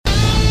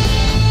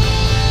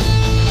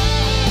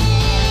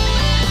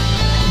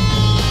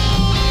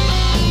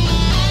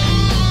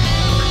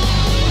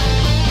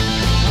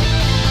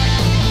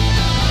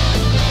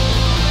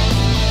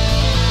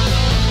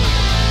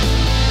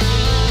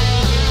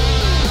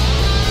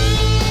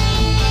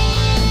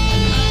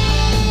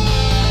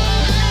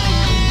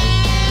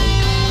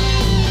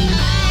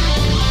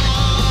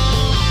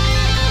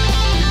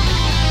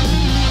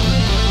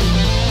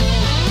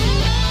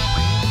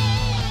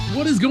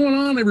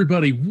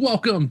everybody.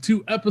 Welcome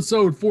to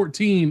episode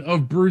 14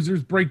 of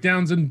Bruisers,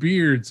 Breakdowns, and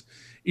Beards.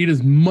 It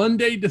is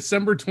Monday,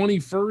 December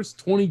 21st,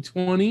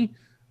 2020.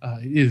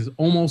 It is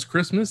almost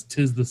Christmas.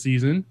 'Tis the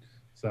season.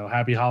 So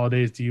happy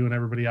holidays to you and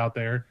everybody out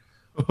there.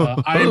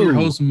 I am your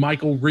host,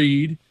 Michael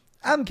Reed.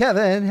 I'm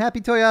Kevin.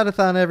 Happy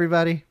Toyotathon,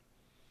 everybody.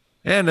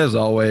 And as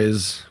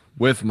always,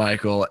 with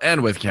Michael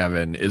and with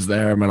Kevin is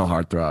their mental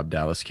heartthrob,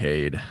 Dallas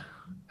Cade.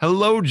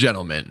 Hello,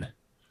 gentlemen.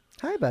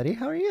 Hi, buddy.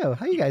 How are you?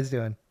 How you guys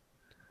doing?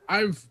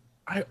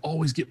 I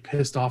always get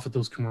pissed off at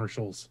those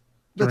commercials.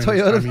 The during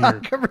this time of Toyota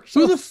year. commercials.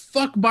 Who the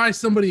fuck buys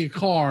somebody a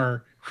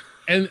car,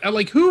 and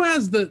like who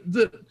has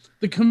the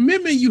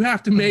commitment you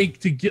have to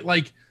make to get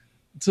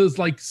to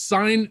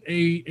sign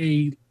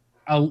a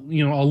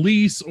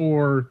lease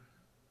or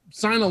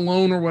sign a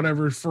loan or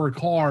whatever for a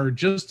car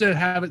just to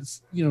have it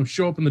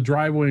show up in the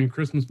driveway on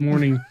Christmas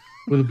morning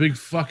with a big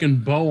fucking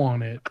bow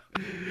on it.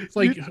 It's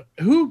like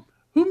who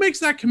makes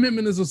that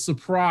commitment as a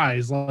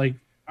surprise? Like,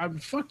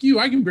 fuck you.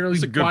 I can barely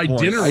buy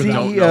dinner I without.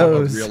 don't know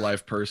of a real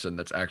life person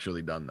that's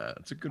actually done that.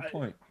 It's a good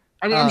point.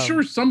 I mean, I'm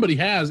sure somebody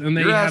has, and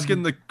you're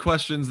asking the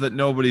questions that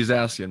nobody's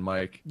asking,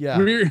 Mike. Yeah,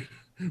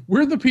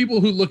 we're the people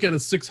who look at a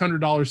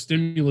 $600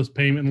 stimulus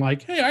payment and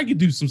like, hey, I could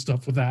do some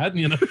stuff with that,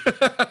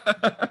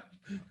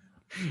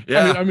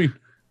 Yeah. I mean,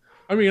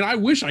 I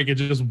wish I could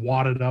just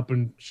wad it up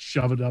and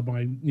shove it up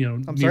my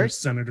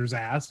nearest senator's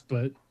ass,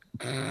 but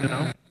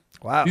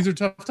wow, these are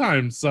tough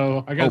times,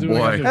 so I gotta do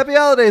what I gotta do. Happy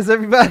holidays,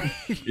 everybody.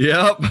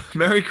 Yep.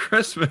 Merry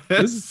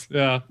Christmas.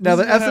 Yeah. Now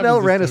the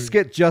SNL ran a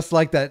skit just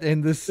like that in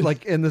this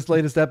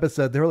latest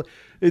episode.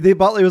 They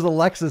bought it was a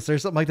Lexus or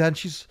something like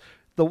that, and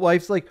the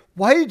wife's like,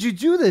 "Why did you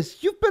do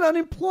this? You've been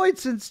unemployed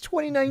since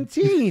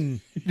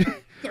 2019."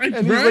 And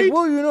he's like,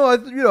 "Well, I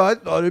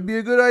thought it'd be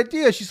a good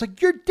idea." She's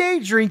like, "You're day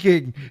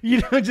drinking."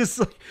 Just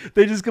like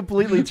they just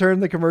completely turn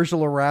the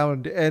commercial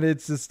around, and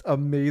it's just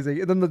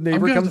amazing. And then the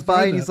neighbor comes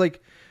by and he's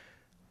like,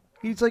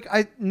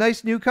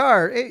 nice new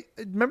car. Hey,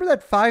 remember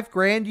that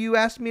 $5,000 you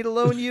asked me to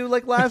loan you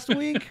like last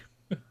week?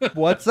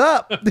 What's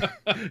up?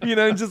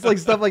 And just like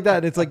stuff like that.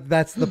 And it's like,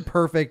 that's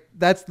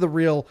the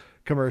real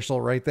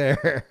commercial right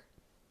there.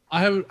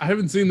 I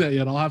haven't seen that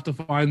yet. I'll have to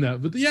find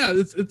that. But yeah,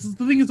 it's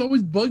the thing that's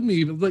always bugged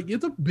me.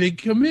 It's a big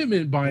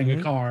commitment buying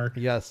a car.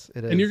 Yes,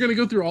 it is. And you're going to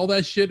go through all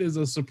that shit as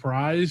a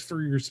surprise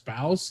for your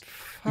spouse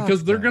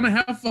because they're going to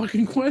have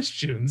fucking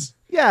questions.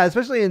 Yeah,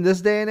 especially in this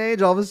day and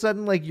age, all of a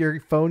sudden, like your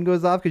phone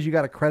goes off because you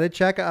got a credit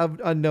check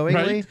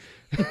unknowingly.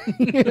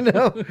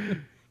 Right?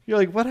 You're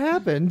like, what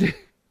happened?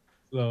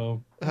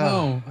 So,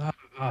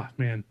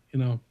 man,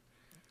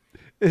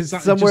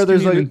 somewhere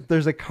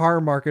there's a car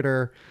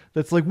marketer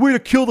that's like, way to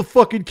kill the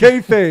fucking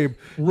kayfabe.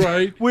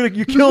 Right.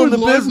 You're killing the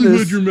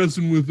business. You're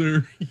messing with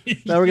there.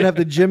 Now we're gonna have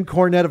the Jim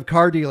Cornette of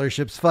car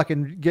dealerships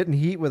fucking getting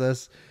heat with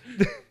us.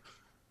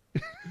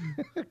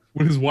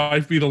 Would his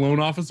wife be the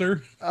loan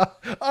officer?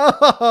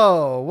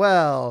 Oh,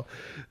 well,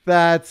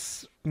 Merry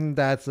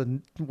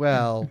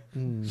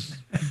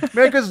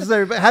Christmas,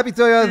 everybody. Happy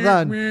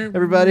Toyotathon,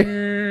 everybody.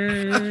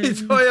 Happy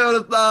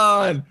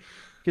Toyotathon.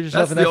 Get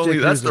yourself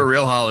That's the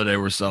real holiday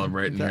we're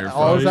celebrating here.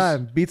 All the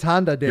time. Beats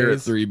Honda days. Here at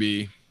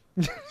 3B.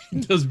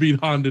 It does beat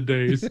Honda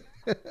days.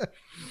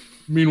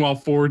 Meanwhile,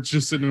 Ford's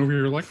just sitting over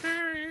here like,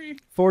 hey.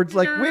 Ford's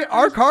like,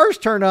 our cars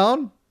turn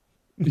on.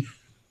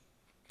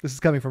 This is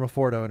coming from a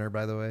Ford owner,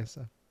 by the way.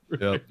 So,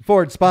 yep.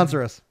 Ford,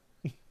 sponsor us.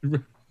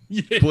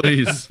 Yeah.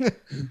 Please.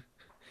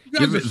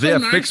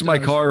 Fix my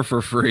car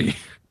for free.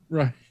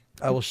 Right.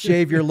 I will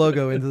shave your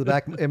logo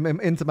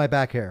into my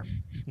back hair.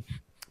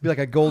 Be like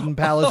a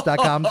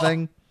goldenpalace.com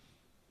thing.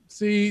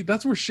 See,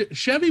 that's where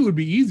Chevy would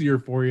be easier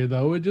for you,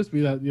 though. It'd just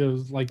be that,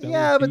 like that.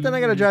 Yeah, but then I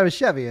got to drive a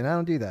Chevy, and I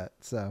don't do that.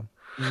 So,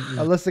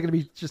 unless they're going to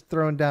be just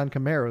throwing down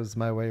Camaros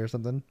my way or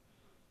something.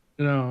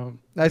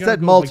 I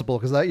said multiple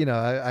because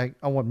I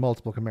want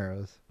multiple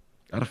Camaros.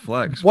 Gotta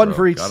flex. One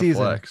for each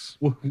season. Flex.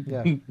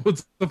 Yeah.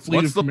 What's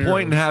the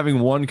point in having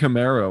one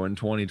Camaro in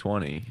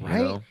 2020?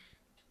 Right.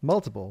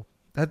 Multiple.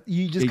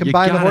 You just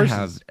combine the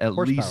horses. Have at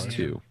least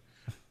two.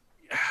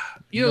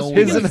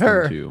 His and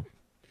her.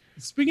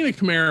 Speaking of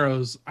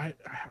Camaros, I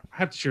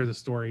have to share this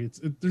story.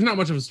 There's not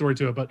much of a story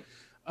to it, but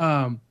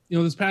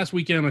this past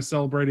weekend I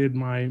celebrated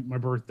my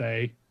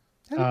birthday.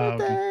 Happy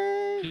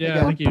birthday!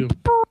 Yeah, thank you.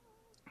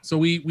 So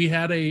we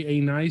had a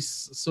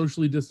nice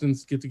socially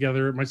distanced get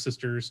together at my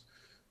sister's,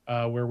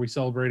 where we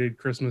celebrated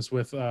Christmas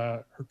with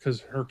because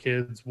her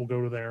kids will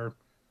go to their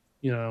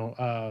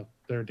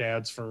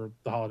dads for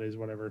the holidays,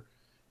 whatever.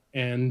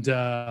 And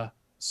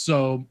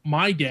so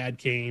my dad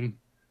came,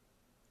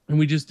 and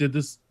we just did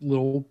this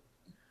little,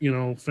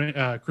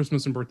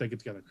 Christmas and birthday get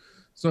together.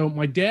 So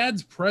my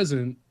dad's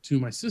present to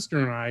my sister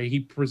and I, he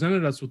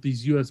presented us with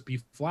these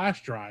USB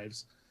flash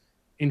drives,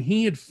 and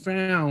he had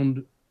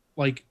found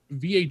like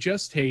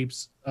VHS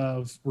tapes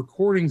of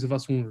recordings of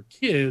us when we were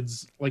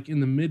kids, like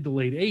in the mid to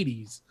late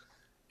 80s,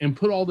 and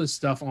put all this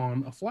stuff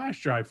on a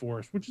flash drive for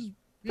us, which is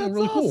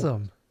really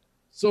awesome. Cool.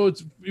 So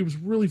it was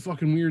really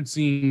fucking weird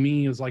seeing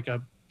me as like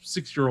a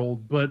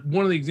 6-year-old. But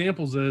one of the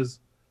examples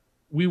is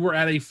we were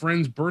at a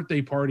friend's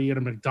birthday party at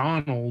a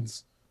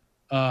McDonald's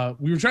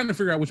We were trying to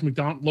figure out which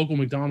local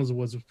McDonald's it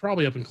was. It was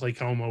probably up in Clay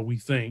Como, we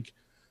think.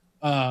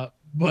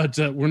 But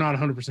we're not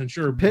 100%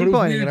 sure.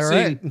 Pinpointing it, all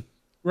right.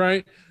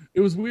 Right.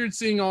 It was weird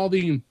seeing all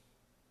the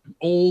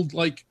old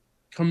like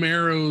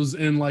Camaros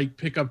and like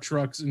pickup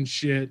trucks and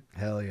shit.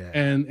 Hell yeah.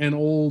 And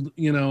old,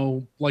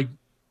 like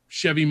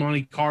Chevy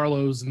Monte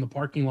Carlos in the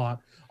parking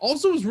lot.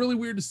 Also, it was really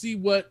weird to see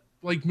what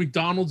like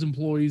McDonald's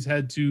employees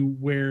had to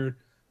wear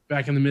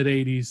back in the mid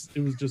 80s.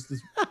 It was just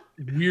this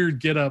weird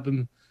get up,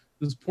 and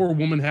this poor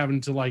woman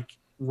having to like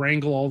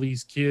wrangle all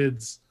these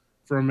kids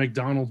for a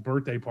McDonald's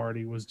birthday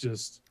party was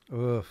just,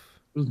 Oof.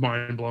 It was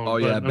mind blowing. Oh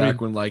yeah, back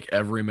when like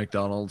every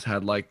McDonald's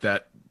had like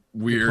that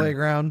weird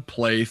playground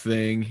play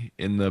thing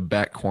in the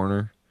back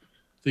corner.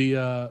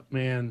 The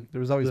man, there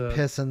was always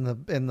piss in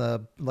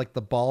the like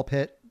the ball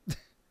pit.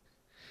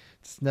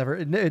 It never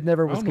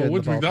was I don't good. know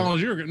which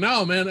McDonald's you're.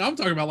 No, man, I'm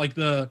talking about like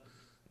the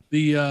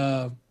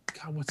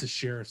God, what's the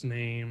sheriff's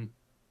name?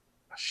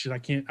 Shit,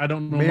 I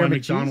don't know Mayor my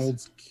McCheese?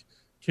 McDonald's.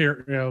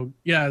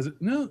 Yeah,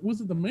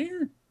 was it the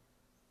mayor?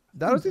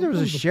 I don't think there was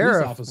a police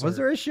sheriff. officer. Was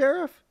there a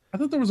sheriff? I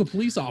thought there was a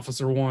police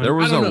officer one. There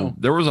was I don't know.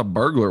 there was a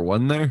burglar,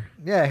 wasn't there?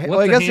 Yeah, What's well,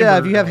 I the guess if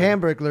you have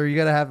Hamburglar? Hamburglar, you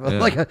gotta have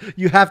Yeah.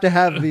 you have to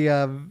have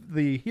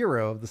the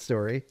hero of the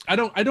story. I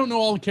don't know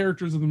all the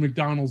characters of the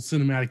McDonald's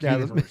cinematic Yeah,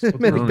 the universe. But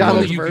there was one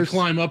McDonald's that you could verse.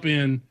 climb up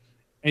in,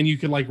 and you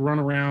could like run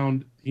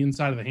around the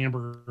inside of the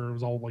hamburger. It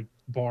was all like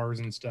bars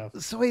and stuff.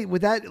 So wait,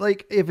 would that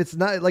like if it's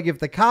not like if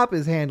the cop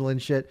is handling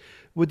shit,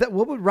 what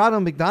would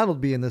Ronald McDonald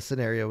be in this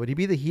scenario? Would he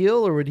be the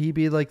heel or would he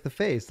be like the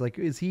face? Like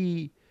is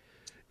he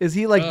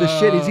like the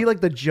shit? Is he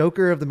like the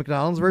Joker of the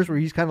McDonald's verse where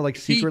he's kind of like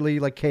secretly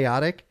like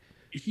chaotic?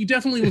 He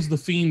definitely was the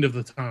fiend of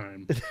the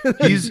time.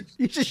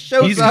 He just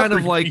shows He's up. kind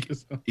of like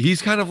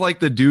he's kind of like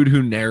the dude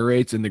who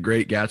narrates in The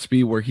Great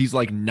Gatsby, where he's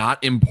like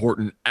not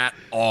important at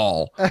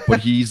all, but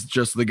he's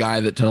just the guy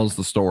that tells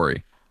the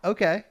story.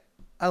 Okay,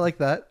 I like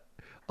that.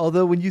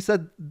 Although when you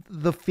said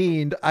the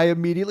Fiend, I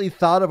immediately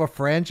thought of a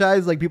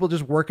franchise, like people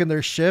just working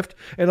their shift,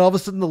 and all of a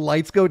sudden the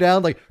lights go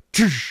down, like,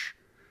 toosh,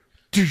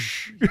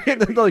 toosh,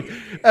 and then like,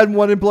 and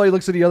one employee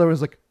looks at the other and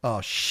is like, "Oh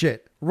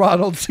shit,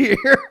 Ronald's here."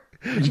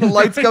 The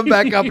lights come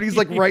back up, and he's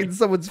like right in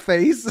someone's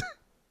face.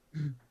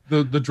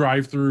 The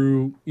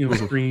drive-through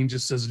screen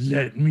just says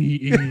 "Let me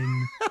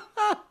in."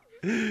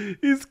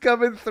 He's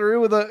coming through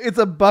with it's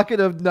a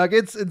bucket of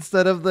nuggets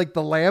instead of like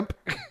the lamp.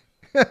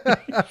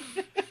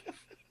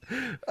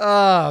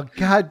 Oh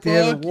god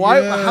damn it. Fuck Why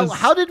yes.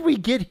 how did we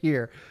get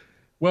here?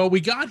 Well, we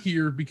got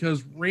here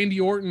because Randy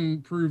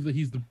Orton proved that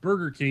he's the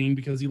Burger King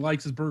because he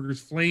likes his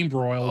burgers flame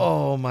broiled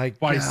Oh my god.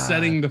 by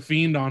setting the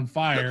Fiend on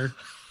fire.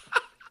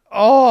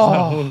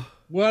 Oh, So,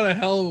 what a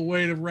hell of a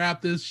way to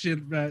wrap this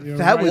shit back.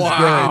 that was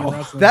Wow. good.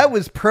 Wrestling. That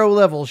was pro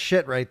level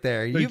shit right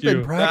there. You've been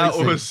you.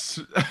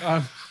 practicing.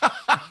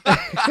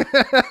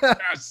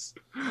 Yes.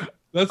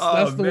 That's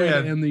Oh, the way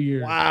to man. end the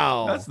year.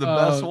 Wow. That's the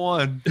best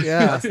one.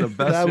 yeah, That's the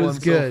best that was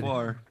one good. so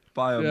far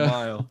by a Yeah.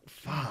 mile.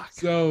 Fuck.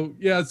 So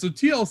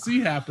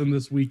TLC happened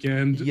this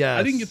weekend. Yes.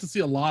 I didn't get to see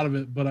a lot of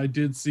it, but I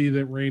did see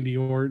that Randy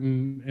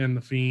Orton and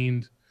the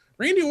Fiend.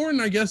 Randy Orton,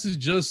 I guess, is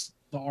just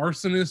the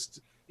arsonist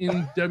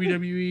in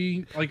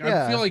WWE. Like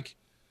Yeah. I feel like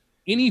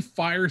any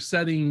fire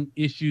setting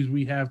issues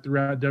we have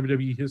throughout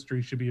WWE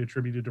history should be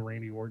attributed to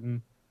Randy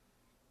Orton.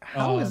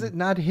 How is it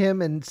not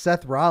him and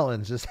Seth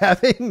Rollins just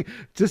having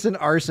just an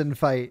arson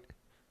fight?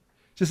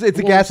 It's a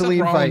Well,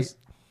 gasoline fight.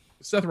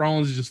 Seth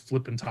Rollins is just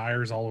flipping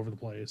tires all over the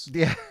place.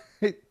 Yeah.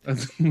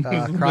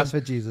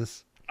 CrossFit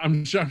Jesus.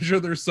 I'm sure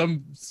there's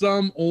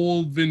some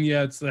old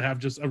vignettes that have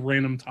just a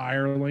random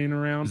tire laying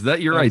around. Is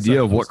that your That's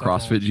idea of Seth what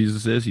Rollins. CrossFit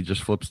Jesus is? He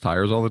just flips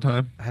tires all the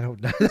time? I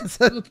don't know. It's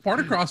part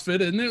of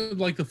CrossFit, isn't it?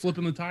 Like the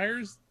flipping the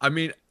tires. I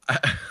mean,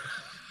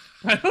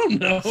 I don't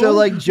know. So,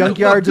 like,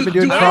 junkyards have been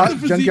doing Do I have the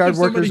physique junkyard of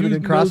somebody workers have been who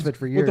doing CrossFit knows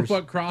for What the years.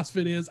 fuck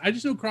CrossFit is? I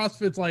just know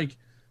CrossFit's like,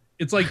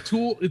 it's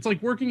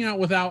like working out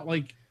without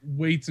like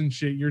weights and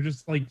shit. You're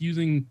just like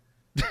using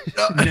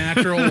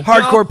natural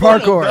Hardcore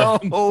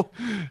parkour.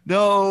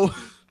 No,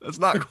 that's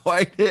not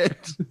quite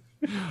it.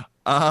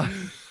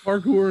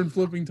 parkour and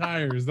flipping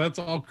tires. That's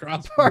all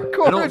CrossFit.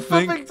 Parkour I don't and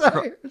flipping think-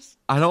 tires.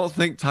 I don't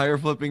think tire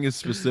flipping is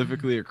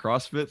specifically a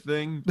CrossFit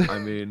thing. I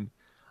mean,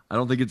 I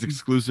don't think it's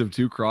exclusive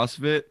to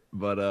CrossFit,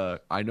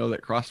 but I know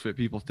that CrossFit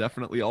people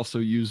definitely also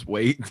use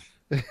weight.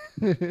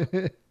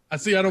 I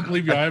see. I don't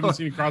believe you. I haven't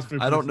seen a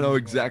CrossFit. I don't person know before.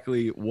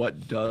 exactly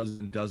what does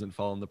and doesn't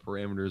fall in the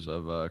parameters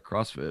of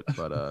CrossFit,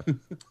 but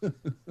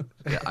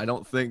yeah, I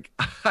don't think.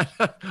 I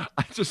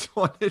just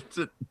wanted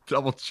to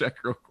double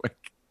check real quick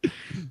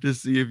to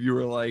see if you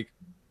were like,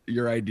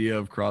 your idea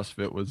of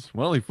CrossFit was,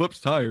 well, he flips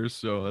tires,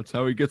 so that's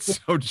how he gets so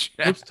Flips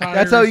jacked. tires,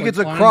 That's how he like gets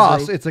a climbs cross.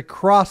 rope. It's a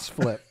cross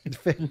flip.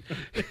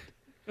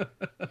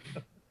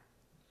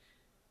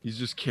 He's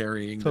just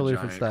carrying Totally the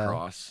different giant style.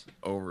 cross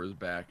over his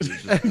back.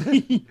 He's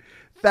just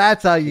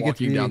That's how you get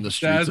walking the down the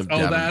streets of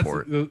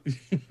Davenport,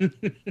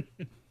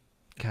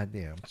 God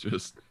damn.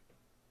 just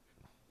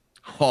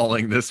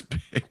hauling this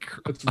big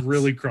cross. That's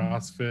really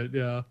CrossFit.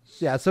 Yeah.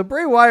 Yeah, so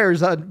Bray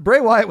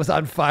Wyatt was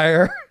on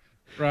fire.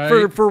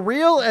 Right. for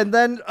real, and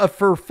then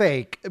for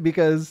fake,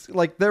 because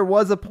like there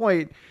was a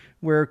point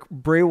where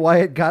Bray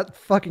Wyatt got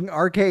fucking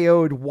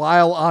RKO'd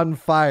while on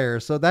fire,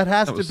 so that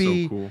has to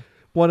be so cool.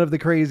 one of the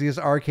craziest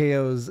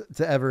RKO's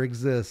to ever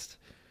exist.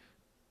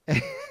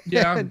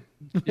 Yeah,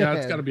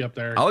 it's got to be up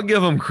there. I'll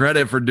give him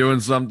credit for doing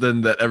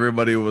something that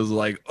everybody was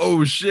like,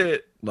 "Oh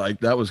shit!"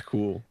 Like that was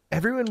cool.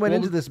 Everyone went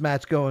into this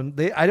match going,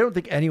 I don't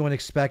think anyone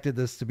expected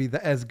this to be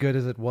as good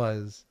as it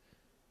was.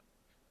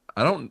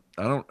 I don't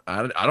know.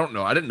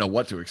 I didn't know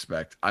what to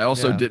expect. I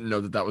also didn't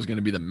know that was going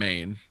to be the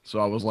main. So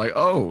I was like,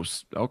 "Oh,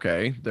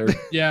 okay." They're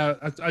yeah.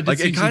 I did like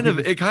see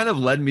it kind of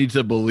led me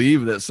to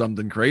believe that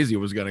something crazy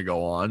was going to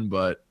go on,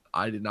 but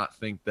I did not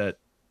think that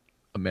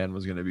a man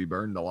was going to be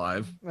burned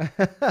alive.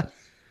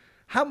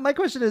 My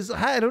question is,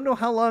 I don't know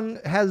how long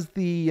has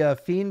the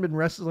Fiend been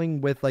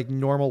wrestling with like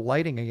normal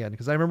lighting again?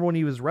 Because I remember when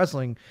he was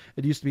wrestling,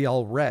 it used to be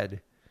all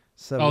red.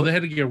 So they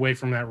had to get away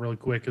from that really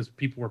quick because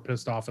people were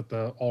pissed off at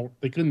the all.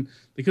 They couldn't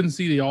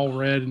see the all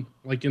red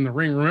like in the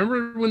ring.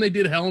 Remember when they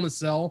did Hell in a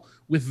Cell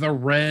with the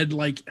red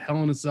like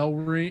Hell in a Cell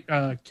ring,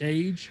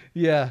 cage?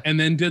 Yeah, and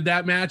then did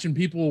that match, and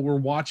people were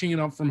watching it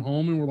up from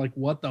home and were like,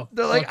 "What the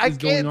They're fuck like, is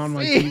going on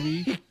my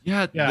TV?"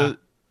 Yeah.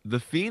 The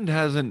Fiend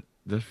hasn't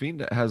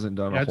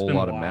done a whole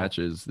lot of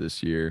matches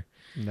this year.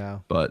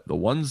 No. But the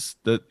ones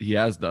that he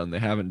has done, they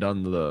haven't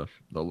done the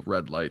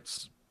red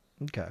lights.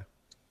 Okay.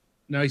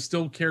 Now he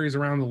still carries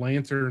around the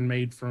lantern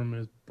made from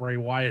his Bray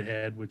Wyatt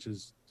head, which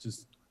is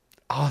just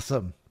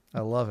awesome.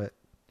 I love it.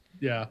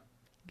 Yeah.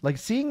 Like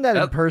seeing that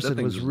in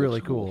person was really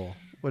cool.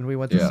 When we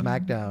went to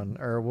SmackDown,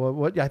 or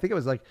what I think it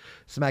was like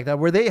SmackDown,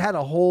 where they had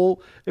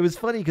it was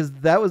funny because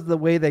that was the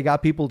way they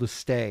got people to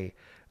stay.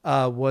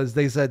 Was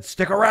they said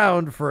stick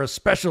around for a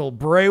special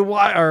Bray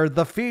Wyatt or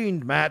the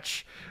Fiend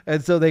match,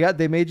 and so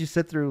they made you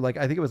sit through like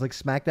I think it was like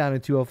SmackDown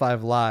and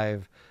 205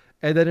 Live,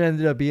 and then it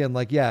ended up being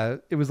like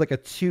it was like a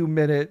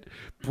 2-minute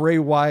Bray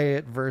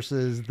Wyatt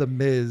versus the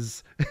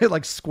Miz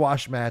like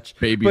squash match,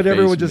 but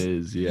everyone just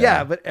Miz,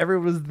 but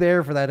everyone was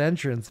there for that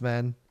entrance,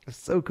 man. It's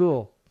so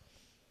cool.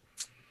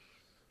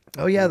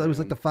 Oh yeah, that was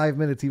like the 5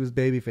 minutes he was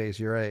babyface.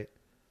 You're right.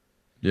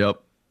 Yep.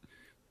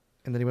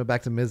 And then he went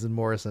back to Miz and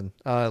Morrison.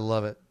 Oh, I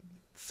love it.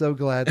 So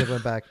glad they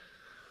went back.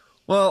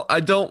 Well,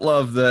 I don't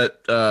love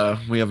that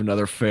we have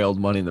another failed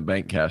Money in the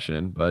Bank cash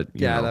in, but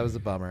you know, that was a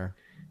bummer.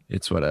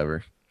 It's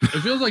whatever.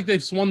 It feels like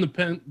they've swung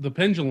the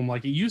pendulum.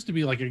 Like it used to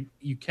be like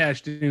you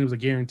cashed in, it was a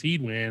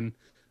guaranteed win.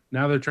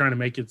 Now they're trying to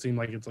make it seem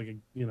like it's like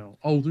there's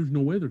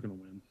no way they're going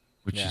to win.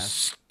 Which is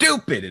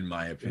stupid in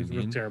my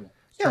opinion. It's terrible.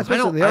 Yeah,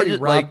 especially they already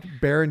robbed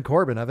Baron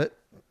Corbin of it.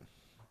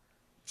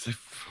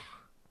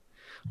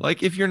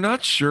 Like if you're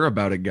not sure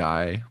about a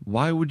guy,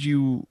 why would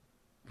you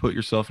put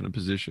yourself in a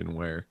position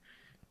where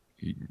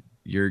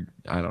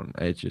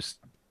it just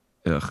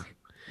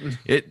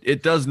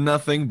it does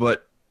nothing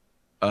but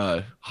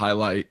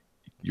highlight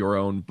your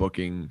own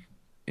booking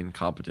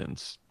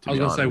incompetence. I was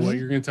gonna say, what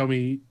you're gonna tell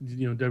me?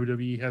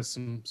 WWE has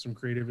some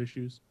creative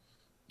issues.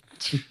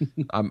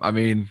 I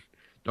mean,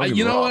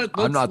 what?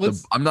 I'm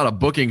not a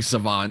booking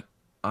savant.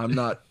 I'm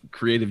not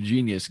creative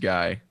genius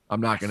guy. I'm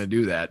not gonna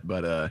do that.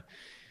 But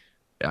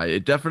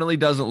it definitely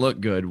doesn't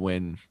look good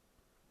when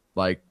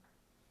like.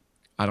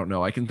 I don't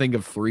know. I can think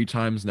of 3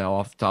 times now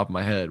off the top of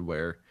my head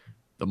where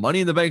the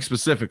Money in the Bank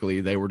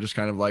specifically, they were just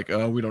kind of like,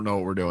 "Oh, we don't know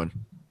what we're doing."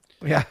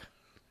 Yeah.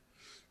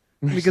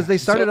 Because they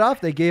started off,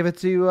 they gave it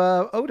to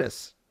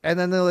Otis, and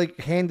then they like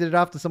handed it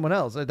off to someone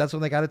else. That's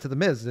when they got it to the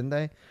Miz, didn't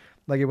they?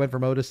 Like it went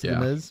from Otis to the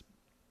Miz.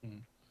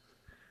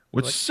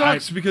 Which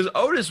sucks because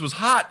Otis was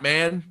hot,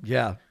 man.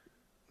 Yeah.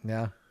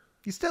 Yeah.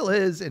 He still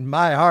is in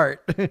my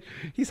heart.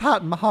 He's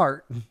hot in my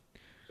heart.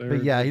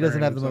 But yeah, he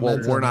doesn't have the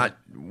momentum. Well,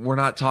 we're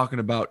not talking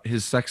about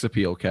his sex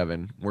appeal,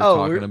 Kevin. We're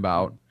talking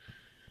about,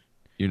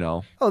 that him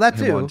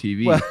too on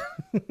TV. Well,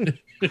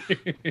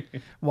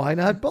 why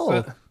not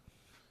both?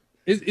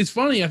 It's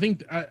funny. I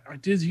think I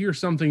did hear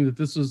something that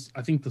this was,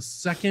 I think, the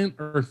second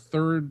or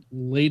third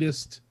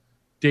latest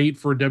date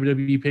for a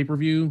WWE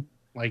pay-per-view,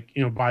 like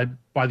by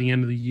the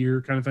end of the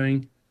year kind of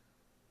thing.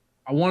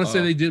 I want to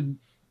say they did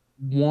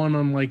one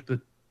on like the.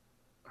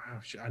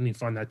 I need to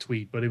find that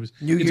tweet, but it's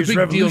a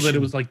big deal that it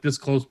was like this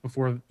close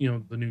before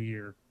the new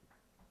year.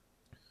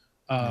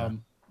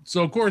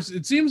 So of course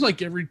it seems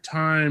like every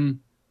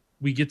time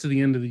we get to the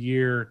end of the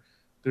year,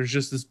 there's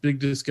just this big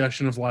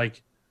discussion of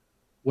like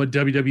what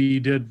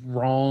WWE did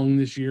wrong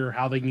this year,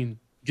 how they can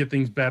get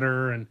things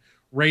better, and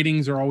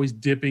ratings are always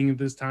dipping at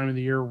this time of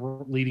the year.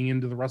 We're leading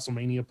into the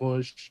WrestleMania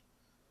push.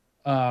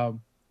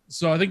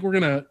 So I think we're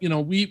gonna,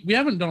 we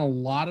haven't done a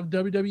lot of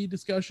WWE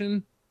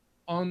discussion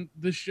on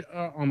this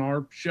on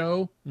our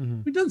show.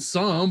 Mm-hmm. We've done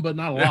some, but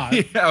not a lot.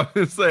 Yeah, I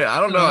was say I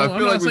don't know. I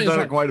feel like we've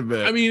done it quite a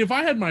bit. I mean, if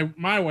I had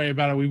my way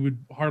about it, we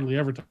would hardly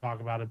ever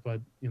talk about it.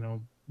 But you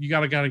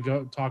gotta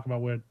go talk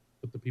about what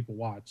the people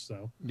watch.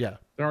 So yeah,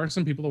 there are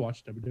some people that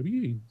watch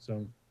WWE.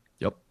 So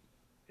yep,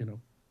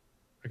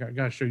 I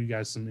gotta show you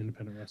guys some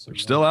independent wrestling. We're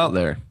still out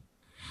there.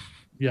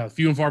 Yeah,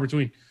 few and far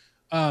between.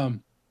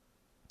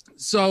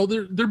 So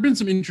there've been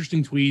some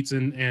interesting tweets,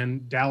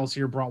 and Dallas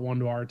here brought one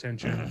to our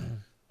attention.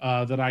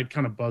 that I'd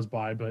kind of buzzed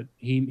by, but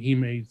he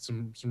made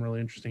some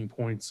really interesting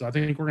points. So I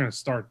think we're going to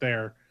start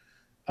there.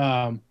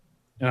 And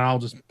I'll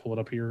just pull it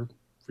up here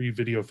for you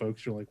video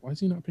folks. You're like, why is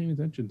he not paying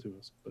attention to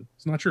us? But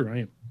it's not true.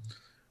 I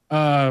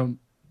am.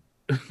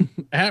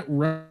 At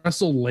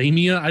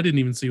WrestleLamia, I didn't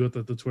even see what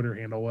the Twitter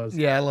handle was.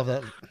 Yeah, I love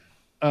that.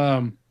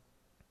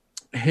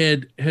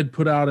 Had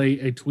put out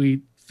a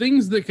tweet,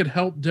 things that could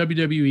help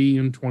WWE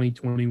in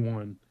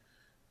 2021.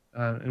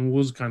 And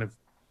we'll just kind of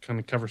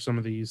cover some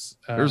of these.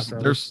 There's a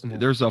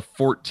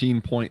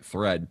 14-point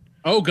thread.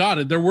 Oh, got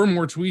it. There were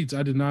more tweets.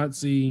 I did not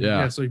see.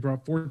 Yeah. So he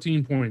brought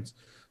 14 points.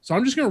 So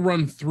I'm just going to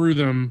run through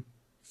them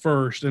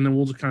first, and then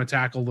we'll just kind of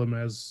tackle them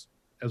as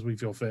we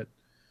feel fit.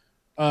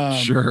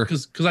 Sure.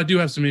 Because I do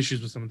have some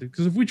issues with some of these.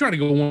 Because if we try to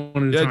go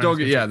one at a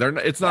time, they're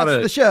not, it's not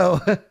That's the show.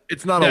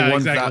 It's not a 1,000.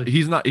 Exactly.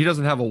 He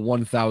doesn't have a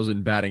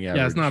 1,000 batting average.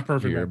 Yeah, it's not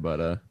perfect here,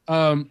 but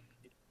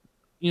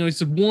he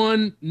said,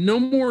 1, no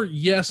more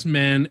yes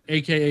men,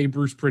 aka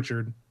Bruce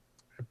Pritchard.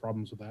 I have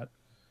problems with that.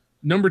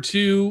 Number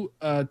 2,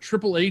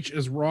 Triple H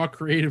as Raw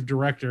creative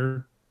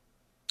director.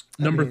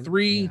 Number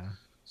 3,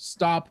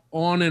 stop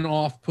on and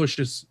off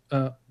pushes.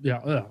 On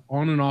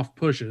and off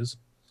pushes.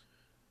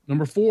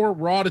 Number 4,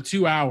 Raw to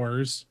 2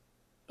 hours.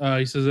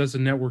 He says that's a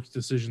network's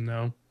decision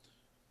though.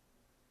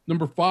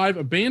 Number 5,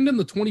 abandon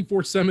the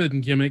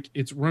 24/7 gimmick.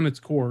 It's run its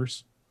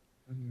course.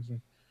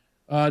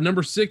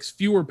 Number 6,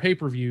 fewer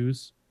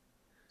pay-per-views.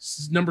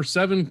 Number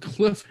 7,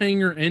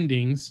 cliffhanger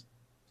endings.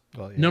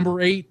 Well, yeah.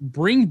 Number 8,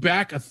 bring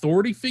back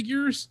authority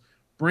figures.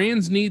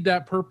 Brands need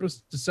that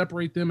purpose to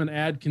separate them and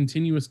add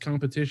continuous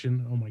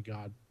competition. Oh my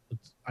God.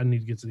 I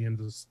need to get to the end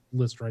of this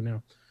list right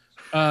now.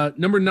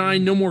 Number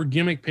 9, no more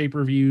gimmick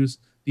pay-per-views.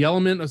 The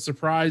element of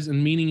surprise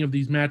and meaning of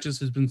these matches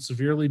has been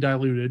severely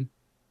diluted.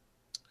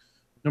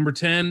 Number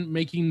 10,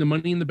 making the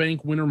Money in the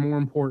Bank winner more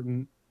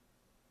important.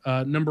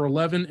 Number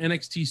 11,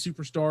 NXT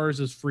superstars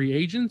as free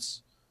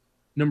agents.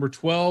 Number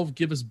 12,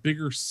 give us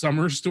bigger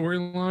summer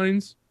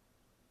storylines.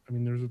 I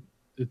mean,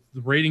 the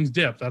ratings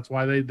dip. That's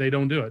why they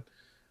don't do it.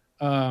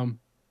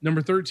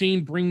 Number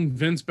 13, bring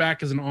Vince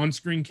back as an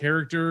on-screen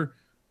character.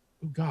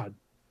 Oh God,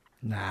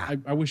 nah.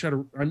 I wish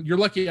you're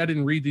lucky I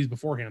didn't read these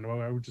beforehand.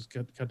 I would just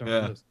cut down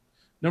the list.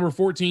 Number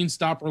 14,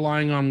 stop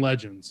relying on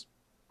legends.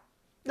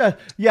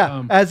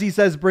 As he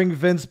says, bring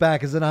Vince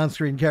back as an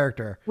on-screen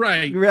character.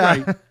 Right.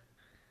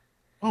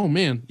 Oh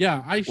man,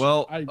 yeah. I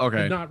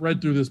had not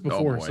read through this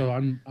before, so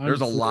I'm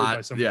there's a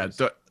lot. Yeah,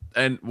 these.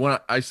 and when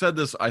I said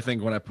this, I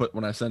think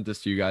when I sent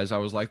this to you guys, I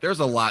was like, "There's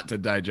a lot to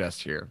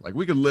digest here. Like,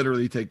 we could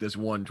literally take this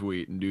one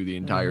tweet and do the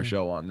entire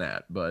show on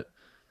that." But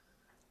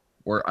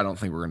I don't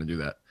think we're going to do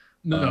that.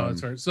 No,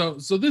 that's right. So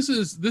this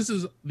is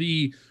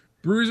the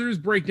Bruisers,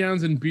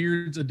 Breakdowns, and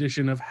Beards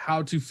edition of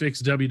How to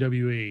Fix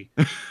WWE.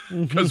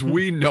 Because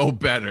we know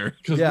better.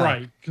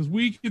 Because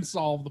we can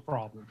solve the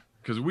problem.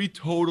 Because we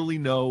totally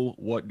know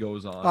what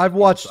goes on. I've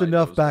watched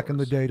enough back in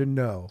the day to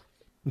know.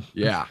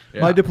 Yeah.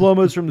 My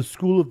diploma is from the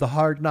School of the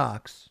Hard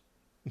Knocks.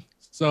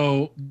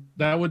 So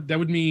that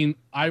would mean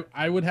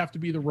I would have to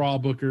be the Raw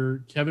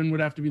booker, Kevin would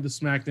have to be the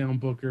SmackDown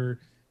booker,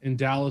 and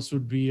Dallas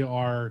would be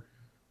our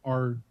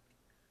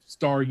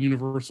star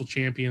Universal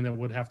Champion that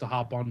would have to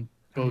hop on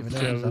both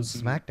shows.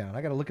 SmackDown.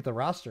 I got to look at the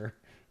roster.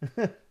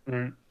 All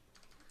right.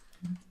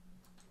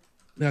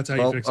 That's how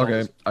you fix it.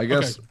 Okay, I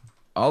guess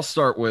I'll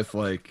start with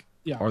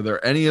yeah. Are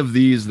there any of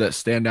these that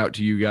stand out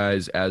to you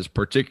guys as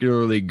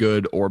particularly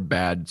good or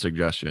bad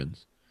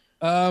suggestions?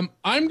 I'm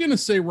going to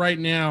say right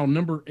now,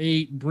 number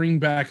 8, bring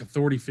back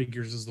authority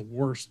figures is the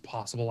worst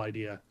possible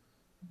idea.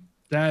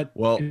 That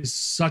is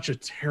such a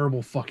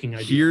terrible fucking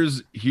idea.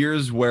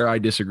 Here's where I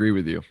disagree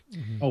with you.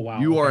 Oh, wow.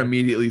 You are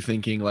immediately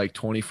thinking like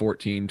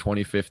 2014,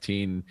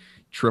 2015,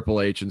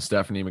 Triple H and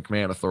Stephanie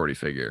McMahon authority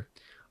figure.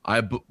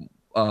 And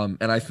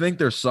I think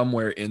there's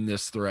somewhere in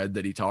this thread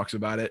that he talks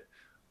about it.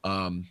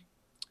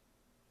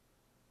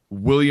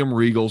 William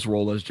Regal's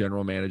role as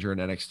general manager in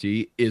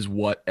NXT is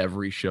what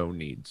every show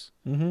needs.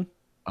 Mm-hmm.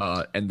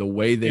 And the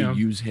way they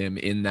use him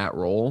in that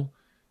role,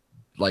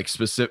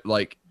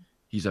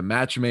 he's a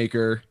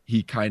matchmaker.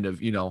 He kind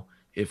of,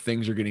 if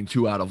things are getting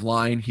too out of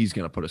line, he's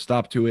going to put a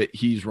stop to it.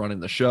 He's running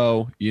the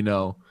show,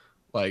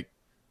 that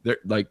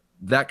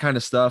kind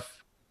of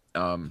stuff.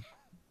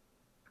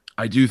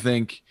 I do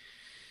think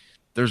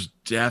there's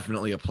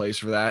definitely a place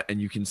for that.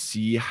 And you can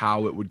see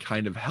how it would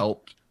kind of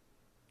help,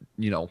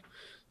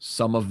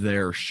 some of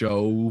their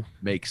show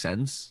make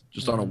sense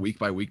just on a week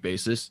by week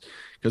basis.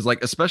 Cause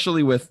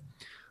especially with,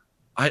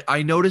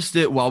 I noticed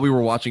it while we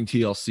were watching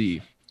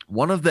TLC.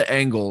 One of the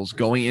angles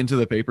going into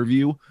the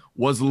pay-per-view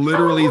was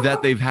literally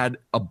that they've had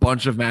a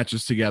bunch of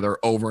matches together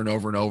over and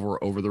over and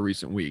over the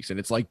recent weeks. And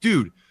it's like,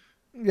 dude,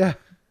 yeah,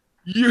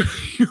 you're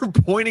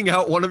pointing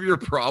out one of your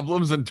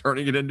problems and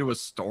turning it into a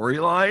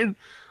storyline.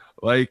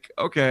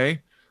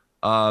 Okay.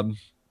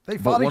 They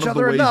fought each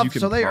other enough,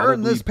 so they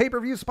earned this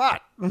pay-per-view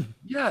spot.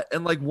 Yeah,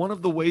 and one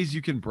of the ways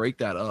you can break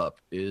that up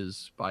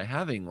is by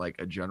having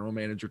a general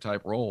manager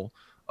type role,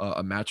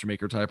 a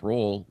matchmaker type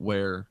role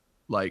where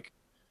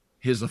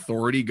his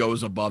authority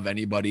goes above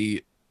any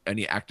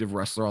active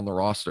wrestler on the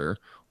roster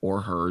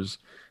or hers.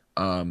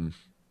 can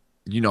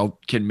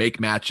make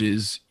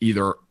matches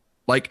either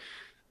like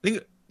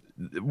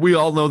we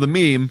all know the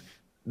meme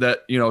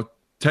that,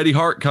 Teddy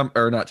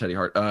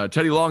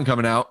Long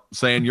coming out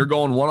saying you're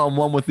going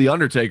one-on-one with the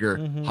Undertaker.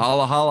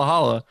 Holla, holla,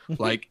 holla.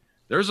 Like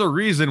there's a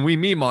reason we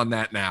meme on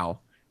that now,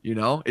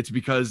 it's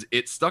because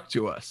it stuck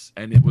to us.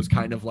 And it was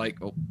kind of like,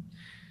 I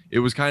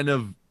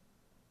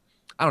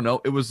don't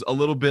know. It was a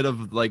little bit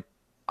of like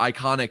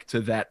iconic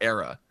to that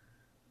era,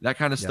 that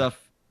kind of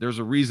stuff. There's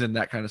a reason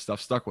that kind of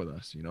stuff stuck with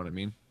us. You know what I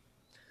mean?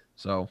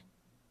 So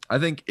I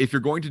think if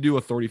you're going to do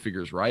authority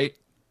figures right,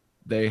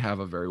 they have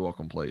a very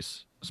welcome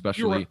place,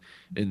 especially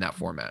in that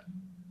format.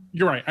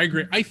 You're right. I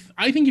agree.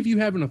 I think if you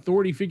have an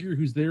authority figure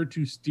who's there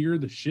to steer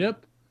the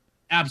ship,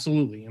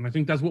 absolutely. And I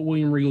think that's what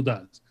William Regal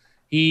does.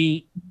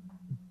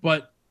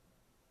 But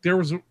there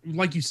was,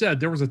 like you said,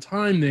 there was a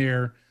time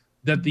there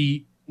that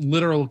the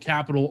literal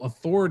capital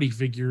authority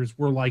figures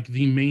were like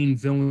the main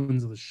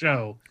villains of the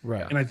show.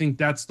 Right. And I think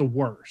that's the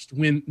worst.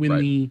 When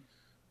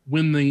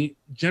the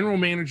general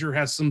manager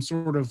has some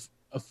sort of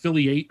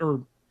affiliate,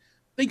 or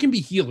they can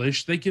be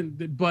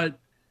heelish, but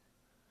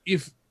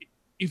if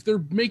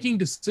they're making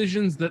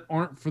decisions that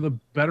aren't for the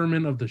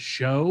betterment of the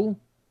show,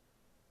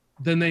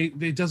 then they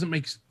doesn't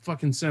make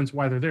fucking sense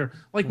why they're there.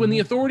 Like when the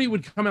authority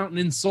would come out and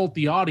insult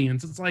the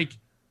audience, it's like,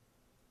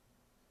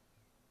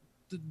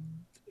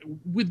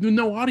 with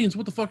no audience,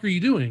 what the fuck are you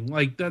doing?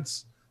 Like,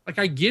 that's like,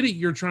 I get it,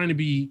 you're trying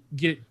to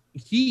get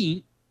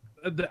heat.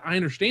 I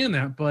understand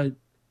that, but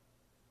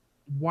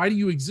why do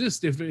you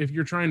exist if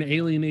you're trying to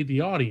alienate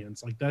the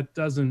audience? Like, that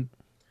doesn't,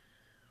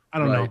 I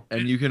don't know.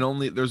 And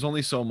there's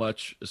only so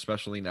much,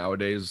 especially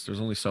nowadays,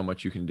 there's only so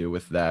much you can do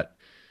with that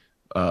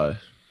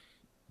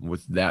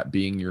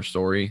being your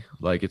story.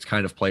 Like, it's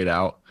kind of played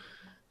out.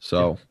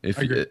 So if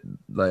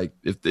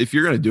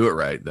you're going to do it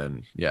right,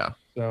 then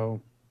so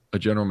a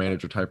general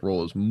manager type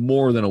role is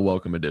more than a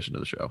welcome addition to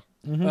the show.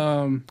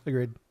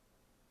 Agreed.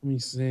 Let me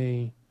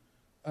see.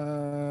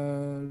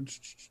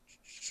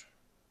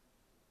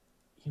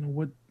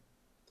 What?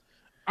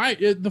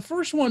 The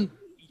first one,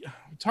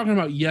 talking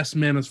about yes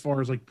men as far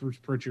as like Bruce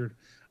Pritchard,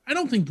 I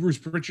don't think Bruce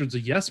Pritchard's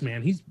a yes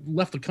man. He's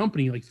left the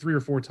company like 3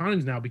 or 4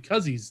 times now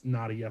because he's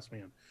not a yes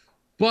man.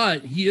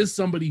 But he is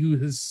somebody who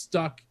has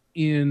stuck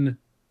in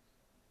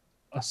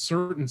a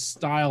certain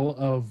style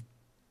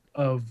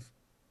of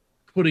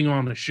putting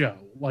on a show.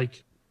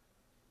 Like,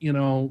 you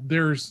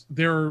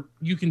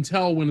can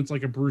tell when it's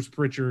like a Bruce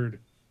Pritchard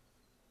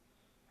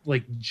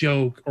like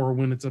joke, or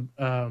when it's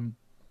I'm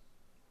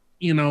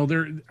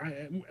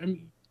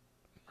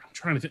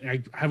trying to think.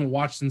 I haven't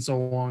watched in so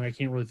long, I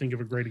can't really think of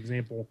a great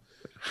example.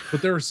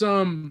 But there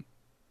are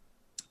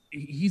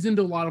he's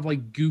into a lot of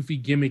like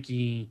goofy,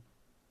 gimmicky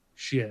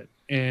shit.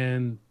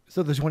 And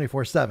so the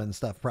 24/7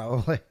 stuff,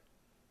 probably.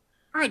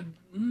 I'm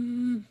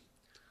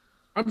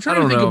trying I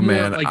don't to think know, of more,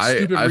 man. like,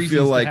 I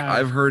feel like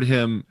I've heard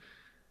him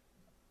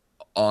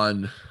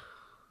on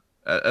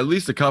at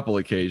least a couple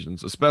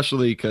occasions,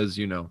 especially because,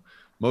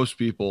 most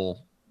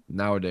people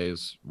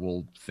nowadays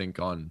will think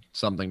on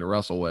something to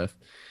wrestle with.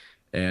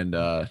 And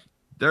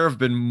there have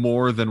been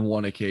more than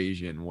one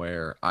occasion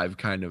where I've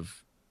kind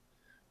of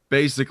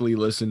basically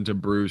listened to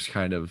Bruce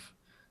kind of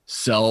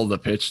sell the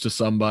pitch to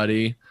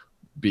somebody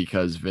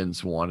because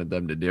Vince wanted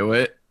them to do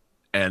it.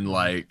 And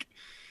like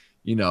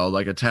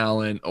a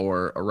talent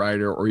or a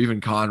writer or even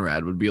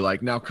Conrad would be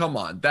like, now, come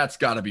on, that's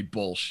got to be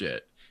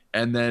bullshit.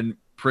 And then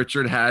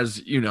Pritchard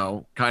has,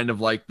 kind of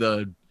like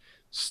the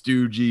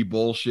stoogey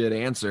bullshit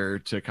answer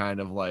to kind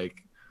of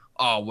like,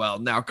 oh, well,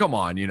 now come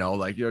on,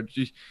 like,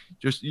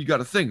 you got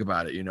to think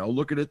about it,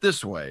 look at it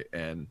this way.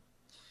 And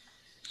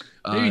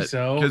maybe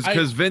so.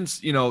 Because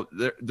Vince,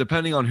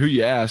 depending on who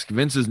you ask,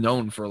 Vince is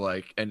known for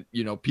like, and,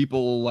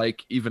 people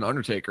like even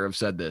Undertaker have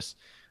said this.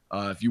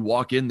 If you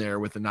walk in there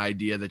with an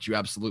idea that you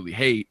absolutely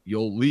hate,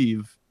 you'll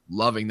leave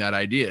loving that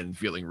idea and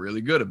feeling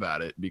really good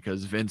about it,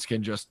 because Vince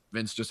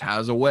just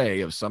has a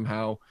way of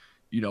somehow,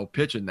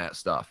 pitching that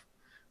stuff.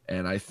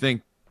 And I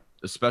think,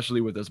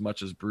 especially with as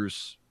much as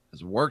Bruce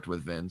has worked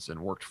with Vince and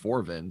worked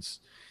for Vince,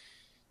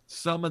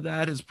 some of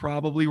that is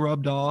probably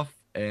rubbed off,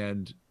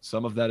 and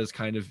some of that is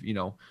kind of,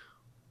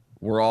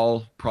 we're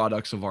all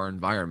products of our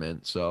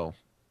environment. So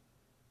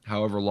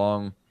however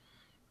long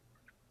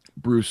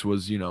Bruce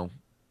was,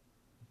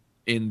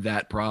 in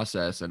that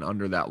process and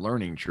under that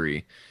learning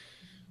tree,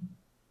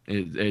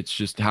 it's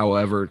just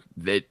however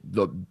the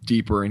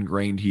deeper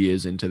ingrained he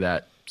is into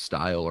that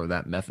style or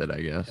that method,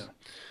 I guess.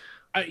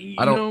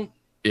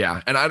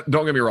 Yeah. And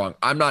don't get me wrong,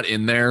 I'm not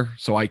in there,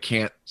 so I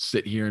can't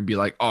sit here and be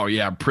like, oh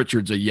yeah,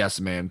 Pritchard's a yes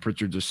man,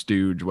 Pritchard's a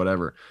stooge,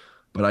 whatever.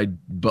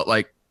 But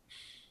like,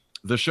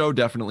 the show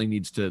definitely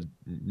needs to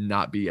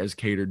not be as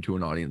catered to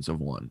an audience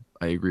of one.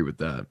 I agree with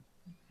that.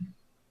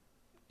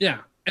 Yeah.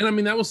 And I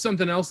mean, that was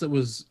something else that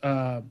was,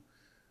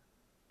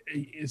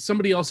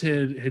 somebody else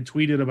had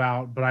tweeted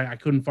about, but I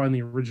couldn't find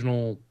the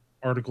original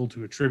article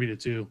to attribute it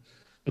to.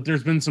 But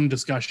there's been some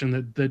discussion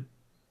that the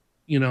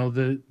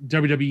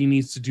WWE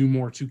needs to do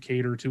more to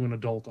cater to an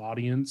adult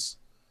audience.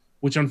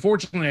 which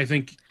unfortunately I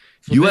think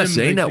for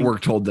USA them,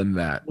 Network told them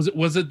that.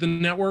 Was it the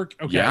network?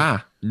 Okay. Yeah.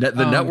 The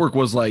network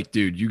was like,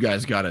 dude, you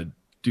guys got to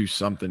do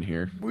something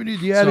here. We need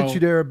the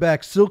Attitude Era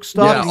back. Silk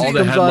Stockings all the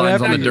comes on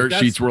headlines after on the dirt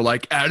sheets were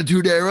like,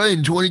 Attitude Era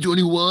in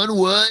 2021.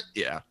 What?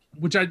 Yeah.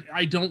 Which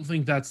I don't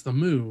think that's the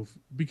move,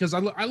 because I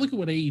look at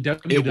what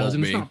AEW It does, won't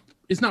and be.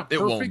 it's not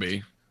perfect. It won't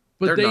be.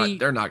 But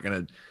they're not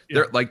gonna.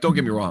 They're like, don't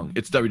get me wrong,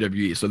 it's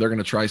WWE, so they're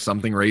gonna try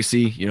something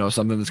racy, you know,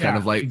 something that's kind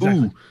of like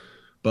exactly. ooh.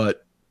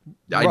 But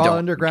Raw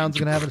Underground's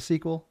gonna have a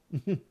sequel.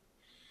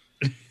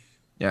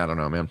 Yeah, I don't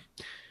know, man.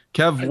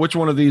 Kev, which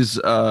one of these,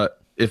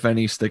 if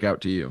any, stick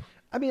out to you?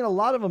 I mean, a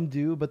lot of them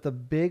do, but the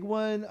big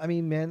one, I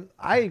mean, man,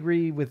 I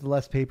agree with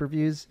less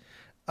pay-per-views,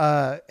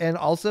 and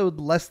also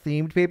less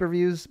themed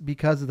pay-per-views,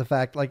 because of the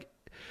fact, like,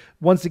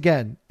 once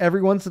again,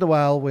 every once in a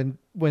while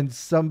when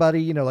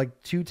somebody, you know,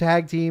 like two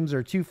tag teams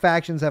or two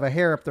factions have a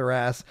hair up their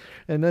ass,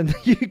 and then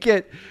you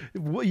get,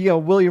 you know,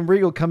 William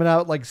Regal coming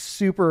out like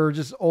super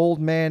just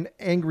old man,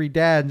 angry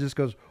dad, and just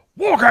goes,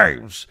 War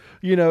Games!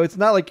 You know, it's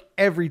not like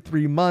every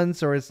 3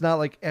 months, or it's not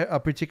like a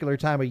particular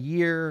time of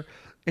year.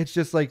 It's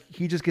just like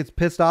he just gets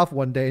pissed off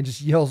one day and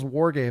just yells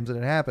War Games, and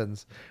it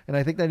happens. And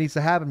I think that needs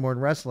to happen more in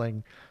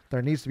wrestling.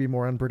 There needs to be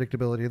more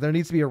unpredictability. There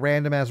needs to be a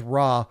random ass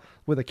Raw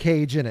with a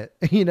cage in it.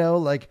 You know,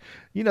 like,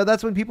 you know,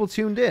 that's when people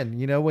tuned in,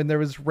 you know, when there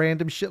was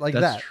random shit like that.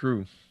 That's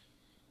true.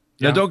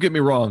 Yeah. Now, don't get me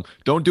wrong.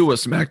 Don't do what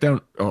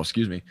SmackDown. Oh,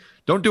 excuse me.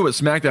 Don't do what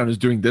SmackDown is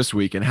doing this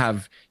week and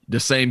have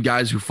the same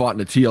guys who fought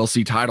in a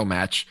TLC title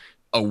match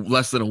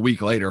less than a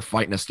week later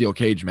fight in a steel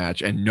cage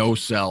match and no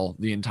sell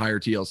the entire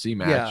TLC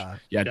match.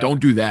 Yeah. Don't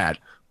do that.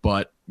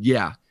 But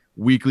yeah,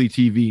 weekly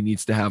TV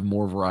needs to have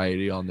more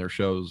variety on their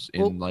shows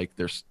in like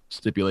their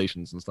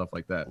stipulations and stuff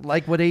like that.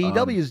 Like what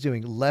AEW is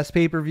doing, less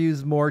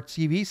pay-per-views, more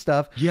TV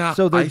stuff. Yeah.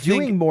 So they're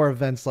doing more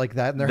events like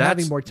that, and they're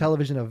having more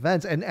television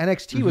events. And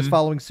NXT was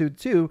following suit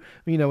too,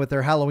 you know, with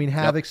their Halloween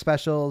Havoc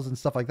specials and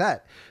stuff like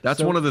that.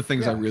 That's one of the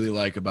things I really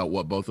like about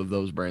what both of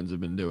those brands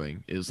have been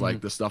doing is like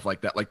the stuff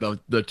like that, like the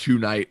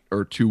 2-night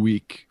or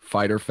 2-week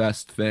Fighter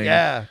Fest thing.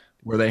 Yeah.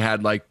 Where they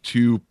had like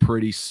 2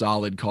 pretty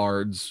solid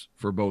cards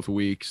for both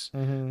weeks.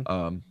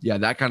 Yeah,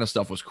 that kind of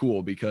stuff was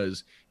cool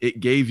because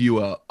it gave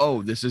you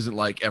this isn't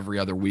like every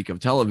other week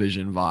of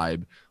television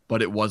vibe,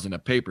 but it wasn't a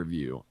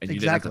pay-per-view and you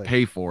didn't have to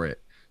pay for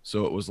it.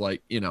 So it was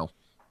like, you know,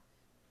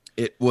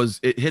 it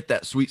hit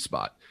that sweet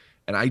spot.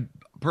 And I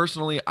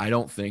personally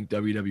don't think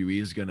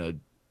WWE is going to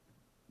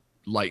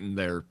lighten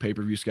their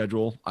pay-per-view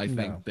schedule. I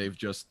think they've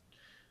just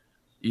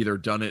either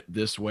done it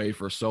this way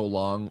for so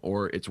long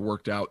or it's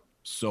worked out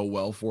so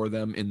well for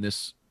them in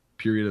this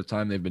period of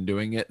time they've been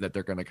doing it that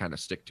they're going to kind of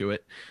stick to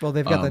it. Well,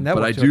 they've got the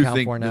network but I to do account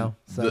think for now.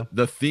 So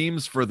the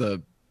themes for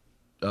the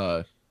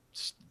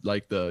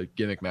like the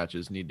gimmick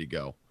matches need to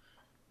go.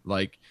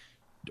 Like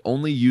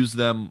only use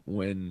them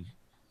when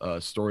a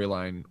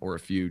storyline or a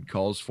feud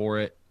calls for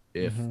it.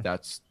 If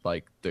that's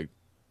like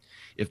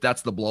if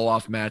that's the blow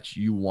off match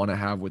you want to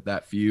have with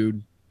that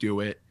feud,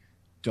 do it.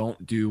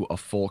 Don't do a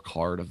full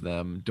card of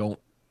them. Don't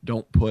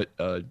put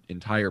an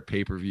entire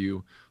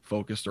pay-per-view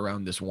focused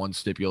around this one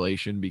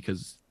stipulation,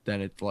 because then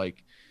it's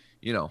like,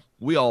 you know,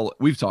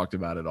 we've talked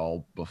about it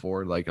all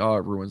before, like,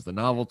 it ruins the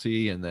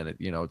novelty, and then it,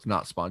 you know, it's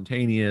not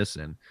spontaneous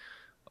and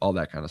all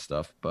that kind of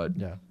stuff. But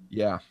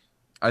yeah,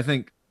 I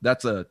think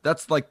that's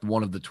like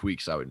one of the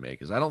tweaks I would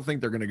make is I don't think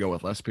they're going to go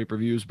with less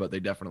pay-per-views, but they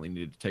definitely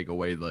need to take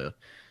away the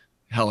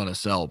Hell in a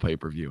Cell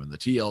pay-per-view and the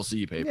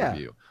TLC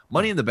pay-per-view. Yeah.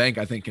 Money in the Bank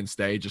I think can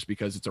stay just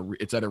because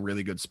it's at a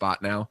really good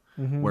spot now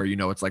where, you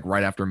know, it's like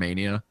right after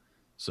Mania.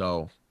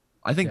 So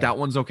I think that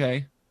one's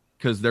okay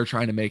because they're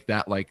trying to make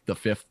that like the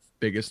 5th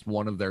biggest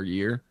one of their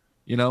year,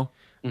 you know?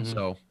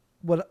 So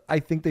what I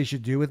think they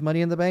should do with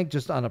Money in the Bank,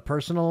 just on a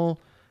personal,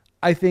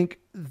 I think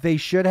they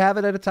should have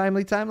it at a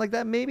timely time like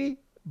that, maybe.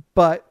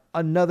 But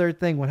another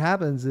thing, what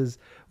happens is,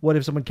 what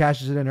if someone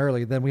cashes it in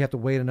early? Then we have to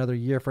wait another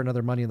year for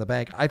another Money in the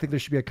Bank. I think there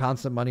should be a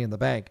constant Money in the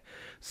Bank.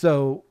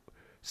 So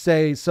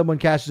say someone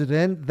cashes it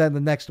in, then the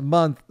next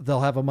month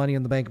they'll have a Money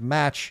in the Bank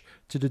match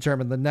to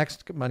determine the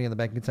next Money in the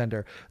Bank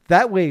contender.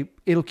 That way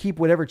it'll keep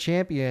whatever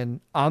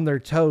champion on their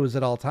toes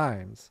at all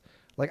times.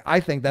 Like, I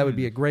think that would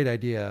be a great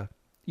idea,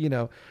 you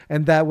know,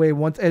 and that way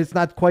and it's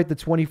not quite the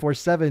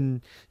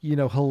 24/7, you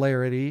know,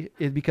 hilarity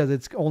because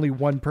it's only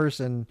one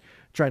person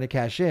trying to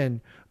cash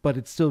in, but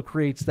it still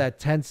creates that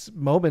tense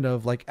moment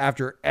of like,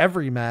 after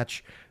every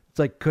match, it's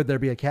like, could there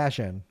be a cash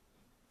in?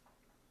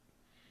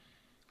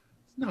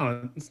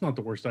 No, it's not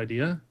the worst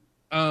idea.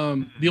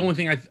 The only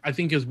thing I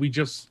think is we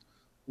just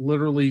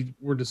literally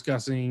were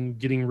discussing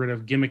getting rid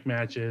of gimmick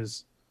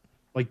matches.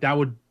 Like that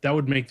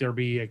would make there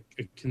be a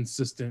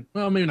consistent,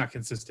 well, maybe not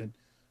consistent.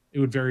 It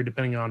would vary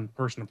depending on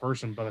person to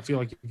person, but I feel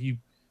like if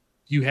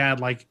you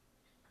had like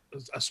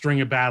a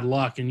string of bad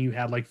luck and you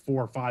had like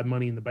 4 or 5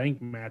 Money in the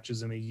Bank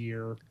matches in a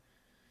year,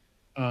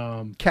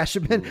 cash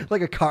them in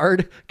like a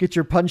card, get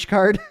your punch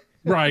card.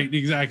 Right,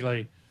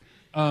 exactly.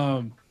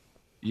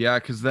 Yeah,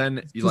 because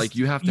then like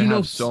you have to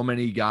have so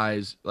many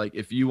guys. Like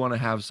if you want to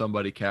have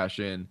somebody cash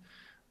in,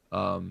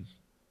 and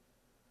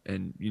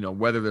you know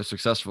whether they're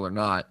successful or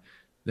not,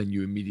 then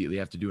you immediately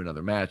have to do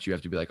another match. You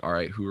have to be like, all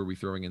right, who are we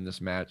throwing in this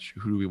match?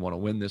 Who do we want to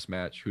win this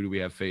match? Who do we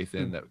have faith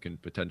in that can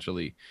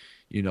potentially,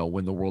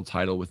 win the world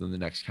title within the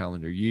next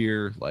calendar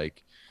year?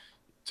 Like,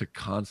 to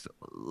constant.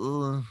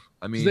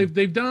 I mean,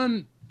 they've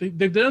done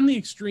the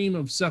extreme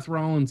of Seth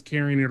Rollins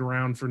carrying it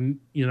around for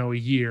a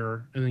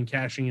year and then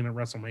cashing in at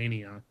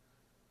WrestleMania.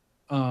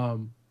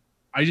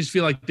 I just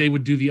feel like they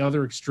would do the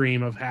other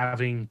extreme of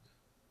having,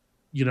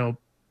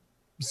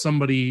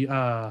 somebody,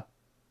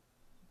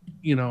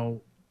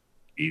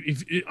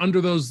 if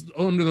under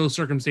those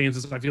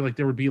circumstances, I feel like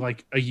there would be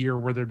like a year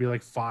where there'd be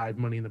like 5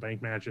 Money in the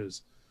Bank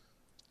matches.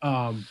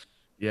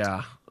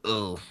 Yeah.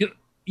 Ugh.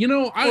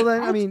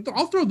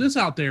 I'll throw this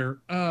out there.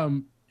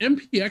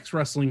 MPX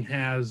Wrestling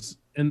has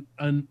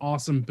an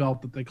awesome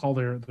belt that they call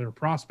their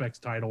Prospects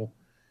title,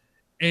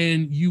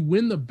 and you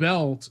win the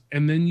belt,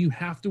 and then you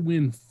have to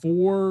win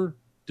 4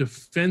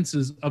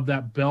 defenses of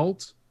that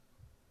belt,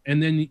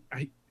 and then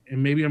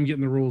maybe I'm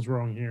getting the rules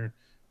wrong here.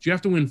 You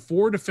have to win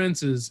 4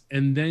 defenses,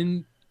 and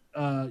then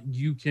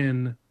you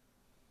can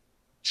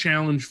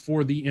challenge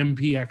for the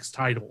MPX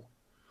title.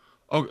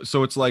 Oh,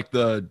 so it's like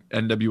the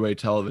NWA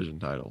television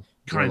title.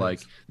 Kind of. Like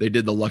they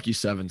did the Lucky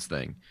Sevens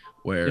thing,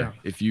 where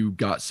if you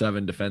got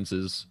 7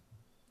 defenses,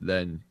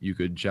 then you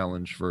could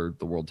challenge for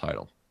the world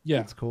title. Yeah,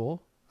 that's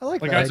cool. I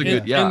like that. That's a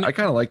good. Yeah, I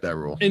kind of like that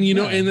rule. And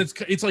and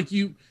it's like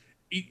you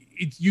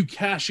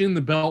cash in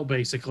the belt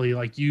basically.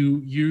 Like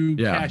you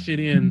cash it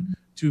in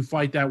to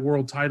fight that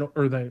world title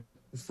or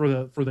for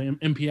the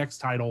MPX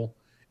title,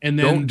 and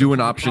then don't do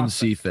an option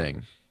C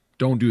thing.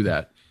 Don't do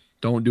that.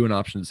 Don't do an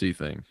option C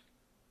thing.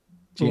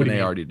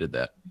 TNA already did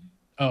that.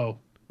 Oh,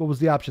 what was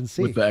the option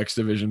C? With the X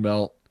Division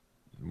belt,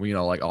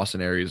 like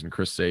Austin Aries and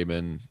Chris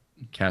Sabin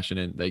cashing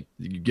in.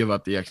 You give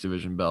up the X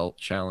Division belt,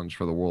 challenge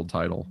for the world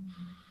title.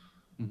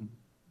 Mm-hmm.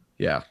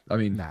 Yeah, I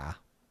mean, nah.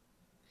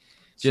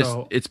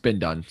 It's been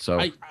done. So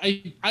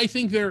I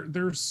think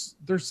there's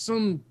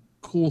some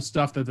cool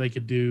stuff that they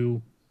could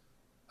do,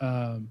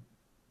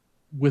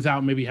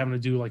 without maybe having to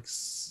do like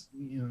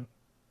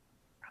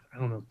I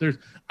don't know.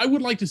 I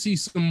would like to see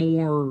some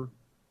more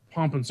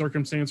pomp and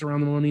circumstance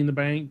around the Money in the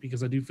Bank,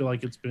 because I do feel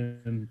like it's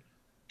been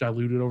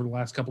diluted over the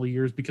last couple of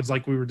years, because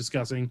like we were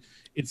discussing,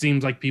 it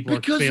seems like people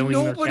are failing.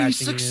 Nobody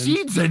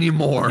succeeds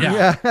anymore.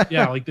 Yeah.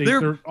 Like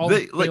they're all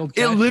it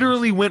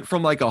literally went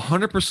from like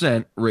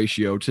 100%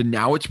 ratio to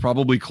now it's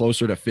probably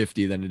closer to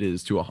 50 than it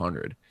is to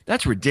 100.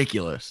 That's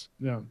ridiculous.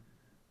 Yeah.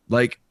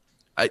 Like,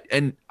 I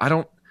don't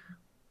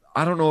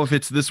know if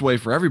it's this way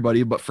for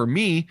everybody, but for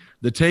me,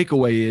 the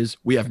takeaway is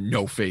we have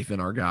no faith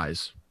in our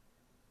guys.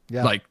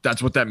 Yeah. Like,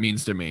 that's what that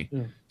means to me.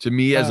 Yeah. To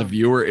me, as a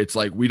viewer, it's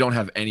like we don't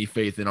have any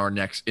faith in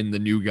the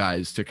new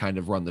guys to kind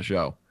of run the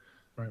show.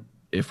 Right.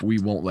 If we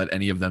won't let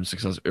any of them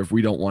if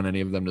we don't want any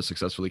of them to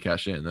successfully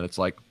cash in, then it's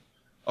like,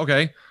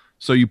 okay,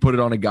 so you put it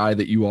on a guy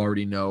that you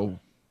already know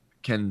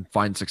can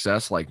find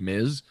success, like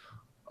Miz.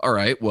 All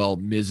right, well,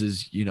 Miz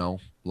is,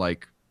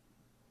 like,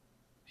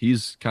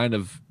 he's kind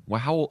of,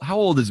 well, how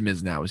old is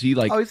Miz now? Is he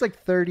like? Oh, he's like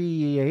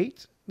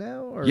 38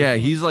 now. Or yeah,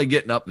 he's like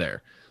getting up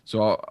there.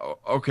 So,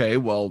 okay,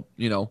 well,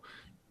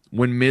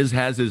 when Miz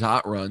has his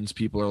hot runs,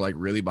 people are like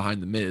really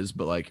behind the Miz,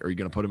 but like, are you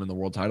going to put him in the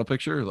world title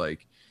picture?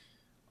 Like,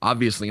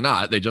 obviously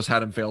not. They just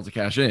had him fail to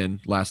cash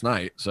in last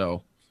night.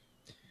 So,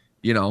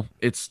 I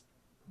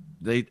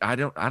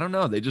don't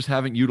know. They just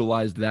haven't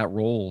utilized that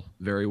role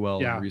very well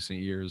in recent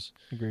years.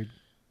 Agreed.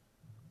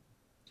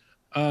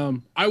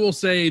 I will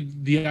say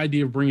the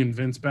idea of bringing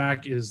Vince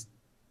back is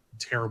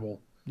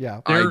terrible.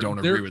 Yeah, I don't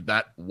agree with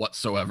that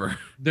whatsoever.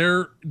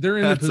 They're in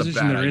the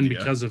position they're in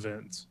because of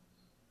Vince.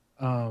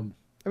 I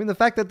mean, the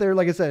fact that they're,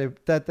 like I said,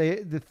 that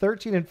the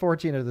 13 and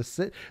 14 are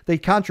they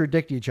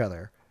contradict each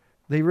other.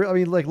 Like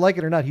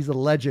it or not, he's a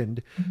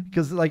legend,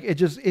 because like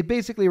it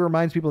basically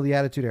reminds people of the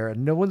Attitude Era.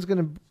 No one's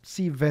gonna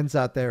see Vince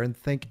out there and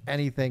think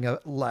anything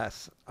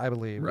less, I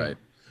believe. Right.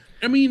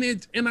 I mean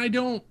it, and I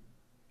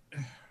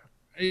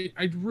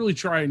really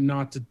try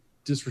not to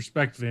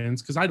disrespect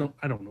Vince, because I don't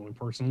know him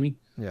personally.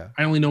 Yeah.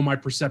 I only know my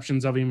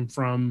perceptions of him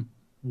from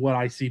what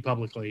I see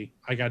publicly.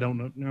 Like I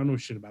don't know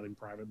shit about him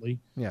privately.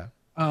 Yeah.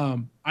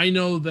 I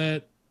know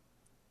that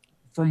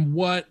from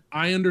what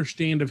I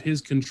understand of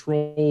his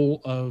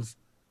control of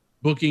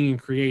booking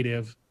and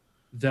creative,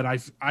 that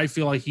I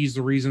feel like he's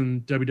the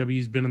reason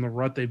WWE's been in the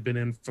rut they've been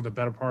in for the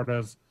better part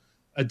of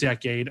a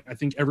decade. I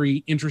think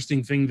every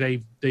interesting thing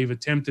they've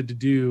attempted to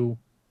do,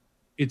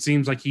 it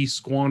seems like he's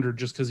squandered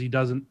just because he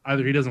doesn't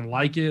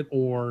like it,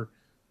 or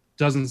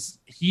doesn't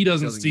see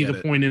the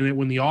point in it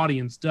when the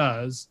audience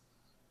does.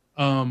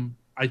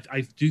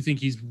 I do think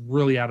he's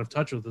really out of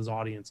touch with his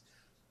audience.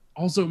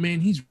 Also,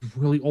 man, he's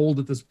really old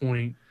at this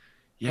point.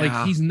 Yeah,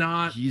 like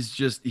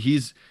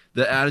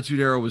the Attitude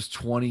Era was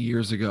 20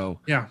 years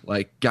ago. Yeah.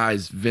 Like,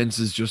 guys, Vince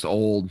is just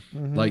old.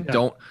 Mm-hmm. Like,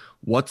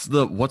 what's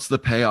the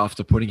payoff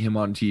to putting him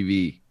on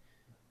TV,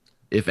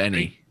 if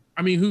any?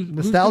 I mean,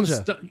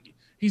 nostalgia.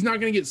 He's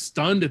not going to get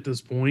stunned at this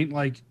point.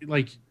 Like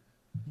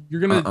you're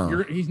going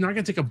to, he's not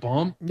going to take a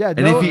bump. Yeah.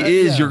 And if he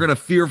is, you're going to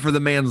fear for the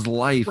man's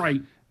life.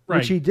 Right.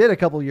 which he did a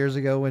couple years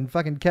ago when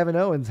fucking Kevin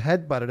Owens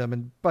headbutted him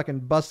and fucking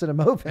busted him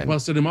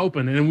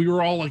open. And we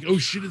were all like, "Oh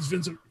shit, it's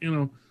Vince!" You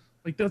know,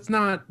 like that's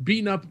not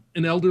beating up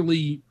an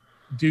elderly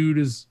dude.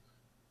 Is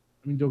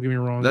I mean, don't get me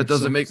wrong. That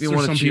doesn't make me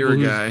want to cheer a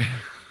guy.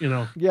 You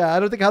know. Yeah, I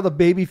don't think how the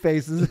baby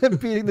face is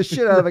beating the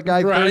shit out of a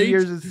guy 30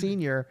 years his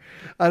senior.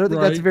 I don't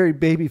think that's a very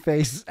baby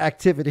face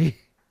activity.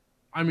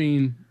 I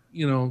mean,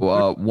 you know,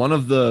 well, one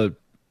of the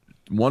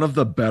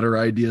better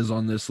ideas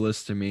on this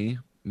list to me,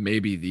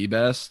 maybe the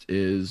best,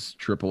 is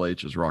Triple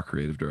H as Raw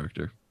creative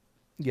director.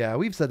 Yeah,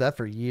 we've said that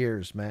for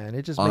years, man.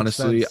 It just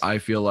honestly makes sense. I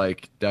feel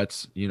like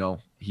that's, you know,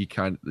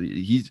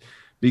 he's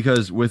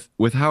because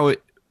with how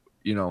it,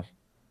 you know,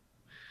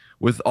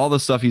 with all the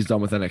stuff he's done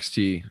with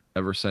NXT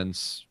ever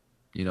since,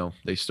 you know,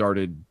 they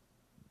started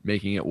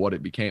making it what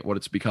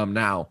it's become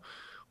now,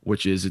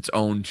 which is its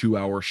own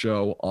 2-hour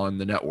show on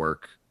the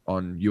network,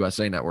 on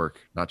USA Network,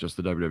 not just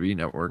the WWE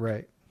Network.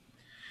 Right.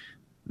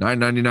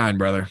 $9.99,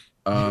 brother.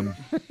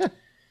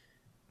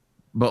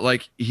 But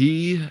like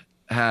he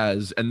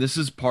has, and this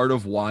is part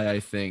of why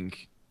I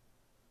think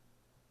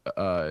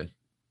there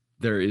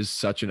is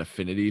such an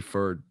affinity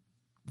for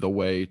the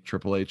way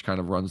Triple H kind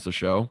of runs the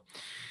show,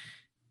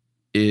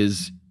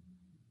 is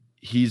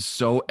he's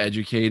so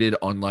educated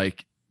on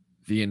like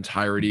the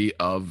entirety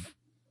of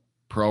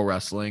pro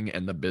wrestling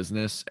and the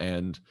business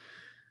and,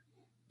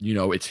 you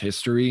know, its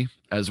history,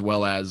 as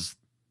well as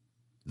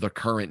the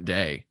current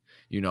day,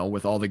 you know,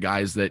 with all the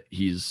guys that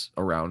he's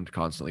around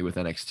constantly with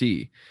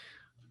NXT.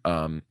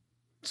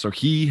 So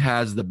he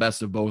has the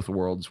best of both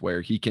worlds,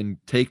 where he can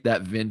take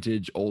that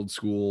vintage old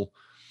school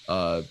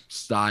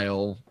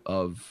style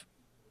of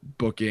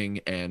booking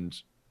and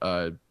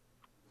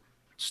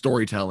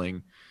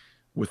storytelling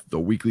with the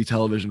weekly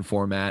television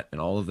format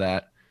and all of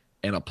that,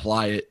 and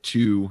apply it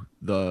to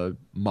the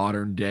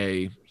modern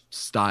day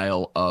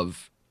style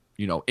of,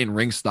 you know,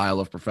 in-ring style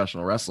of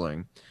professional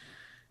wrestling.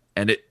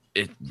 And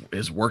it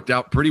has worked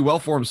out pretty well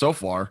for him so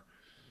far.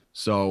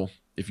 So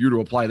if you were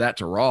to apply that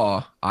to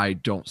Raw, I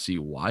don't see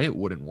why it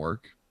wouldn't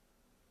work.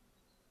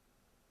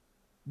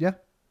 Yeah.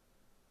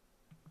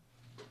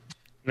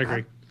 I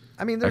agree.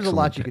 I mean, there's a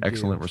lot you could do.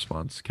 Excellent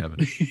response,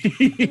 Kevin.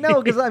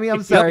 No, because I mean,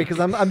 I'm sorry, because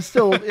I'm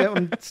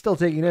still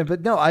taking it,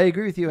 but no, I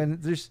agree with you.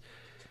 And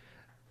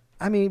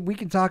I mean, we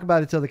can talk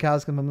about it till the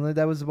cows come home.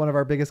 That was one of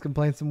our biggest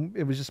complaints, and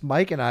it was just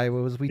Mike and I.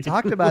 We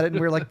talked about it, and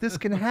we were like, "This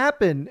can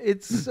happen."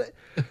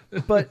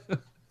 But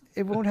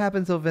it won't happen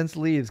until Vince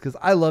leaves. Because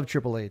I love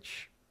Triple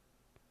H.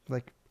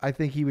 Like, I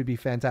think he would be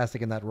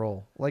fantastic in that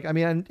role. Like, I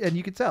mean, and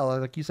you could tell,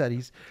 like you said,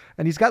 he's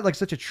got like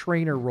such a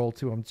trainer role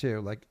to him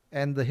too. Like,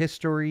 and the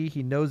history,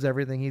 he knows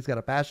everything. He's got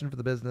a passion for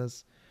the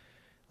business.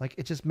 Like,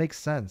 it just makes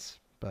sense.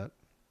 But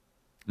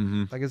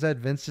like I said,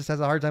 Vince just has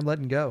a hard time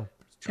letting go.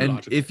 And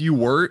logical. if you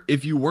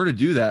were to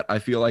do that, I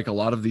feel like a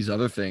lot of these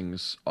other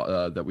things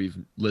that we've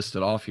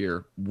listed off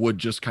here would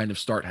just kind of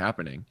start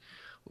happening.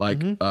 Like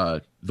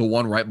the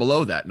one right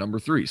below that, number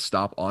 3,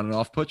 stop on and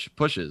off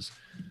pushes.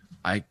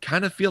 I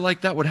kind of feel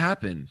like that would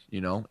happen,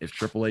 you know, if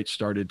Triple H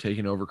started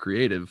taking over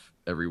creative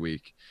every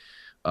week.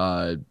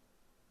 Less,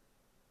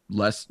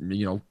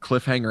 you know,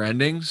 cliffhanger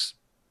endings,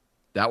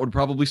 that would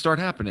probably start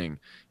happening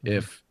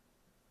if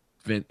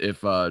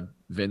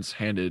Vince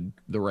handed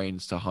the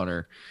reins to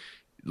Hunter.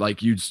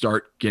 Like, you'd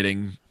start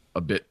getting a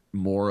bit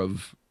more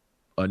of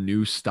a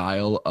new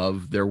style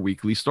of their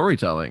weekly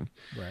storytelling.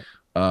 Right.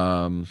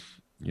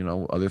 You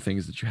know, other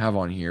things that you have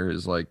on here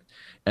is like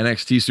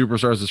NXT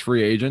superstars as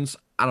free agents.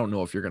 I don't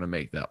know if you're going to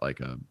make that like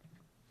a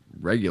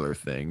regular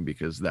thing,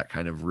 because that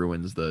kind of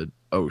ruins the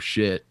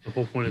the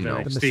whole point of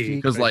NXT.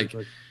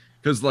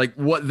 Because like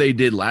what they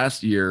did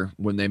last year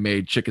when they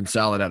made chicken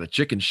salad out of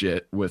chicken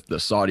shit with the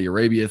Saudi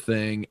Arabia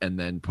thing and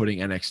then putting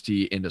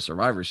NXT into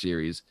Survivor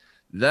Series,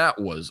 that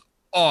was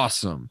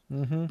awesome.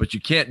 But you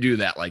can't do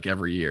that like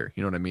every year.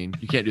 You know what I mean?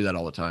 You can't do that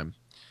all the time.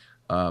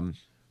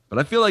 But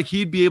I feel like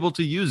he'd be able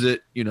to use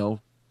it, you know,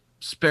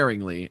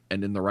 sparingly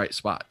and in the right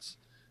spots.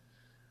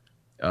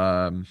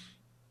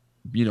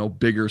 You know,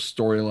 bigger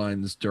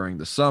storylines during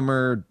the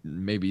summer,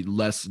 maybe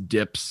less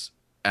dips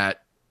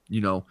at,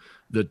 you know,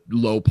 the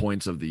low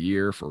points of the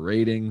year for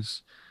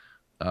ratings.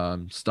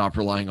 Stop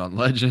relying on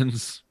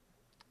legends.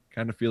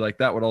 Kind of feel like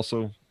that would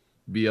also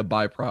be a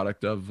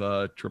byproduct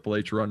of Triple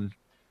H run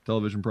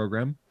television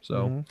program.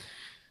 So,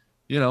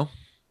 you know,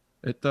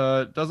 it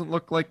doesn't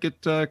look like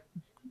it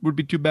would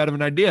be too bad of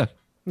an idea.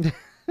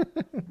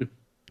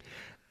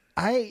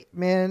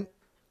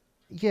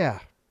 Yeah.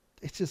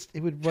 It's just it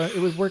would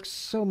work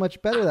so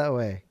much better that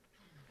way.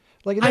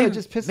 Like, I know it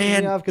just pisses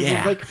me off because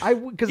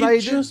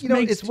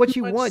it's what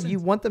you want. Sense. You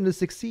want them to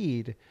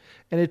succeed,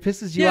 and it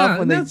pisses you off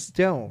when they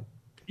don't.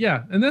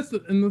 Yeah, and that's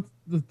the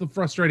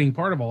frustrating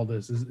part of all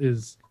this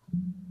is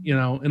you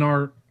know, in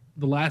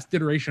the last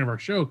iteration of our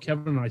show,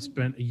 Kevin and I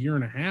spent a year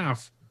and a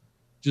half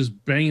just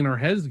banging our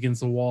heads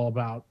against the wall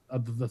about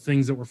the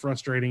things that were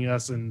frustrating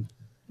us and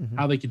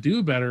how they could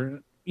do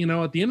better. You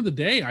know, at the end of the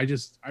day, I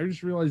just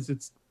realized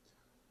it's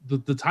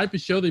the type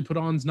of show they put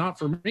on is not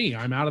for me.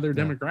 I'm out of their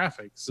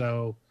demographic.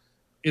 So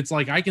it's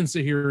like I can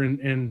sit here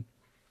and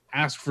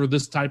ask for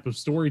this type of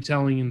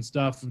storytelling and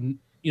stuff,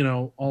 you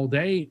know, all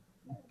day,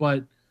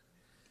 but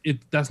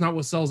that's not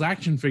what sells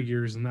action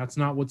figures, and that's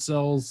not what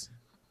sells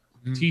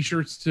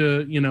t-shirts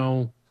to, you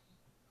know,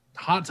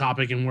 Hot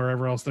Topic and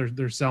wherever else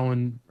they're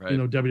selling, you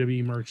know,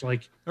 WWE merch.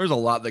 Like, there's a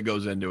lot that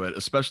goes into it,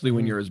 especially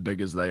when you're as big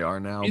as they are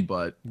now.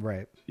 But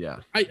yeah,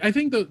 I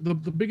think the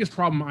biggest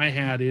problem I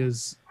had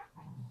is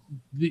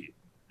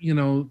you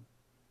know,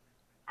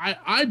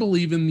 I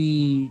believe in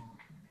the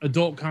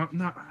adult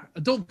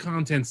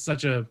content's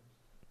such a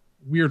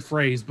weird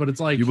phrase, but it's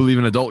like, you believe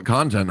in adult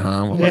content,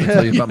 huh? Well, let me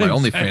tell you about my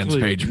OnlyFans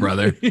page,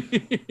 brother.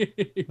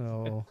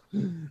 You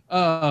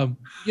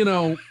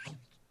know,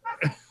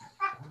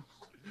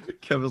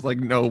 Kevin's like,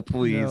 no,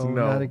 please, no.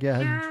 Not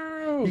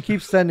again. He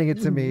keeps sending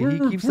it to me. He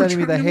keeps sending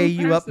me the "Hey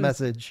you up"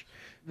 message.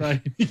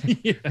 Right.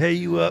 Yeah. Hey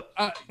you up.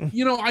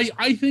 You know,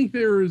 I think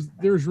there's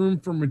room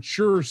for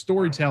mature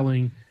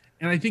storytelling,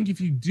 and I think if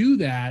you do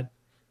that,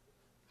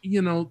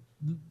 you know,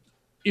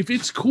 if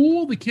it's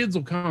cool, the kids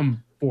will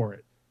come for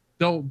it.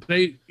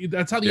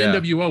 That's how the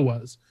NWO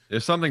was.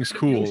 If something's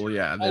cool,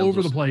 yeah, all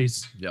over the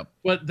place. Yep.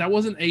 But that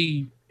wasn't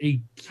a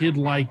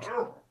kid-like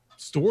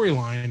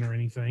storyline or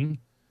anything.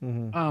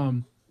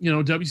 You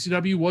know,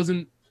 WCW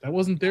wasn't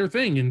their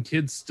thing, and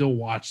kids still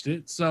watched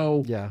it.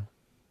 So yeah,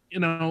 you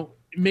know,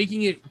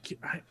 making it,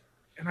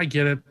 and I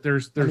get it.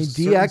 There's I mean,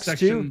 DX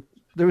too.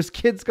 There was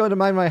kids going to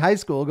my high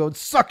school going,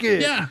 "Suck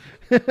it." Yeah.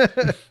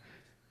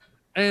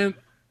 And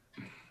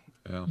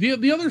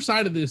the other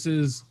side of this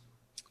is,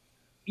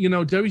 you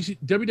know,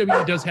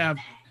 WWE does have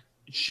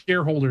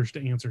shareholders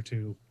to answer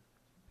to,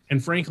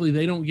 and frankly,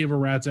 they don't give a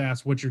rat's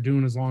ass what you're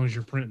doing as long as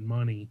you're printing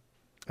money.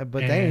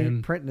 But they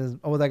ain't printing.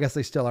 I guess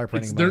they still are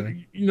printing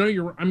money. You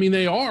know, I mean,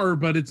 they are,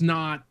 but it's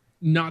not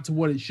to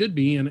what it should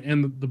be. And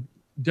the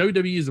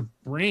WWE is a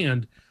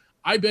brand.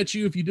 I bet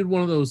you if you did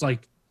one of those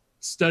like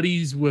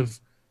studies with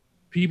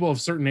people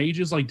of certain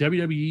ages, like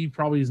WWE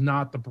probably is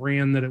not the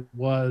brand that it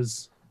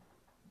was,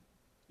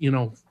 you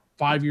know,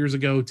 5 years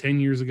ago, 10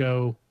 years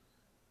ago.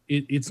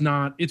 It's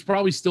not. It's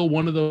probably still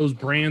one of those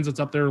brands that's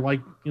up there,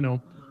 like, you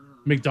know,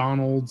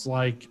 McDonald's,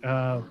 like,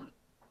 you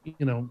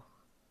know,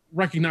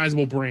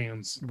 recognizable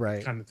brands,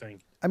 right, kind of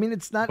thing. I mean,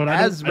 it's not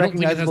as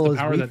recognizable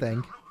as we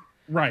think.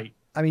 Right.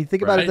 I mean,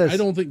 think about it this. I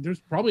don't think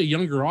there's probably a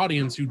younger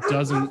audience who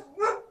doesn't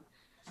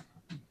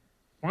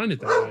find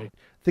it that way.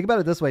 Think about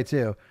it this way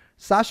too.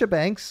 Sasha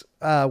Banks,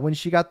 when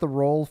she got the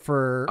role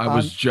for, I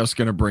was just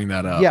gonna bring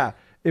that up. Yeah,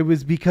 it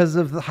was because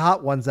of the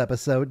Hot Ones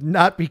episode,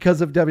 not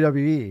because of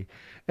WWE.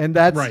 And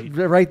that's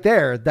right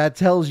there. That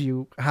tells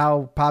you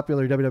how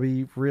popular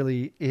WWE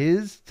really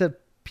is to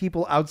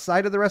people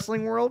outside of the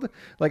wrestling world.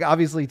 Like,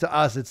 obviously to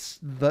us, it's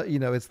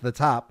the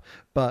top,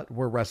 but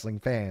we're wrestling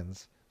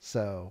fans.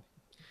 So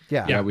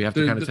yeah, we have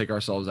to kind of take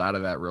ourselves out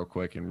of that real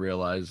quick and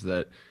realize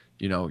that,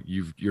 you know,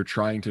 you're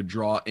trying to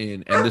draw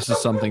in, and this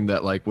is something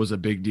that like was a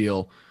big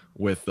deal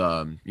with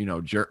you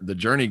know, the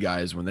Journey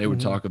guys when they would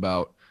talk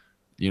about,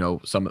 you know,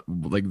 some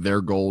like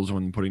their goals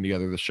when putting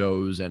together the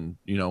shows, and,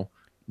 you know,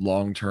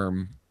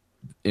 long-term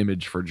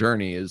image for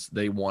Journey is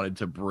they wanted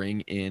to bring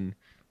in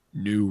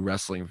new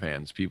wrestling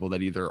fans, people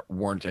that either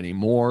weren't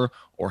anymore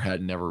or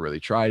had never really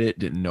tried it,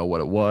 didn't know what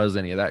it was,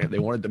 any of that. They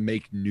wanted to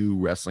make new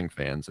wrestling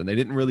fans, and they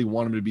didn't really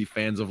want them to be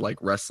fans of like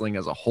wrestling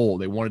as a whole.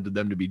 They wanted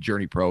them to be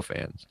Journey Pro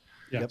fans.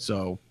 Yep.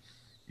 So,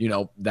 you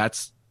know,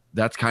 that's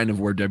kind of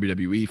where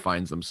WWE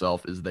finds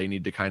themselves, is they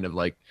need to kind of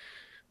like,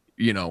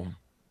 you know,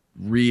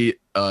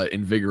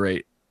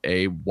 invigorate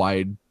a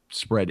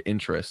widespread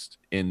interest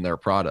in their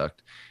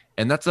product.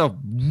 And that's a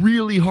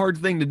really hard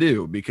thing to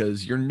do,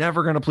 because you're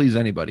never going to please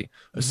anybody,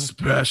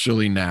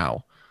 especially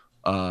now.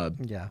 But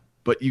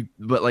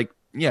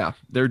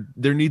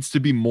there needs to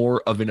be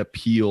more of an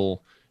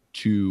appeal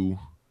to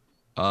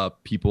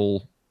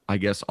people, I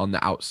guess, on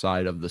the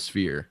outside of the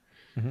sphere,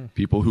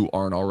 people who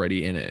aren't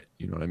already in it.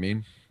 You know what I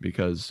mean?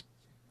 Because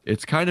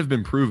it's kind of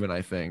been proven,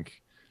 I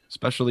think,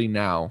 especially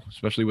now,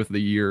 especially with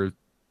the year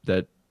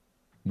that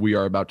we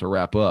are about to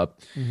wrap up.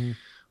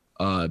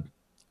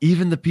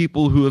 Even the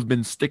people who have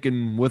been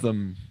sticking with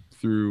them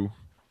through,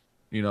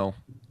 you know,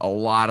 a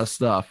lot of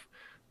stuff,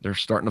 they're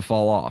starting to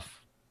fall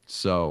off.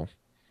 So,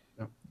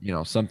 you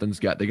know,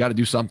 they got to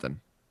do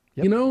something.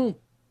 Yep. You know,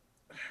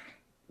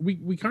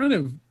 we kind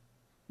of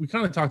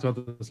talked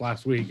about this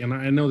last week, and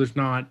I know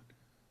I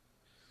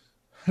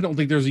don't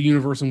think there's a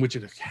universe in which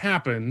it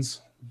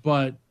happens,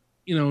 but,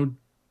 you know,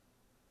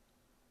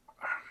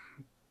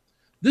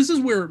 this is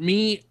where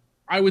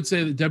I would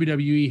say that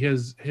WWE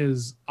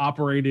has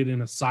operated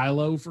in a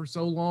silo for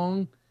so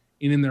long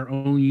and in their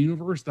own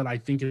universe that I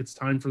think it's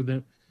time for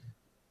them.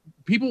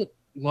 People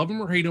love them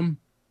or hate them.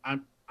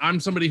 I'm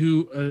somebody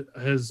who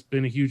has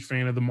been a huge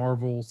fan of the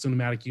Marvel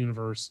Cinematic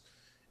Universe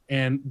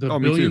and the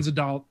billions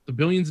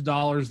of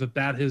dollars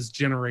that has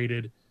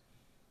generated.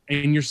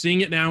 And you're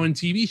seeing it now in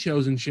TV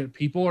shows and shit.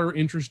 People are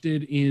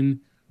interested in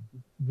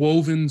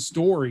woven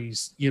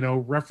stories, you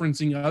know,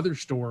 referencing other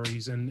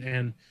stories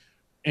and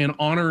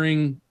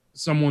honoring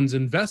someone's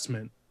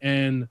investment.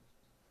 And,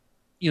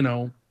 you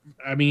know,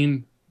 I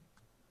mean,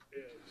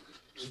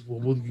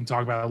 we can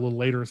talk about it a little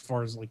later as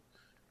far as like,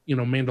 you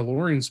know,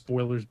 Mandalorian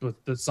spoilers, but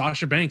the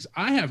Sasha Banks,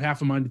 I have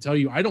half a mind to tell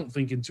you, I don't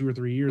think in 2 or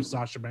 3 years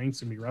Sasha Banks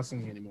can be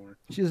wrestling anymore.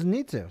 She doesn't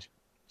need to.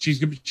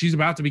 She's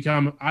about to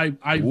become. I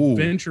Ooh.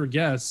 venture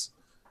guess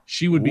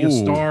she would be a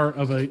star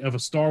of a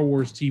Star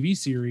Wars TV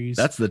series.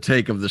 That's the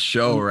take of the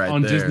show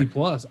on there. Disney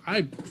Plus.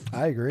 I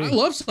agree. I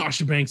love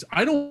Sasha Banks.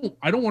 I don't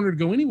want her to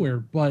go anywhere,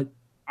 but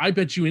I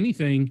bet you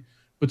anything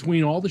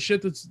between all the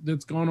shit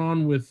that's gone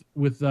on with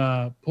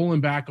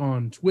pulling back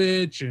on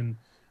Twitch and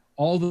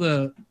all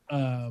the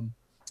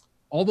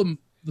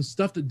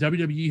stuff that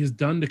WWE has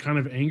done to kind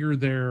of anger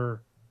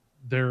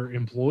their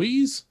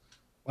employees,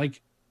 like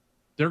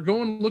they're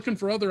going looking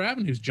for other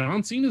avenues.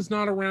 John Cena's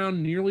not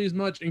around nearly as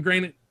much. And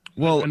granted,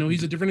 well, I know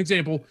he's a different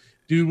example.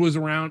 Dude was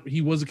around.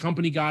 He was a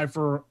company guy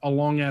for a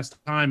long ass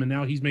time, and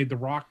now he's made the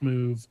Rock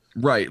move.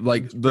 Right,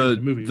 like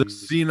the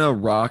Cena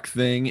Rock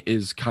thing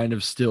is kind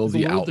of still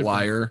the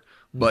outlier,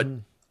 but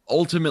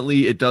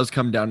ultimately it does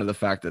come down to the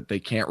fact that they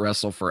can't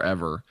wrestle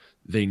forever.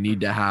 They need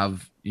to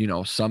have, you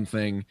know,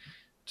 something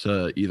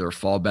to either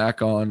fall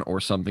back on or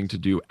something to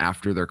do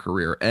after their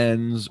career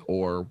ends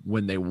or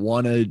when they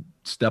want to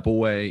step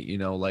away, you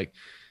know, like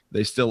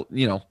they still,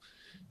 you know,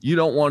 you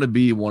don't want to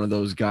be one of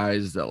those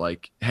guys that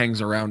like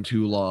hangs around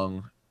too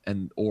long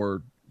and,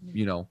 or,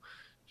 you know,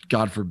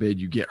 God forbid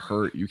you get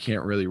hurt, you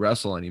can't really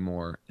wrestle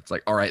anymore. It's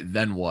like, all right,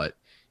 then what?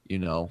 You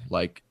know,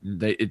 like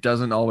it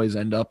doesn't always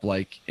end up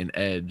like an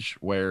Edge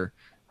where,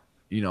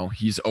 you know,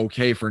 he's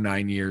okay for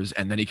 9 years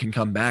and then he can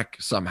come back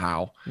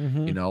somehow,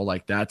 you know,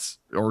 like that's,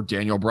 or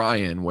Daniel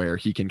Bryan where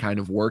he can kind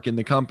of work in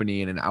the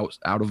company in an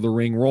out of the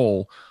ring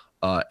role.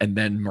 And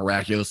then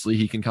miraculously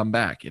he can come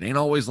back. It ain't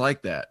always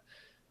like that.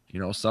 You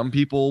know, some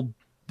people,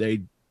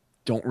 they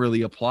don't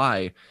really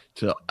apply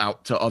to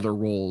other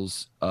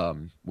roles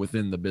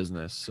within the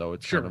business. So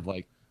it's kind of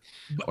like,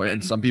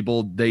 and some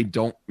people, they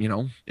don't, you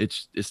know,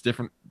 it's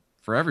different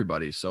for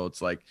everybody. So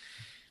it's like,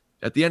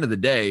 at the end of the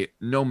day,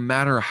 no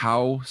matter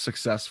how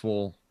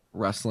successful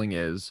wrestling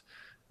is,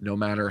 no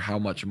matter how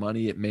much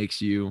money it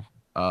makes you,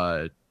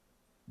 no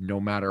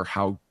matter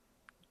how,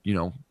 you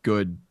know,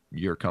 good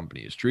your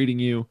company is treating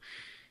you,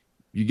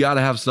 you got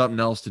to have something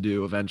else to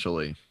do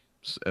eventually.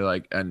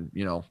 Like, and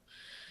you know,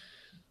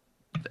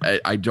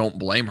 I don't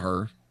blame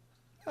her.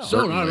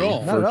 No, not at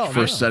all.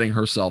 For setting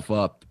herself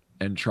up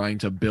and trying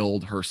to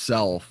build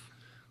herself,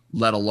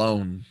 let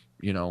alone,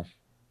 you know,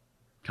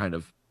 kind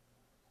of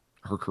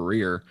her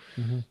career.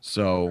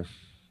 So,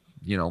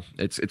 you know,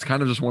 it's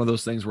kind of just one of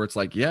those things where it's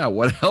like, yeah,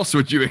 what else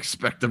would you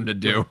expect them to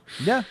do?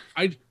 Yeah.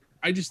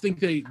 I just think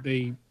they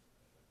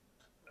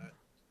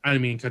I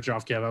didn't mean to cut you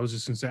off, Kev. I was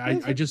just gonna say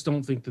I just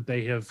don't think that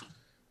they have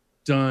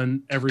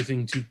done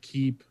everything to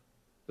keep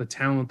the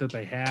talent that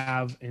they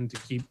have and to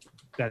keep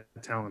that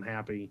talent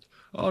happy.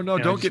 Oh no,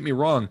 don't get me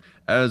wrong.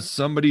 As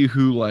somebody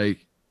who,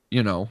 like,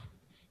 you know,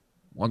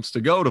 wants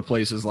to go to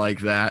places like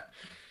that,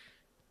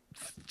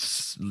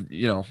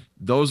 you know,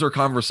 those are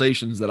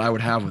conversations that I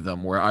would have with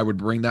them where I would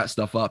bring that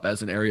stuff up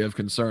as an area of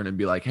concern and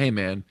be like, hey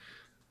man,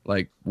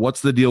 like,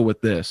 what's the deal with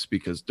this?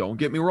 Because don't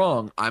get me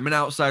wrong, I'm an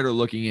outsider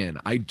looking in.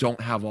 I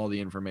don't have all the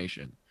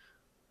information.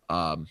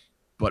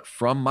 But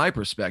from my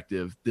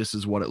perspective, this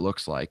is what it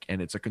looks like,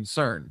 and it's a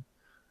concern.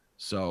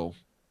 So,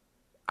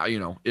 you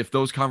know, if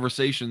those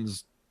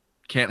conversations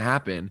can't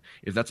happen,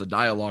 if that's a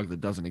dialogue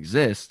that doesn't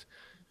exist,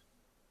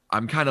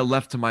 I'm kind of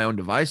left to my own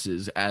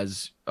devices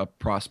as a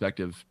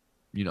prospective,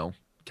 you know,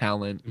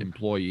 talent,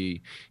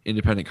 employee,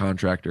 independent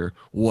contractor,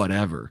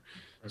 whatever.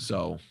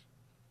 So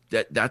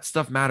that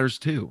stuff matters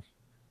too.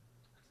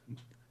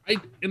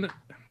 And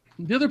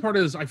the other part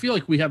is I feel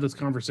like we have this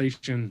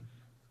conversation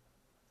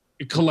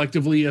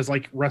collectively as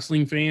like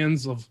wrestling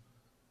fans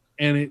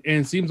and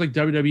it seems like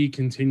WWE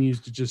continues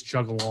to just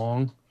chug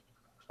along.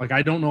 Like,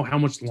 I don't know how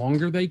much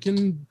longer they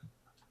can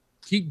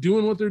keep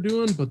doing what they're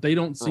doing, but they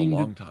don't seem a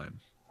long time.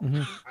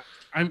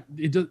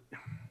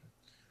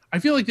 I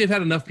feel like they've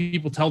had enough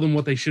people tell them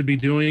what they should be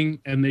doing,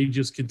 and they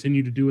just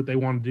continue to do what they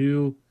want to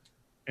do,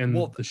 and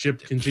the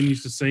ship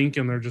continues to sink,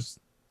 and they're just.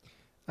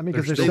 I mean,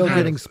 because they're still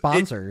getting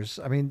sponsors.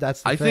 I mean,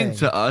 that's the I thing. think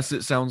to us,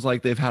 it sounds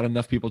like they've had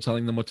enough people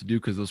telling them what to do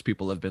because those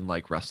people have been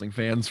like wrestling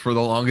fans for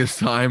the longest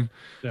time.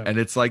 Yeah. And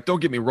it's like, don't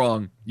get me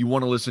wrong, you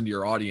want to listen to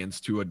your audience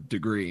to a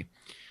degree.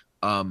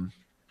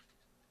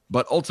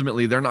 But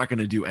ultimately, they're not going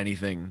to do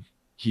anything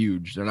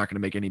huge. They're not going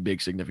to make any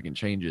big significant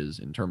changes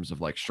in terms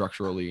of like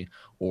structurally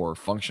or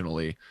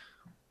functionally,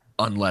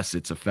 unless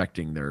it's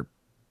affecting their,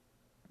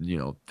 you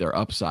know, their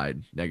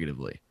upside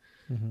negatively.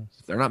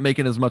 If they're not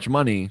making as much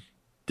money,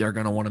 they're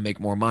going to want to make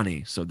more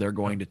money. So they're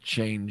going to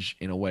change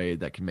in a way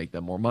that can make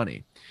them more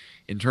money.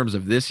 In terms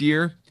of this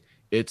year,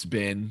 it's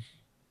been,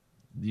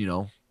 you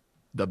know,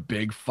 the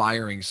big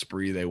firing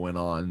spree they went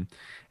on.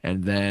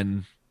 And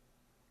then,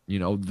 you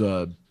know,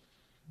 the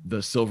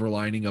silver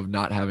lining of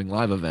not having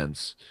live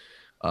events.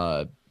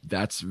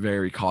 That's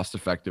very cost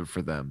effective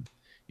for them.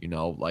 You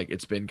know, like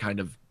it's been kind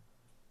of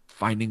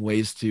finding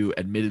ways to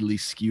admittedly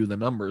skew the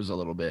numbers a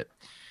little bit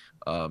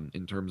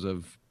in terms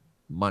of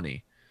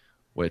money,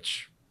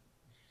 which,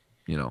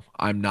 you know,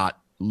 I'm not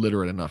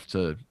literate enough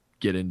to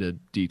get into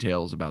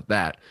details about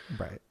that.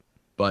 Right.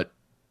 But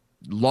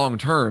long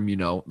term, you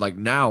know, like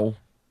now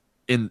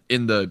in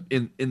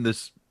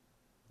this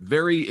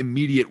very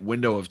immediate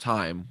window of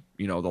time,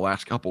 you know, the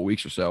last couple of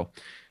weeks or so,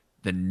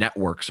 the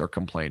networks are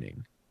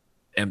complaining.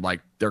 And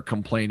like they're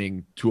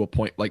complaining to a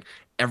point, like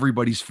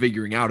everybody's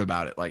figuring out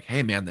about it. Like,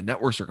 hey man, the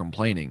networks are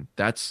complaining.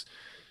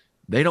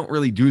 They don't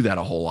really do that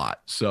a whole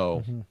lot.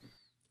 So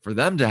for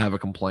them to have a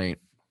complaint,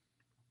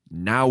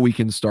 now we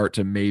can start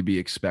to maybe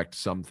expect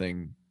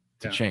something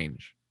to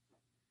change.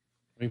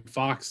 I mean,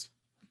 Fox,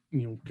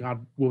 you know,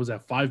 God, what was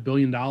that? $5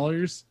 billion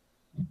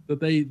that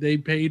they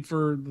paid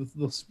for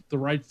the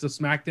rights to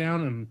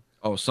SmackDown, and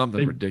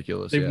something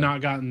ridiculous. They've not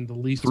gotten the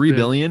least $3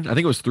 billion. I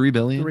think it was $3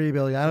 billion. $3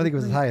 billion. I don't think it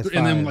was as high as 5.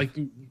 And then like,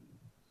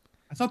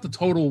 I thought the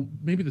total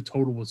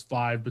was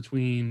 5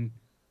 between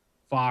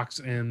Fox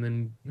and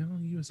then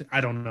USA.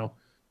 I don't know.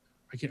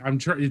 I'm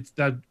sure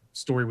that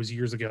story was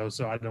years ago,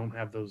 so I don't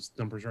have those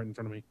numbers right in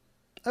front of me.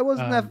 It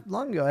wasn't that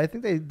long ago. I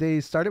think they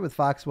started with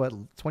Fox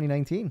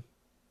 2019.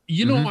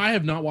 You know, I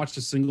have not watched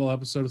a single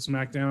episode of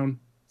SmackDown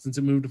since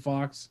it moved to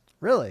Fox.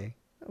 Really?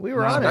 We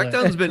were on it.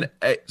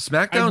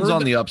 SmackDown's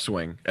on the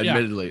upswing,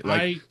 admittedly.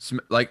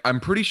 Yeah, I'm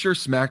pretty sure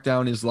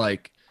SmackDown is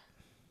like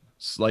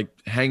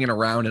hanging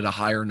around at a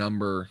higher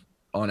number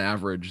on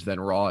average than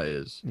Raw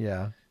is.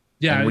 Yeah.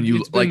 Yeah. And when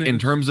you in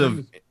terms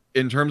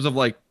of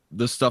like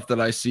the stuff that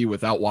I see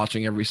without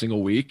watching every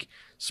single week,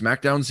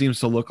 SmackDown seems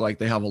to look like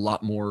they have a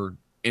lot more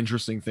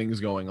interesting things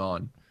going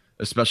on,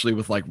 especially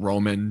with like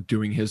Roman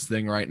doing his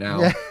thing right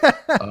now.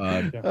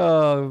 Yeah.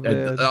 Oh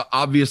man.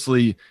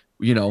 Obviously,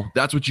 you know,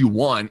 that's what you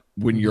want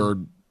when you're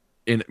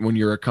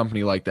a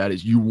company like that,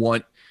 is you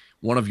want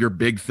one of your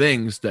big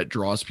things that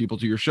draws people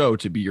to your show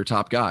to be your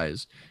top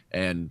guys.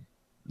 And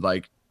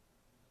like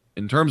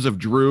in terms of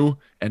Drew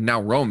and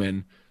now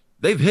Roman,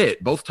 they've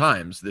hit both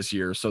times this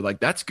year. So like,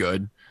 that's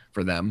good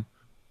for them.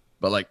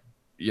 But like,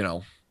 you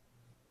know,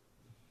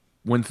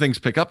 when things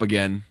pick up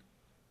again,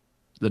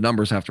 the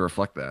numbers have to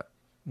reflect that.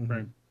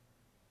 Right.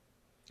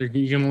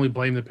 You can only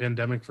blame the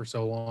pandemic for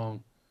so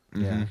long.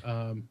 Yeah.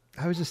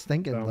 I was just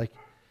thinking, like,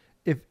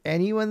 if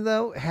anyone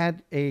though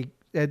had a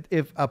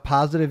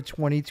positive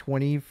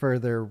 2020 for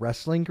their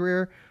wrestling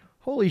career,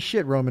 holy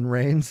shit, Roman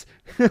Reigns.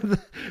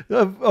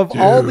 of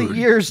all the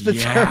years to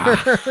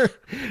turn.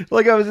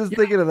 Like, I was just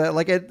thinking of that,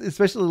 like,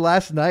 especially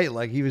last night,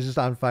 like he was just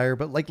on fire.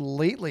 But like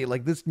lately,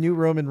 like this new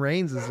Roman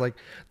Reigns is like,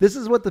 this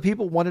is what the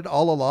people wanted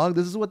all along.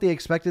 This is what they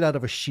expected out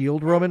of a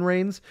Shield Roman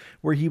Reigns,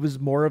 where he was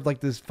more of like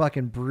this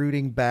fucking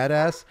brooding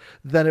badass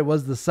than it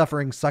was the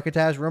suffering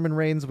succotash Roman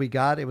Reigns we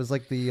got. It was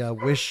like the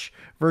Wish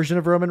version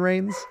of Roman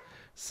Reigns.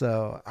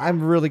 So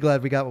I'm really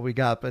glad we got what we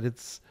got. But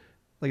it's,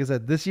 like I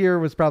said, this year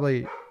was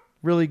probably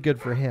really good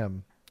for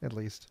him, at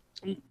least.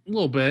 A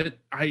little bit.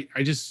 I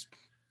just,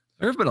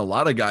 there have been a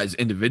lot of guys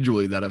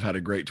individually that have had a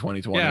great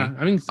 2020. Yeah,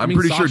 I'm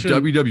pretty sure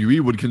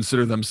WWE would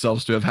consider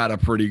themselves to have had a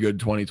pretty good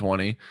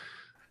 2020.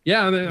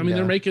 Yeah,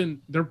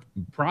 they're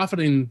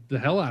profiting the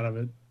hell out of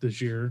it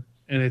this year,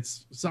 and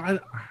it's so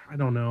I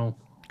don't know.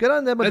 Good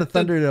on them with the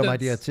Thunderdome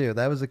idea too.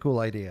 That was a cool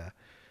idea,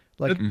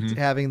 like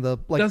having the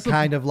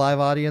kind of live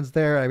audience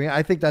there. I mean,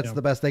 I think that's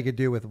the best they could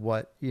do with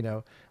what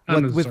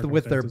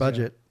with their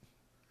budget.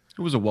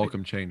 It was a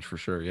welcome change for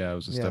sure. Yeah, it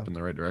was a step in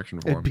the right direction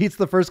for him. It beats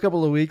the first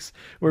couple of weeks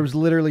where it was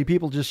literally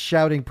people just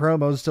shouting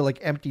promos to like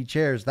empty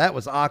chairs. That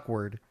was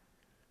awkward.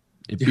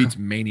 It beats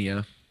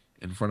Mania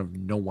in front of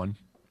no one.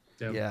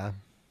 Yep. Yeah.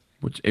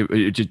 Which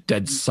it just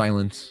dead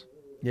silence.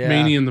 Yeah.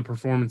 Mania in the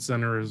Performance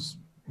Center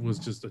was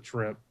just a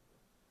trip.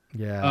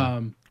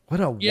 Yeah. What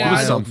a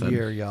wild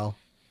year, y'all.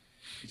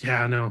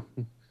 Yeah, I know.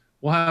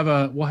 We'll have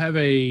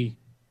a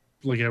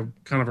like a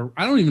kind of a,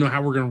 I don't even know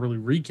how we're going to really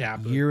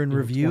recap year in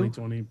review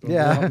 2020,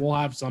 but we'll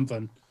have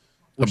something.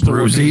 The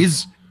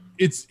Bruisies.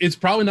 It's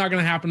probably not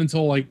going to happen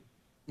until like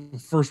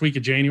first week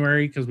of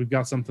January, because we've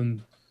got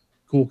something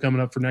cool coming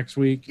up for next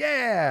week.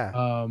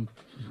 Yeah.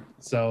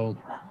 So,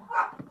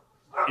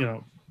 you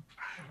know,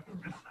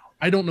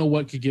 I don't know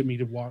what could get me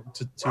to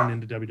tune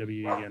into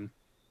WWE again.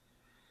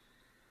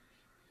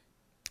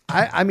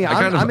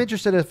 I'm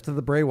interested as to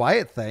the Bray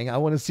Wyatt thing. I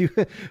want to see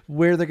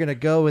where they're going to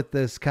go with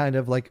this kind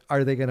of like,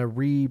 are they going to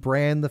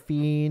rebrand the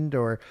Fiend,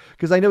 or,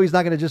 because I know he's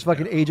not going to just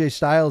fucking AJ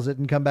Styles it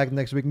and come back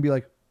next week and be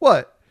like,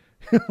 what?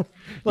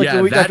 Like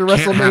the week after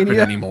WrestleMania can't happen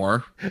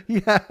anymore.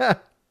 Yeah.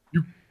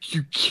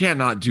 You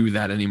cannot do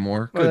that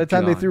anymore. By the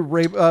time they threw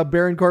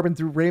Baron Corbin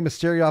threw Rey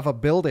Mysterio off a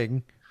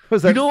building.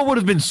 You know what would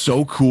have been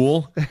so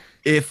cool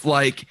if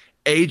like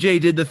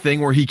AJ did the thing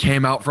where he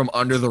came out from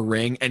under the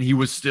ring and he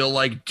was still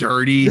like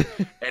dirty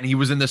and he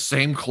was in the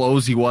same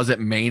clothes he was at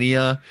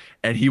Mania,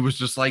 and he was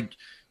just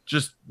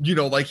you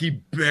know, like he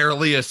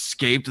barely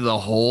escaped the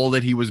hole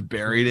that he was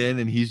buried in,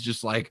 and he's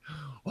just like,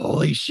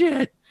 holy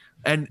shit.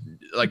 And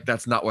like,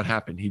 that's not what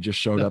happened. He just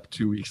showed up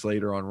 2 weeks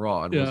later on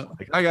Raw and was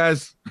like, hi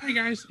guys.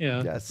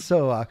 Yeah. Yeah.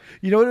 So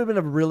you know what would have been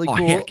a really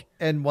cool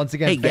and once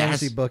again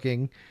fantasy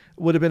booking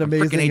would have been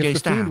amazing if the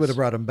Fiend would have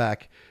brought him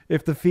back.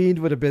 If the Fiend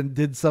would have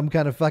did some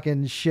kind of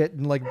fucking shit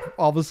and like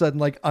all of a sudden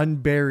like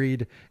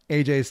unburied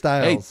AJ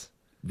Styles.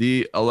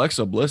 The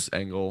Alexa Bliss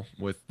angle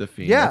with the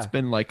Fiend, Yeah.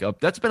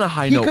 that's been a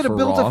high He note could for have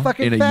built a Raw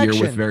fucking in a year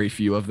faction. with very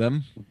few of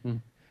them.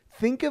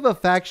 Think of a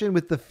faction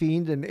with the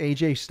Fiend and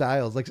AJ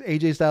Styles, like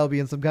AJ Styles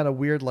being some kind of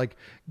weird like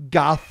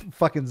goth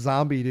fucking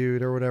zombie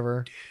dude or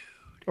whatever,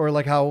 or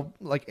like how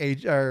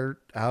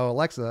how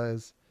Alexa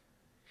is.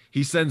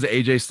 He sends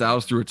AJ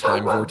Styles through a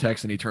time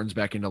vortex and he turns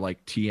back into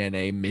like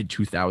TNA mid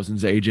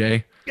 2000s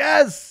AJ.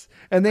 Yes,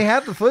 and they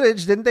have the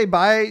footage. Didn't they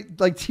buy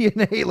like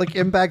TNA like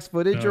Impact's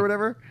footage or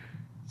whatever?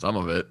 Some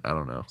of it, I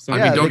don't know. So, I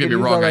yeah, mean, don't they get could me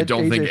use wrong. all I that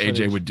don't think AJ AJ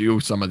footage. would do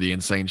some of the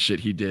insane shit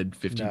he did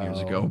 15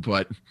 years No. ago,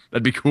 but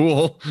that'd be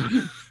cool.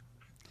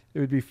 It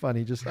would be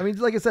funny. Just, I mean,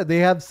 like I said, they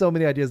have so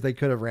many ideas they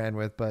could have ran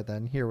with, but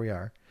then here we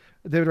are.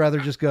 They would rather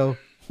just go,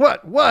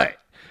 what,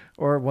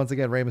 or once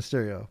again, Rey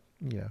Mysterio.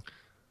 You know,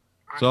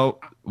 So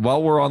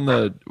while we're on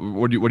the,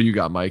 what do you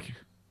got, Mike?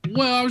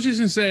 Well, I was just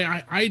gonna say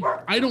I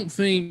don't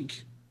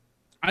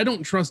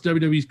trust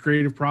WWE's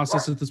creative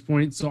process at this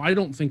point, so I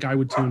don't think I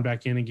would tune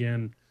back in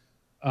again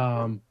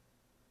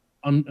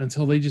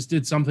until they just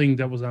did something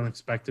that was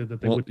unexpected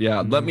that they would.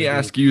 Yeah, let me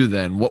ask you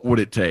then, what would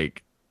it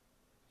take?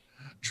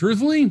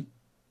 Truthfully,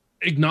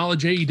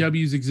 acknowledge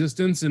AEW's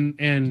existence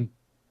and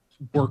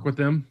work with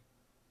them.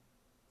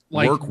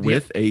 Work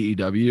with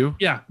AEW?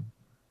 Yeah.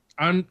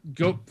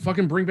 Go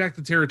fucking bring back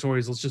the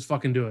territories. Let's just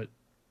fucking do it.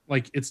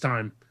 Like, it's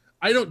time.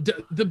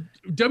 The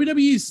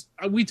WWE's,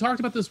 we talked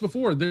about this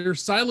before, their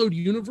siloed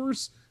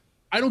universe.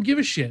 I don't give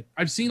a shit.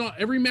 I've seen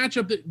every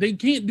matchup that they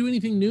can't do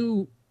anything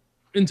new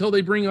until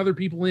they bring other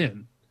people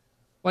in.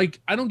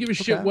 Like, I don't give a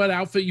shit what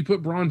outfit you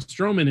put Braun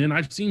Strowman in.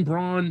 I've seen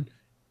Braun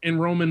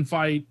and Roman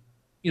fight,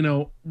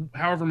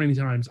 however many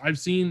times. I've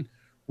seen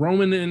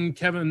Roman and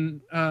Kevin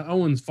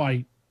Owens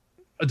fight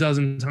a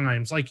dozen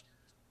times. Like,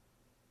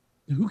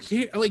 who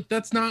cares? Like,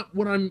 that's not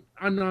what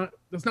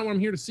that's not what I'm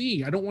here to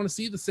see. I don't want to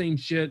see the same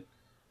shit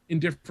in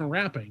different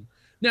wrapping.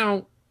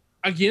 Now,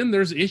 again,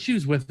 there's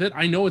issues with it.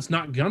 I know it's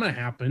not gonna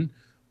happen,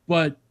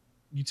 but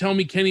you tell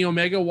me Kenny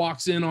Omega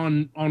walks in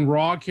on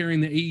Raw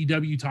carrying the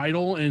AEW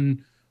title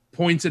and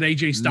points at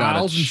AJ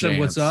Styles and said,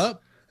 "What's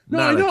up?" No,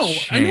 I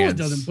know it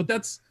doesn't, but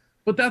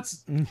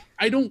that's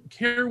I don't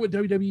care what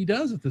WWE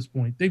does at this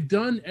point. They've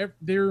done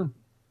they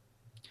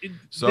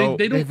don't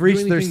they've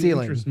reached their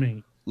ceiling. Interest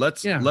me.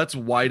 Let's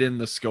widen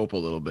the scope a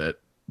little bit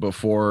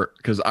before,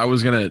 because I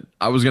was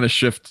gonna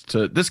shift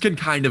to this can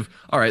kind of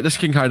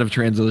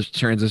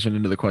transition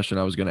into the question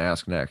I was gonna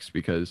ask next,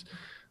 because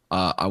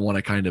I want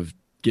to kind of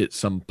get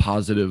some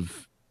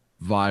positive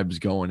vibes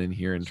going in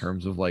here in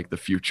terms of like the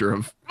future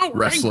of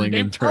wrestling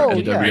in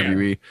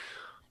WWE.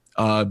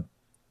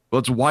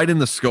 Let's widen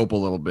the scope a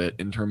little bit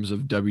in terms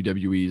of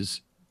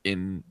WWE's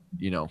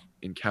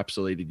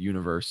encapsulated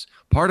universe.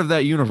 Part of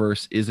that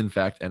universe is in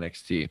fact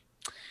NXT.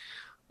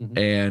 Mm-hmm.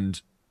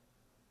 And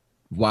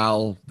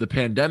while the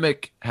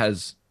pandemic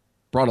has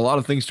brought a lot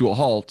of things to a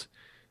halt,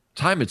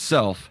 time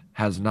itself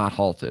has not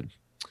halted.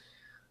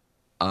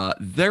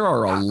 There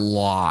are a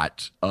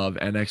lot of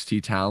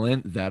NXT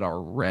talent that are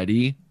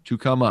ready to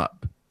come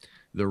up.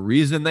 The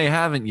reason they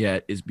haven't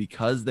yet is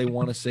because they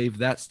want to save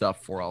that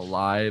stuff for a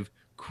live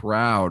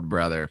crowd,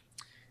 brother.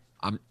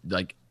 I'm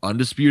like,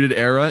 Undisputed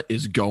Era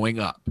is going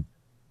up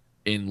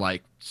in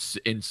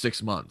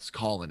 6 months,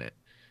 calling it.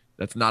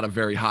 That's not a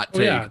very hot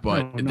take,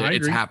 but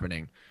it's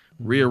happening.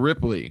 Rhea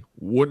Ripley,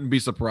 wouldn't be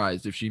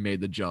surprised if she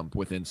made the jump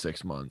within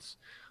 6 months.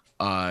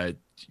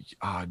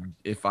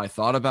 If I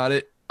thought about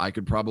it, I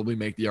could probably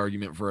make the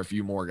argument for a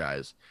few more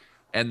guys.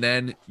 And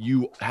then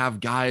you have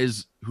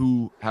guys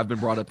who have been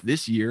brought up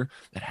this year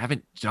that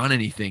haven't done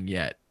anything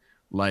yet.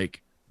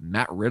 Like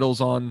Matt Riddle's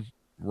on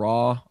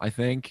Raw, I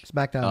think.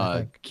 SmackDown, I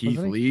think. Keith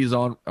Lee's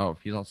on... Oh,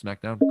 he's on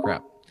SmackDown?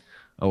 Crap.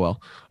 Oh,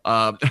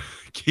 well.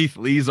 Keith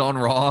Lee's on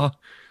Raw.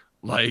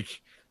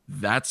 Like,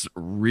 that's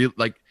real.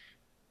 Like,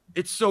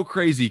 it's so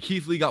crazy.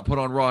 Keith Lee got put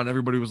on Raw and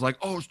everybody was like,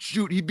 oh,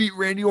 shoot, he beat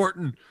Randy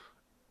Orton.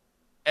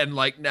 And,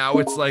 like, now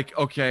it's like,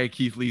 okay,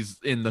 Keith Lee's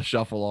in the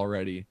shuffle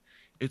already.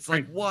 It's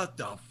like, what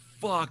the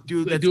fuck,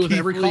 dude? That's Keith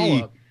every Lee.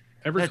 call-up.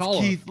 That's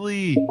Keith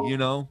Lee,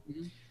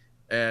 Mm-hmm.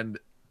 And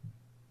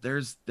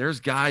there's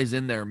guys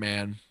in there,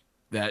 man,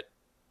 that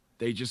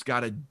they just got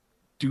to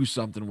do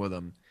something with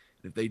them.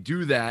 If they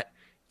do that,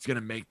 it's going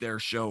to make their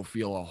show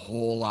feel a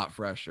whole lot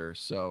fresher.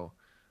 So,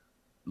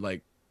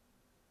 like,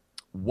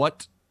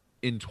 what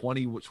in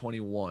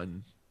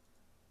 2021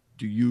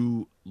 do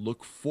you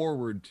look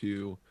forward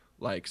to?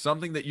 Like,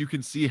 something that you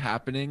can see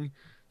happening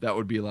that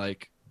would be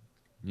like,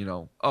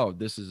 oh,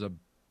 this is a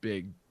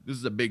big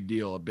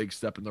deal, a big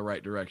step in the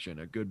right direction,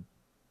 a good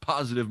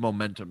positive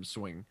momentum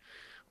swing,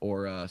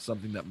 or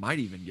something that might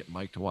even get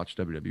Mike to watch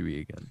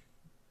WWE again.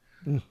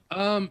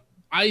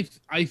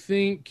 I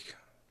think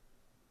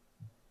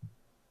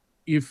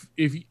if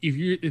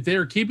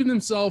they're keeping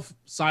themselves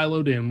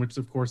siloed in, which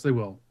of course they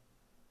will,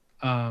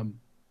 and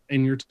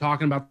you're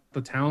talking about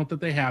the talent that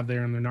they have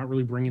there, and they're not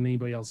really bringing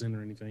anybody else in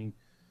or anything,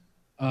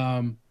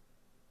 I'd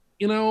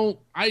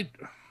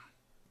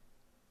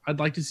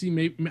like to see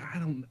maybe I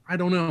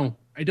don't know.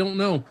 I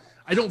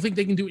don't think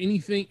they can do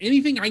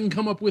anything I can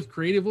come up with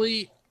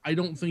creatively. I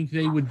don't think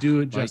they would do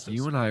it Mike, justice.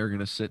 you and I are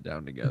going to sit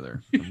down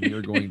together and we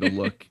are going to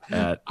look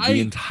at the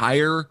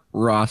entire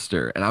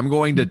roster, and I'm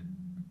going to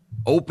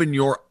open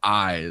your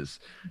eyes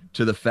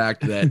to the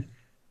fact that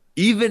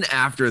even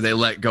after they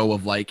let go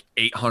of like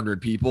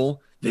 800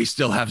 people, they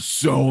still have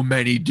so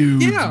many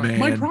dudes, man.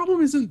 My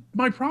problem isn't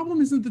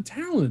the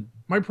talent.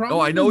 My problem.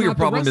 Oh, I know your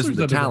problem isn't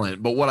the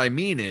talent, but what I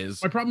mean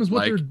is my problem is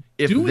what like,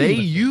 they're doing. If they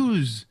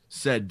use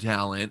said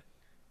talent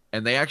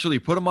and they actually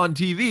put them on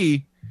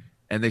TV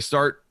and they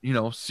start,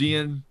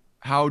 seeing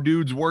how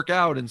dudes work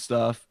out and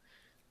stuff,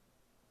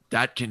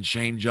 that can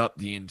change up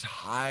the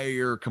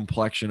entire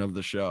complexion of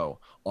the show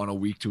on a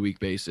week-to-week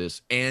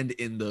basis and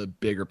in the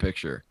bigger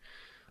picture.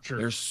 Sure.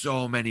 There's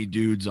so many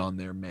dudes on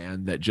there,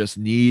 man, that just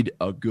need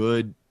a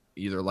good,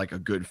 either like a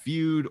good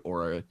feud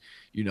or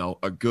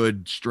a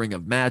good string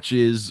of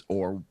matches,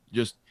 or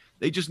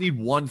they just need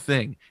one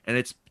thing. And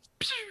it's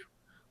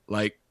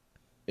like,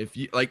 if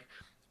you like,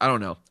 I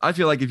don't know. I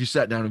feel like if you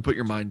sat down and put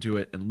your mind to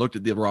it and looked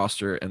at the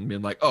roster and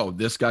been like, oh,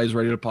 this guy's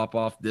ready to pop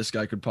off. This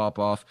guy could pop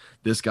off.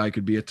 This guy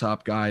could be a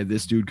top guy.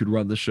 This dude could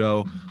run the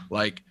show.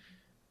 Like,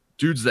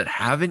 dudes that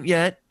haven't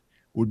yet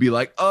would be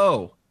like,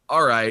 oh,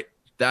 all right,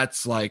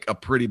 that's like a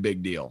pretty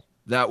big deal.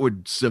 That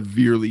would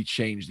severely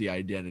change the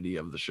identity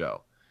of the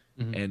show.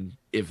 Mm-hmm. And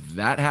if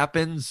that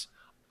happens,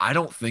 I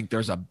don't think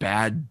there's a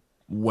bad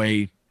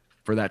way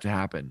for that to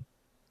happen.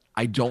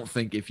 I don't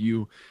think if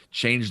you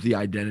change the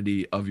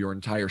identity of your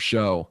entire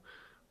show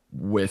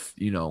with,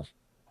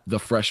 the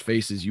fresh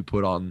faces you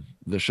put on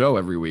the show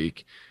every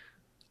week,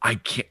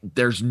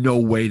 there's no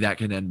way that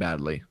can end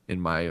badly in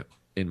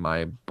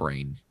my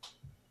brain.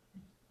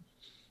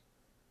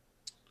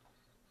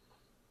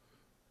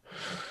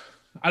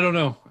 I don't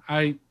know.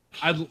 I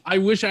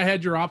wish I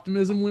had your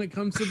optimism when it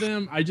comes to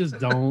them. I just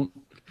don't.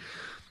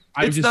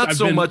 It's not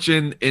so much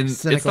in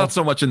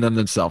them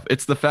themselves.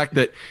 It's the fact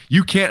that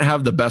you can't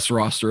have the best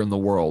roster in the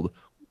world,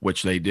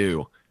 which they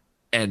do,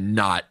 and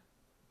not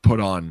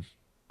put on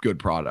good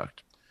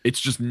product.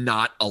 It's just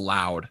not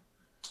allowed.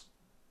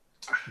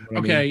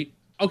 Okay.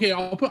 I'll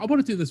put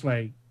it to you this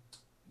way,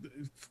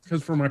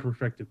 because from my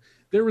perspective,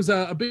 there was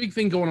a big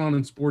thing going on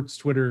in sports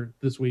Twitter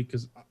this week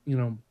because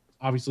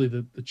obviously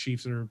the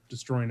Chiefs are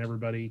destroying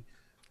everybody,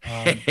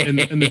 and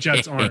the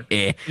Jets aren't.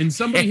 And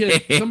somebody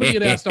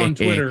had asked on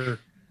Twitter,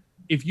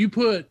 if you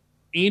put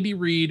Andy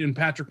Reid and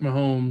Patrick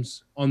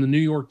Mahomes on the New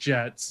York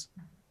Jets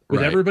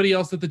with everybody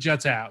else that the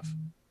Jets have,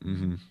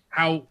 mm-hmm.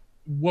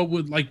 What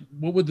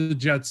would the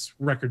Jets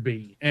record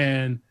be?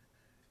 And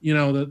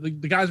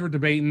the guys were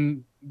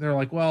debating. They're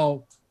like,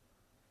 well,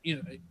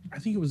 I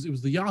think it was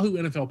the Yahoo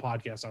NFL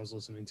podcast I was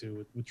listening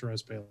to with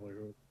Therese Paler,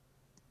 who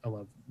I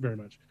love very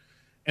much.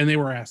 And they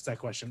were asked that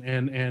question.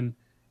 And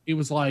it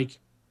was like,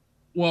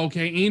 well,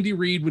 okay, Andy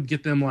Reid would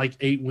get them like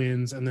 8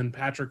 wins, and then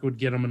Patrick would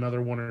get them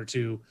another 1 or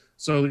 2.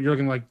 So you're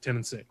looking like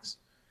 10-6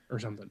 or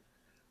something.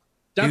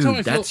 That's how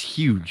I feel. That's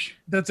huge.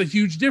 That's a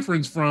huge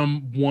difference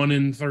from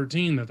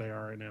 1-13 that they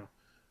are right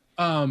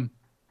now.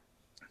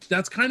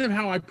 That's kind of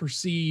how I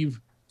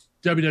perceive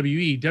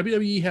WWE.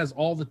 WWE has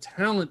all the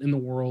talent in the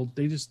world.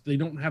 They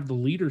don't have the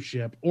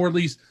leadership, or at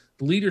least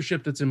the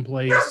leadership that's in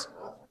place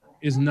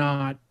is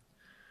not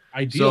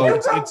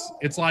ideal. So,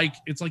 it's like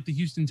the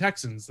Houston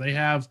Texans. They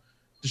have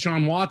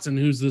Deshaun Watson,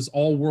 who's this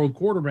all-world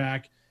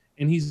quarterback,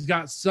 and he's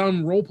got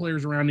some role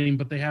players around him,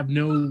 but they have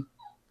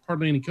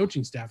hardly any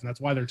coaching staff, and that's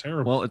why they're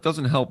terrible. Well, it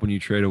doesn't help when you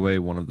trade away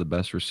one of the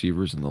best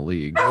receivers in the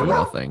league for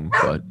nothing,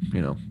 but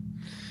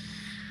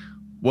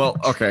Well,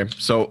 okay,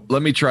 so So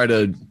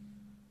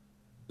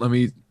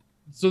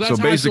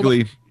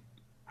basically,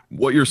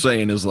 what you're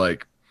saying is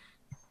like,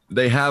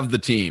 they have the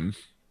team,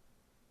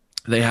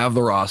 they have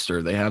the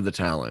roster, they have the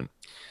talent.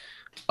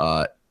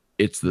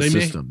 It's the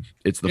system.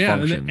 It's the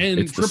function. And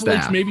it's the Triple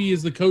staff. H maybe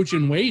is the coach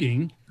in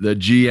waiting. The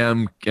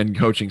GM and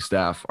coaching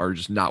staff are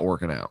just not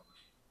working out.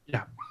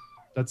 Yeah,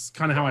 that's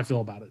kind of how I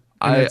feel about it.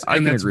 I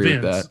can agree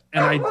Vince. with that.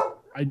 And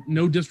I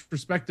no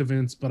disrespect to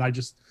Vince, but I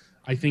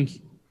think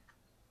he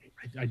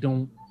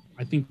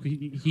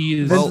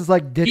is. Vince is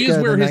like Ditka he is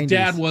where his 90s.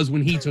 dad was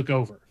when he took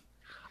over.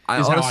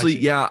 I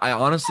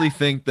honestly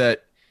think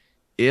that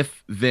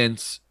if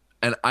Vince,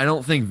 and I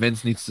don't think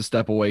Vince needs to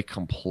step away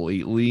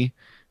completely,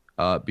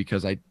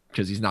 because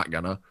he's not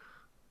gonna.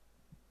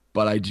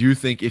 But I do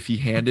think if he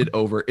handed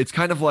over, it's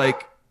kind of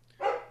like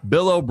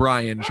Bill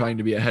O'Brien trying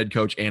to be a head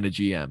coach and a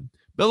GM.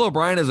 Bill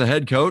O'Brien as a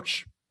head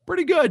coach,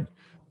 pretty good.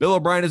 Bill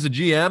O'Brien as a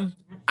GM,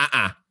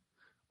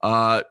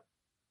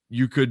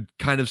 you could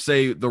kind of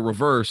say the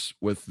reverse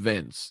with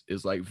Vince.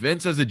 Is like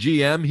Vince as a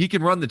GM, he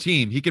can run the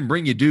team, he can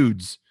bring you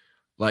dudes,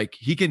 like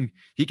he can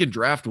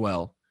draft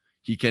well,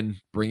 he can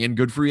bring in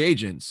good free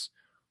agents,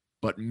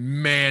 but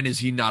man, is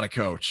he not a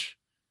coach.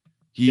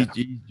 He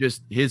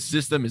just, his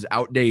system is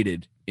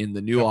outdated in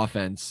the new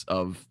offense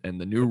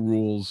and the new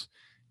rules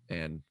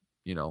and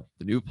the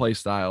new play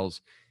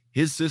styles.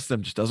 His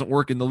system just doesn't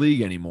work in the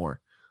league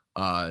anymore.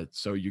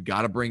 So you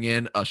got to bring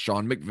in a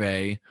Sean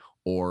McVay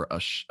or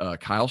a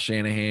Kyle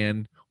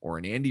Shanahan or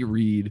an Andy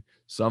Reid,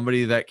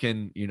 somebody that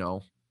can,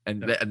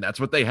 and that's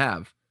what they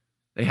have.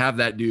 They have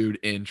that dude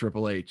in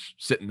Triple H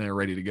sitting there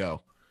ready to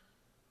go.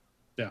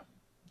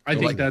 I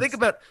think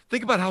that's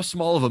think about how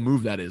small of a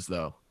move that is,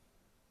 though.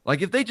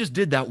 Like if they just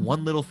did that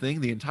one little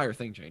thing, the entire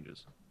thing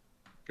changes.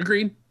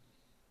 agreed.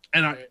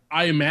 And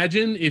I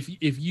imagine if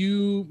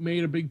you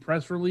made a big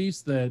press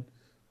release that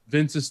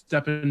Vince is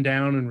stepping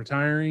down and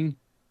retiring,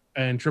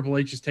 and Triple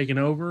H is taking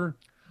over,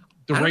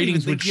 the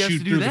ratings would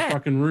shoot through the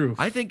fucking roof.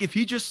 I think if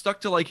he just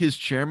stuck to like his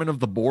chairman of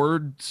the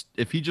board,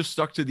 if he just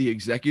stuck to the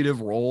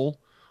executive role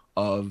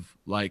of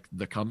like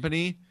the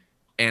company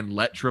and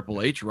let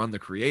Triple H run the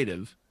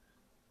creative,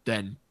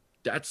 then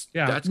that's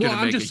going to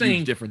make a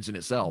huge difference in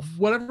itself.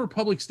 Whatever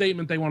public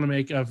statement they want to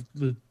make of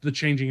the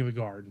changing of the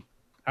guard,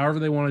 however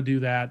they want to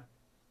do that,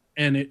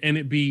 and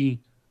it be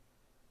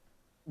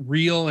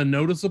real and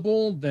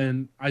noticeable,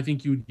 then I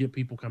think you would get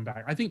people come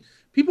back. I think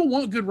people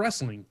want good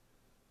wrestling,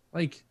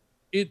 like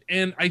it,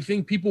 and I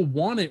think people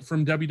want it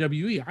from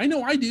WWE. I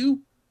know I do.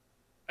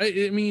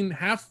 I mean,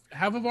 half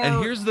of our.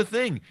 And here's the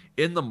thing: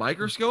 in the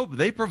microscope,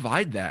 they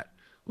provide that.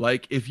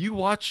 Like, if you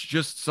watch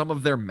just some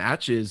of their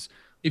matches,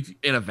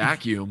 in a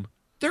vacuum,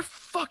 they're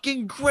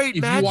fucking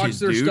great matches. If you watch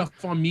their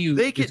stuff on mute,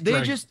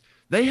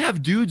 they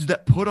have dudes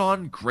that put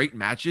on great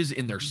matches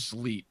in their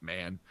sleep,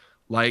 man.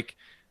 Like,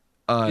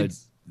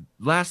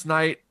 last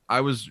night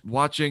I was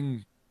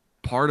watching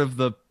part of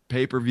the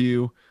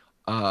pay-per-view,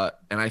 and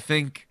I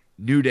think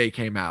New Day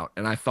came out,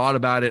 and I thought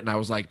about it, and I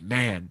was like,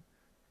 man,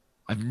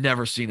 I've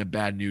never seen a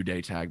bad New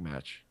Day tag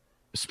match,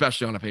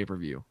 especially on a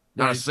pay-per-view.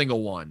 Not a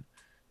single one.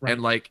 Right.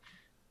 And like,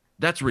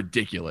 that's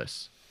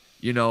ridiculous.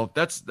 You know,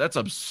 that's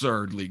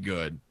absurdly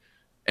good.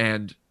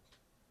 And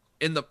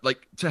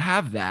to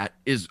have that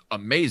is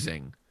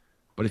amazing.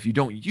 But if you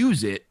don't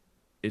use it,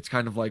 it's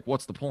kind of like,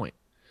 what's the point?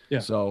 Yeah.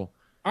 So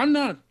I'm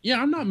not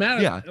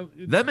mad at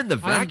them in the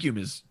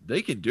vacuum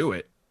they can do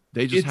it.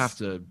 They just have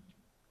to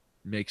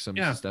make some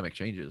systemic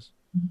changes.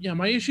 Yeah,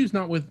 my issue's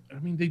not with, I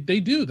mean, they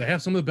do. They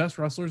have some of the best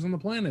wrestlers on the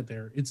planet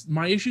there.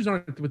 My issues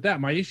aren't with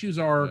that. My issues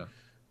are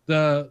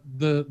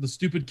the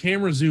stupid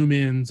camera zoom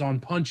ins on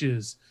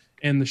punches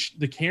and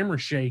the camera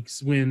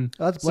shakes when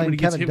somebody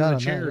gets hit with a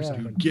chair or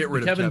something. Get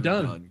rid of Kevin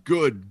Dunn.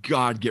 Good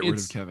God, get rid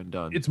of Kevin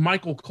Dunn. It's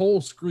Michael Cole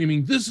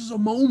screaming, "This is a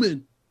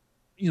moment,"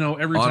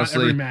 every time,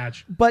 every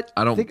match. But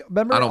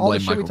remember all the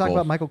shit we talked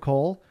about Michael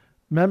Cole?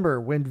 Remember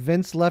when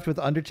Vince left with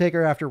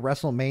Undertaker after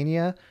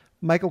WrestleMania?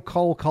 Michael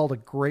Cole called a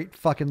great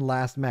fucking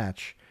last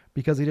match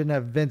because he didn't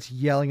have Vince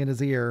yelling in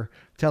his ear,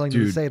 telling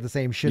him to say the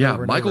same shit. Yeah,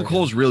 over and Michael over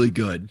Cole's really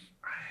good.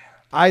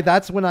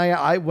 That's when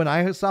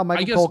I saw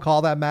Michael Cole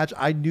call that match,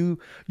 I knew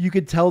you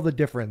could tell the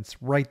difference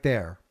right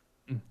there.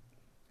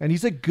 And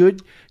he's a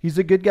good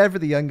guy for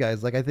the young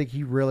guys. Like I think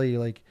he really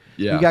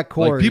he got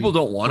Corey. Like, people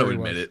don't want to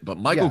admit it, but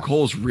Michael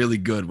Cole's really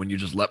good when you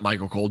just let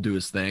Michael Cole do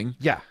his thing.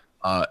 Yeah.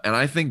 And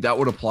I think that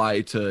would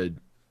apply to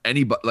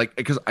anybody, like,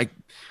 because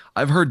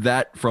I've heard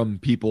that from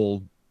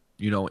people,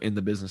 in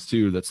the business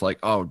too. That's like,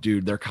 oh,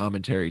 dude, their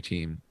commentary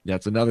team.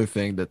 That's another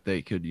thing that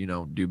they could,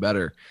 do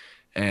better.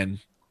 And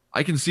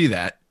I can see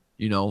that,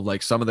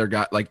 like some of their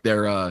guys, like they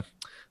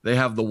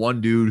have the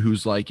one dude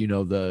who's like,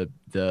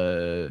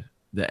 the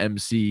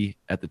MC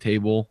at the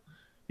table,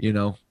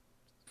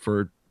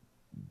 for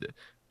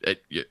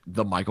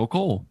the Michael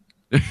Cole.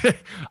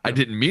 I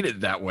didn't mean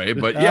it that way,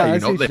 but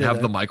they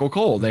have the Michael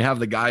Cole. They have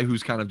the guy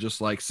who's kind of just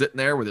like sitting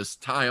there with his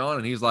tie on,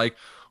 and he's like,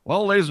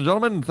 well, ladies and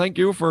gentlemen, thank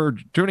you for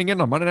tuning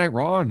in on Monday Night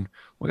Raw, and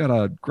we got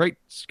a great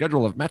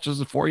schedule of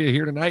matches for you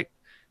here tonight.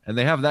 And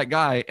they have that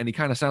guy, and he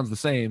kind of sounds the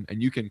same,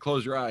 and you can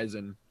close your eyes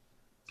and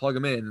plug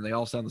them in, and they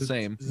all sound the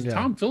same. Is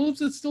Tom Phillips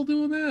that's still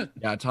doing that?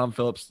 Yeah, Tom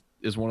Phillips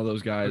is one of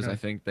those guys. Okay. I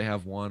think they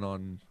have one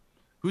on.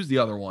 Who's the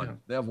other one? Yeah.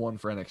 They have one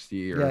for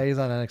NXT. Yeah, he's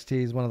on NXT.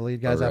 He's one of the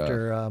lead guys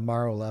after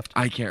Morrow left.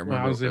 I can't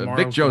remember.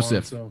 Vic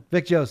Joseph.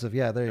 Vic Joseph.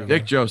 Yeah, there you go.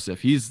 Vic Joseph.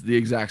 He's the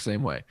exact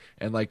same way.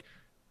 And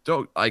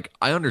I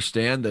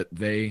understand that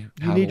they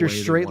need your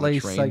straight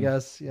lace, I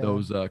guess. Yeah.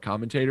 Those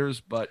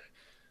commentators, but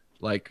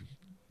let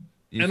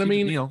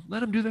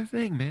them do their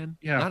thing, man.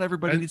 Yeah. Not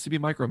everybody needs to be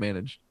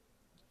micromanaged.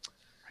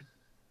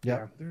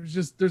 Yeah.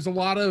 There's a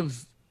lot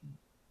of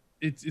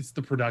it's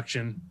the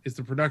production. It's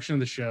the production of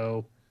the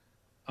show.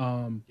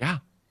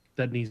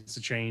 That needs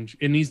to change.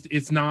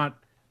 It's not.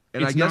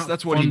 And I guess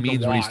that's what he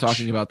means when he's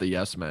talking about the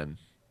yes men.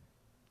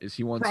 Is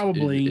he wants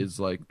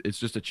it's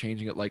just a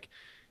changing it, like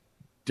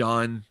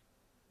Dunn,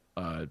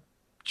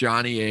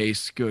 Johnny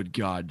Ace, good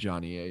God,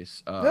 Johnny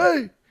Ace,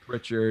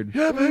 Richard,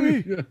 yeah,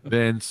 baby,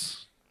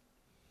 Vince.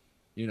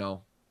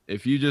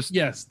 If you just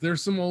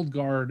there's some old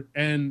guard,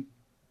 and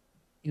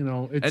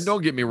and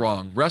don't get me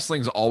wrong,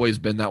 wrestling's always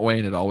been that way,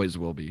 and it always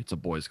will be. It's a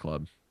boys'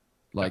 club,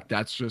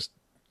 that's just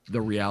the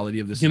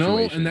reality of the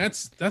situation. And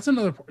that's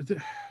another part.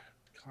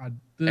 God,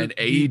 and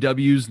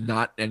AEW's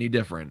not any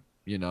different,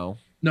 No,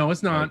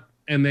 it's not.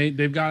 And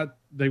they've got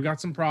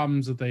some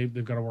problems that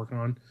they've got to work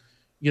on.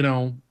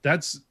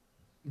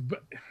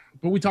 But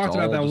we talked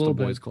about that a little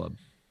bit. Boys club.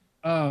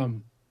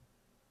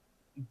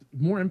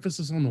 More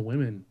emphasis on the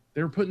women.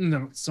 They're putting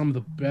out some of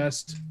the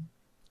best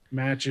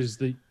matches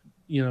that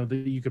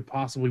you could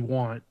possibly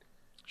want.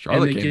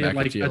 Charlotte came back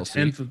to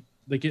TLC.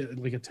 they get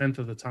like a tenth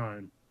of the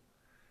time.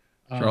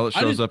 Charlotte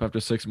shows up after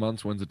 6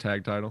 months, wins a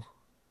tag title.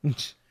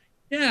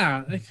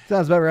 Yeah,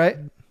 Sounds about right.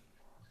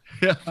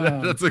 Yeah,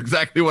 that's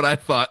exactly what I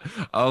thought.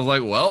 I was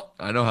like, well,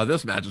 I know how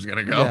this match is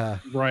gonna go. Yeah.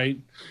 right.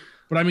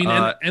 But I mean,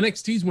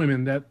 NXT's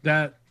women that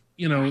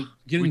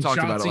getting We talked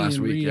about it Shotzi last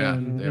and week. Rhea Yeah,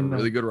 and, they have a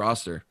really good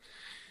roster.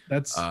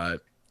 That's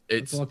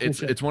It's a lot of cool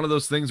shit. it's one of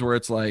those things where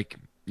it's like,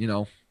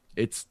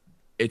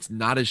 it's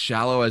not as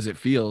shallow as it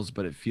feels,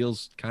 but it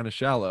feels kind of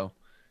shallow,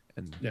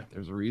 and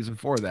there's a reason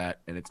for that,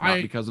 and it's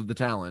not because of the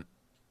talent.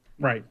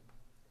 Right.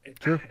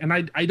 True. And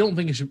I don't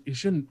think it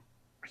shouldn't.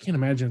 I can't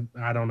imagine.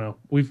 I don't know.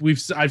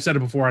 I've said it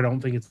before. I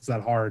don't think it's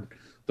that hard.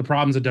 The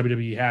problems that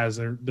WWE has,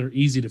 they're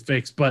easy to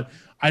fix, but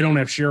I don't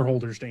have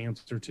shareholders to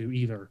answer to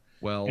either.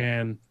 Well,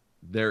 and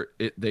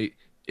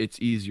it's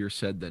easier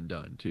said than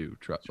done too.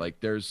 Like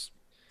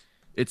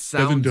it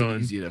sounds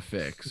easy to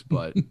fix,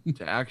 but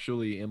to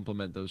actually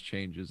implement those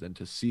changes and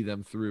to see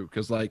them through,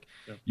 because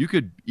you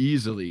could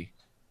easily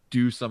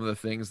do some of the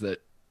things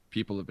that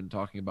people have been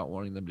talking about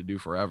wanting them to do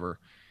forever,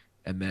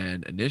 and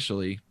then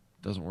initially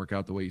doesn't work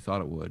out the way you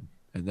thought it would,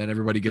 and then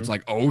everybody gets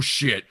like, oh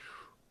shit,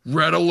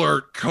 red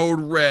alert, code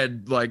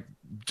red, like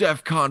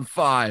DEFCON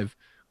 5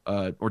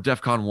 or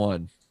DEFCON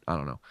 1, I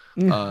don't know.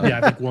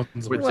 I think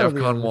one's with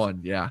DEFCON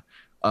 1,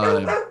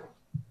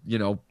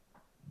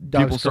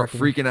 people start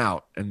freaking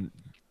out and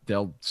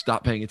they'll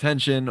stop paying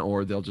attention,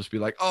 or they'll just be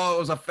like, oh, it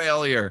was a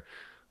failure.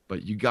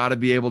 But you got to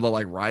be able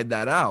to ride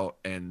that out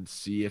and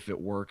see if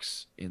it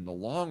works in the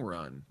long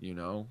run,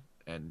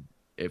 and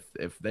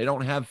if they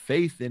don't have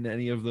faith in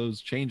any of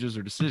those changes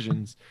or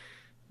decisions,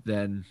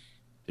 then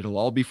it'll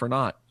all be for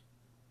naught.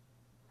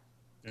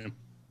 Yeah.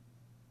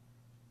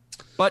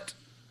 But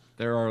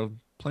there are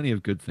plenty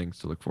of good things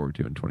to look forward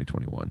to in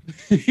 2021.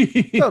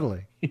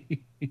 Totally.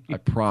 I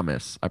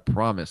promise,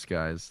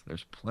 guys,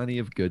 there's plenty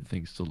of good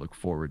things to look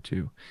forward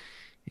to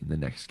in the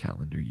next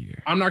calendar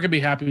year. I'm not gonna be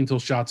happy until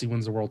Shotzi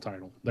wins the world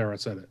title. There, I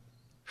said it.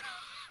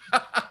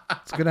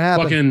 It's gonna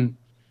happen. Fucking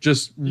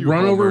just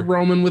run over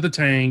Roman with a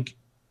tank.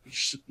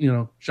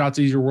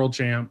 Shotzi's your world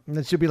champ. And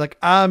then she'll be like,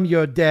 I'm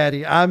your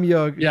daddy. I'm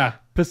your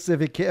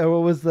Pacific.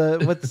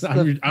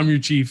 I'm your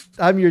chief.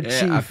 I'm your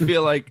chief. I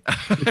feel like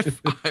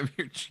I'm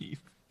your chief.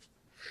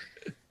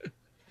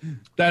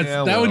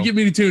 That would get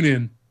me to tune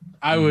in.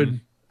 I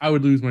would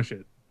lose my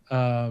shit.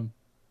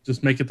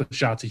 Just make it the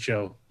Shotzi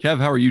show. Kev,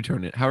 how are you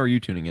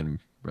tuning in,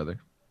 brother?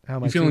 How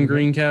am you feeling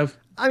green, Kev?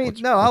 I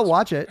mean, I'll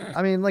watch it.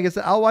 I mean, like I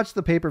said, I'll watch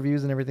the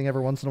pay-per-views and everything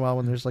every once in a while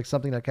when there's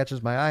something that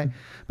catches my eye.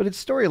 But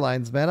it's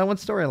storylines, man. I want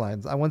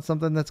storylines. I want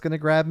something that's going to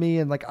grab me,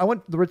 and I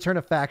want the return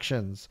of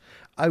factions.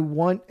 I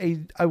want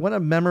a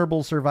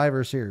memorable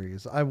Survivor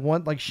Series. I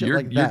want shit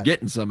like that. You're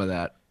getting some of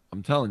that.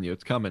 I'm telling you,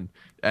 it's coming.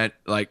 And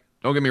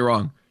don't get me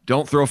wrong.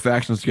 Don't throw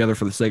factions together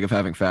for the sake of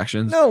having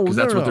factions. No, because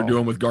that's what they're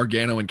doing with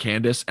Gargano and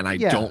Candice, and I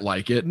don't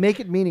like it. Make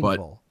it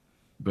meaningful.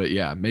 But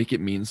make it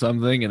mean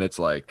something, and it's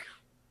And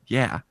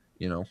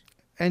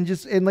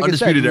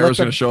Undisputed Era is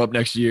going to show up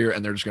next year,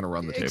 and they're just going to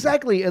run the table.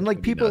 Exactly,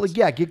 and people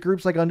get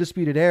groups like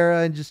Undisputed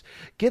Era, and just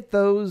get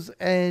those,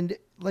 and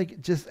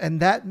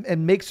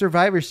make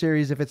Survivor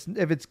Series if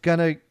it's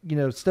gonna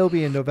still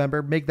be in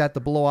November, make that the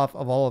blow off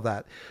of all of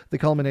that, the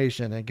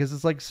culmination, and because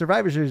it's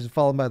Survivor Series is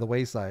fallen by the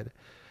wayside,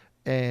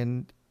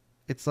 and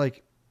it's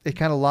it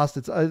kind of lost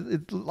its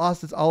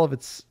all of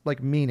its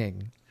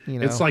meaning.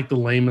 It's like the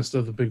lamest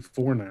of the big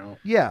four now.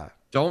 Yeah.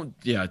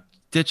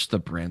 Ditch the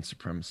brand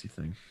supremacy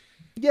thing.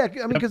 Yeah,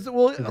 I mean, because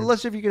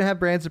unless if you can have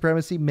brand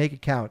supremacy, make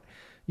it count.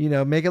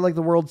 Make it like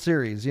the World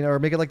Series, or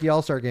make it like the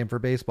All-Star Game for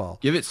baseball.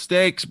 Give it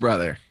stakes,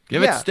 brother.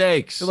 Give it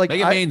stakes. Make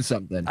it mean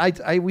something.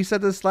 We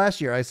said this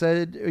last year. I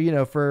said,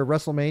 for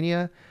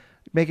WrestleMania,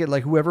 make it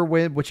like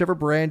whichever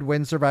brand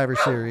wins Survivor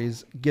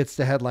Series gets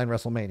to headline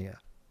WrestleMania.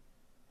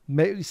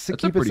 Keep it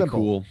simple.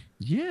 Cool.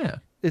 Yeah.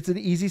 It's an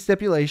easy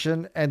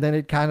stipulation, and then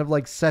it kind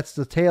of sets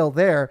the tail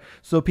there,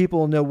 so people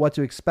will know what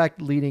to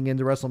expect leading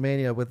into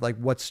WrestleMania with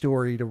what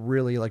story to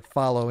really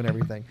follow and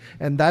everything.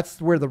 And that's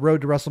where the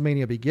road to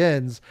WrestleMania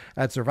begins,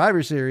 at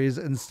Survivor Series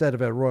instead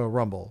of at Royal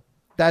Rumble.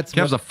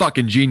 Kev's a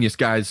fucking genius,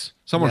 guys.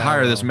 Someone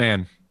hire this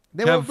man.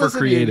 They won't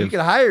listen to you. You can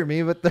hire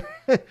me, but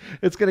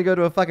it's going to go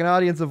to a fucking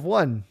audience of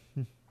one.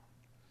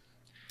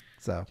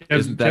 So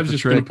isn't that the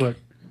trick?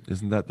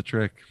 Isn't that the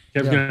trick?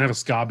 Kev's gonna have a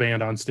ska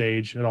band on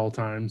stage at all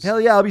times. Hell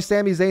yeah, I'll be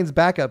Sami Zayn's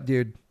backup,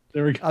 dude.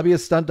 There we go. I'll be a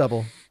stunt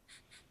double.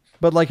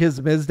 But his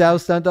Mizdow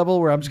stunt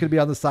double, where I'm just gonna be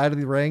on the side of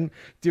the ring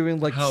doing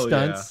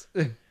stunts.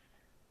 Yeah.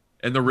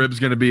 And the rib's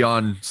gonna be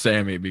on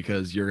Sammy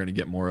because you're gonna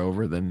get more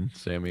over than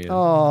Sammy.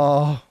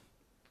 Oh,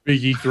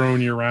 Big E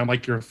throwing you around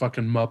like you're a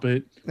fucking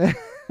Muppet.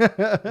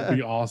 That'd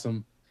be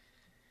awesome.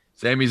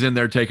 Sammy's in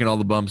there taking all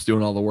the bumps,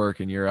 doing all the work,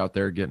 and you're out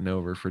there getting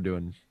over for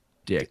doing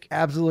dick.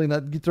 Absolutely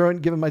not.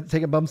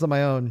 Taking bumps on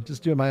my own,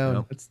 just doing my own.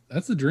 No.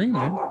 That's the dream,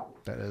 man.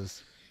 That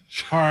is.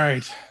 All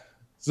right.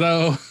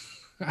 So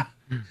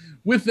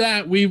with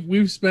that,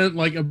 we've spent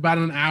about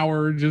an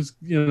hour just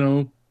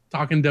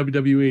talking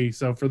WWE.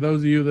 So for those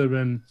of you that have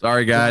been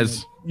sorry,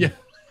 guys. Yeah,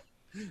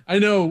 I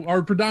know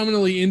our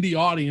predominantly indie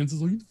audience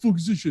is like, what the fuck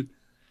is this shit?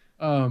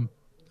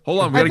 Hold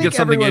Hold on, we I got to think get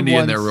something everyone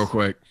indie in there wants- real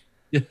quick.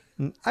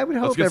 I would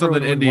hope Let's get everyone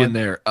something would indie in want-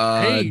 there.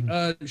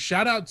 Hey,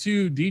 shout out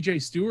to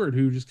DJ Stewart,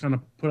 who just kind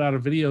of put out a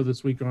video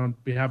this week on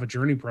behalf of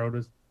Journey Pro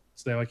to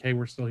say like, "Hey,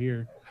 we're still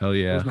here." Hell It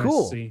yeah. was nice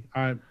Cool. to see.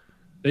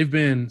 They've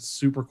been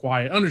super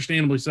quiet,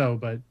 understandably so,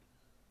 but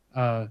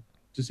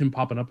just him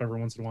popping up every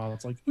once in a while.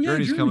 It's like, oh, yeah,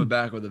 Journey's Journey. coming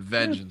back with a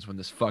vengeance when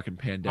this fucking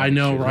pandemic. I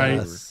know, shit is right?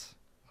 over. Yes.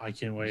 I can't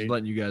Just wait.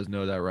 letting you guys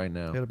know that right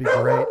now. It'll be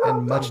great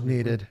and much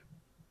needed.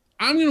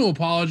 I'm going to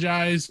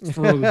apologize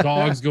for the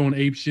dogs going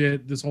ape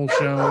shit this whole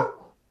show.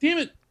 Damn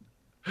it.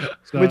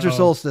 So, Winter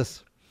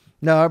solstice.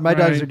 No, my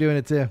dogs Right. are doing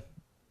it too.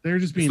 They're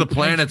just It's being the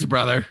planets, extra,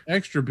 brother.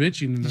 extra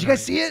bitchy. Did you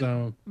guys see it?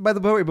 So, By the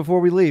way, before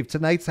we leave,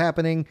 tonight's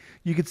happening.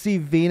 You could see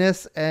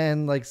Venus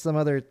and like some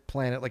other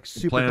planet, like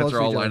super Planets close are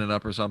to all each other. lining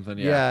up or something.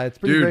 Yeah, it's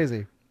pretty Dude,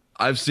 crazy.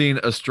 I've seen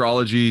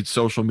astrology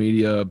social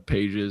media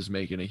pages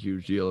making a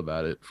huge deal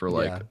about it for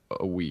like Yeah.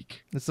 a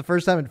week. It's the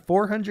first time in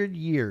 400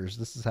 years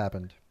this has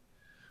happened.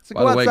 So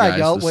By go the way, outside, guys,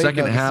 y'all. the Wait,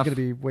 second no, half- this is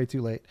going to be way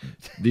too late.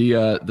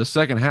 The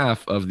second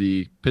half of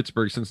the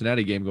Pittsburgh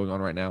Cincinnati game going on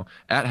right now.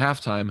 At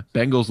halftime,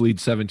 Bengals lead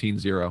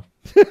 17-0.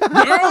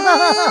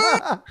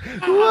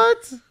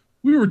 What?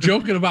 we were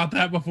joking about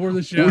that before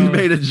the show. We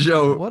made a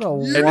joke. What a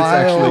and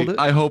wild. it's actually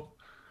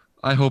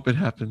I hope it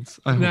happens.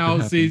 I hope Now,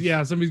 it see, happens.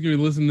 yeah, somebody's going to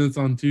be listening to this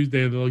on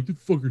Tuesday. They're like, the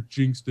fucker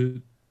jinxed it.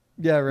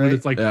 Yeah, When right.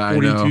 it's like Yeah, I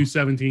know.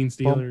 42-17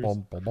 Steelers. Bum,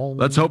 bum, bum, bum.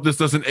 Let's hope this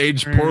doesn't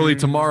age poorly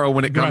tomorrow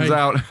when it comes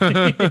Right.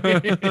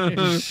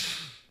 out.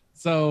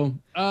 So,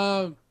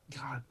 God.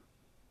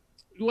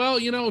 Well,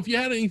 if you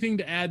had anything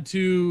to add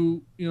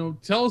to,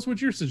 tell us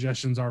what your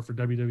suggestions are for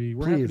WWE.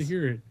 We're happy to Please.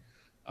 hear it.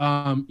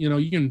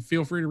 You can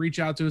feel free to reach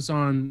out to us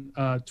on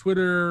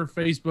Twitter,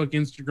 Facebook,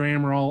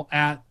 Instagram. We're all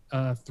at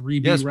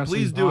 3B Yes,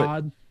 Wrestling please do it.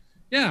 Pod.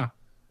 Yeah.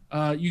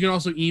 You can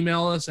also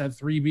email us at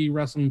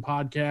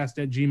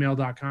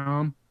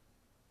 3bwrestlingpodcast@gmail.com.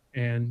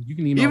 And you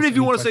can email Even us if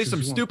you any want to say questions some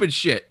you want. stupid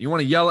shit, you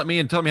want to yell at me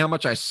and tell me how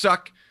much I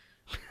suck,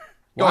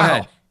 go Wow.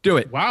 ahead. Do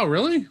it. Wow,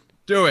 really?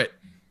 Do it.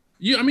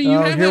 You have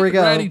Oh, had here we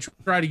go. Ratty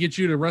try to get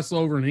you to wrestle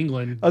over in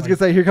England. I was going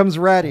to say, here comes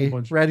Ratty. whole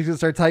bunch. Ratty's going to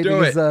start typing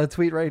Do his it.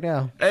 tweet right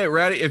now. Hey,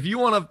 Ratty, if you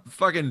want to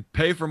fucking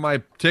pay for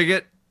my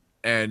ticket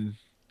and,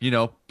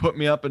 put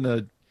me up in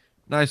a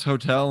nice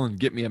hotel and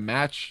get me a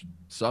match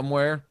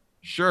somewhere,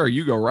 sure,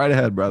 you go right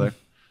ahead, brother.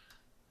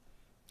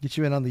 Get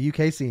you in on the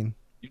UK scene.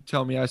 You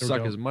tell me I we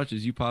suck go. as much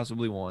as you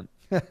possibly want.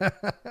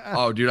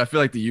 Oh, dude, I feel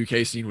like the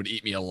UK scene would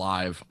eat me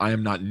alive. I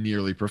am not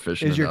nearly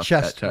proficient Is your enough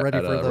chest at ready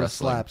for those wrestling.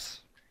 slaps?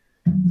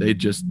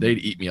 They'd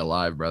eat me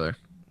alive, brother.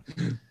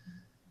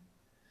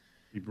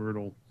 Be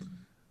brutal.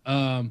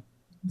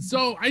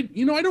 So I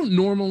don't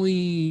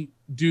normally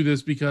do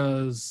this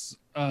because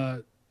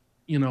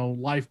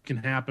life can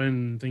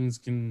happen, things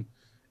can,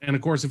 and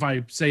of course if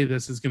I say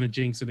this is going to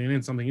jinx it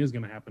and something is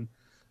going to happen.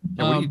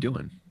 Yeah, what are you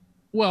doing?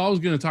 Well, I was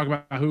going to talk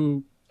about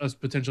who us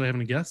potentially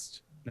having a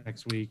guest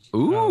next week.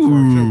 for our show.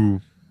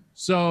 Ooh.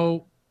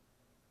 So,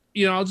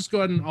 I'll just go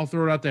ahead and I'll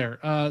throw it out there.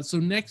 So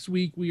next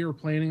week we are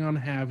planning on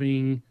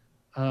having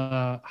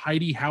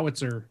Heidi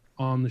Howitzer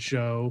on the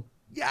show.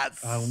 Yes.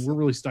 We're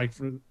really stoked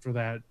for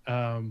that.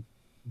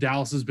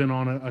 Dallas has been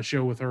on a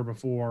show with her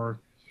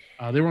before.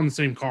 They were on the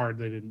same card.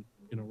 They didn't,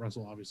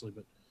 wrestle obviously,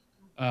 but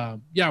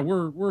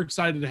we're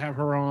excited to have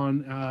her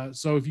on.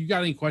 So if you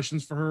got any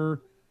questions for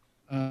her,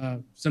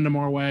 send them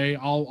our way.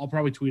 I'll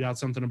probably tweet out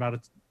something about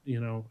it,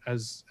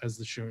 as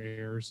the show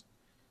airs.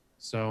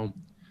 So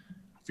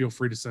feel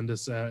free to send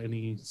us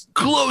any.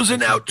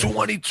 Closing out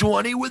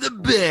 2020 with a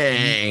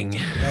bang.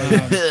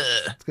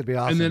 It's going to be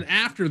awesome. And then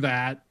after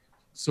that,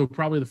 so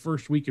probably the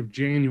first week of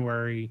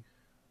January,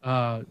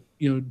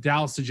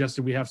 Dallas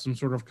suggested we have some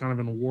sort of kind of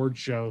an award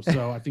show.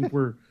 So I think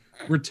we're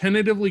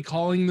tentatively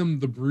calling them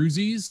the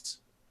Bruisies.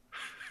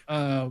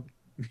 I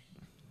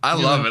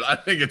love it. I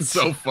think it's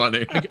so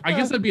funny. I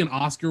guess that'd be an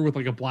Oscar with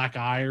like a black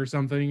eye or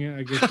something.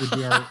 I guess would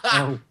be our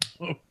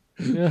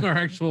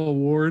actual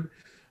award.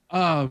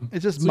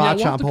 it's just so yeah,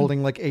 we'll have Machamp to-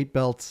 holding like 8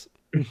 belts.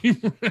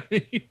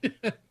 Right?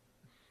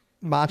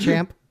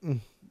 Machamp.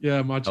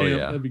 Yeah, Machamp. Oh, yeah.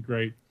 That'd be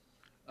great.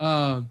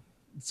 So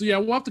yeah,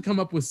 we'll have to come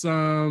up with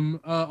some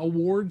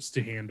awards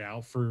to hand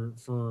out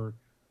for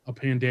a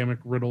pandemic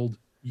riddled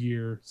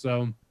year.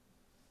 So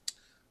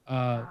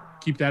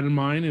keep that in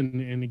mind.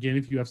 And again,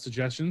 if you have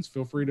suggestions,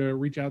 feel free to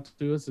reach out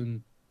to us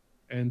and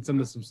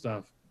send us some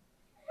stuff.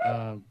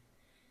 So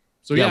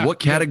yeah, what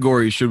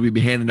category should we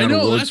be handing I out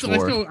know awards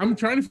that's for? I'm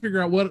trying to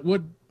figure out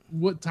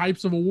what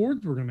types of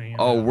awards we're gonna hand.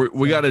 Oh, out.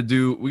 we got to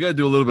do a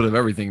little bit of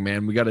everything,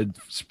 man. We got to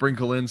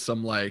sprinkle in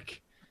some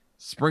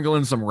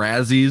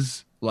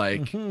Razzies,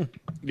 like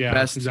yeah,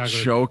 best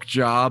exactly. choke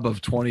job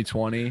of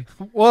 2020.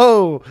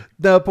 Whoa.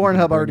 The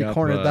Pornhub Bring already up,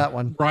 cornered that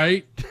one.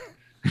 Right?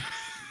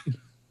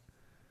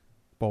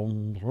 What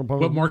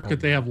What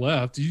market they have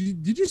left?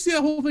 Did you see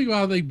that whole thing about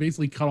how they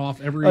basically cut off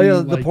every? Oh, yeah.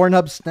 The like-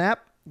 Pornhub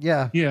Snap?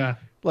 Yeah. Yeah,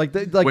 Like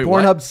Wait,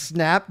 Pornhub what?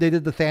 Snap, they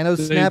did the Thanos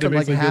They snap, and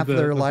like basically half did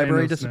their the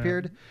library Thanos snap.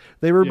 disappeared.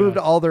 They removed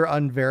Yeah. all their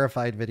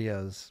unverified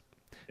videos.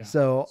 Yeah.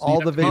 So you all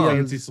have the to be a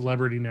fancy videos.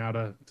 celebrity now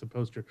to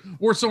post your,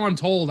 or so I'm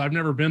told. I've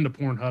never been to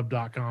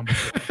Pornhub.com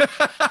before.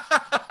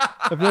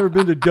 I've never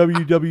been to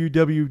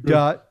www.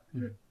 dot.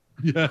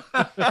 Yeah.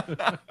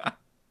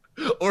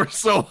 Or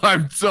so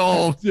I'm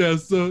told. Yeah.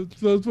 So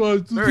that's why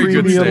it's Very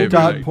good Premium save,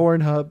 dot Mike.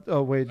 Pornhub.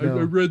 Oh wait, I no.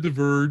 read The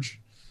Verge.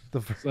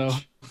 The So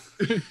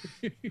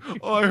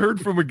Oh, I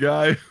heard from a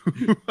guy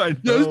who I know.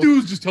 yeah, this dude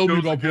was just telling me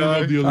Knows about a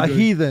guy. Pornhub the a other day.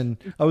 heathen.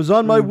 I was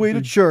on my way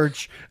to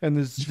church, and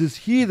this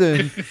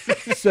heathen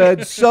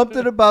said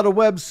something about a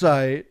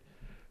website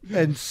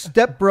and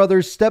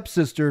stepbrother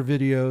stepsister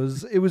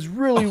videos. It was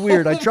really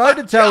weird. I tried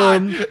to tell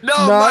him. No,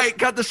 not- Mike,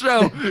 cut the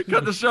show.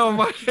 Cut the show,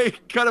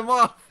 Mike. Cut him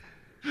off.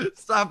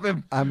 Stop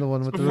him. I'm the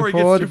one with the Before he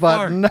gets record too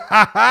far. button.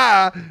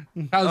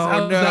 How's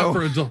Oh, that no.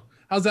 for adult?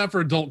 How's that for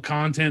adult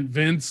content,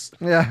 Vince?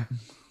 Yeah.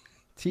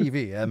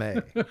 TV,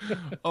 MA.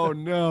 Oh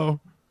no.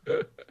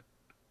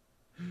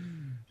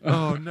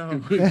 Oh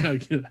no. We gotta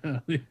get out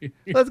of here.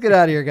 Let's get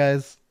out of here,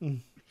 guys.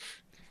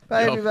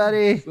 Bye, Yep.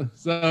 everybody.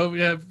 So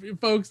yeah,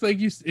 folks, thank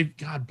you.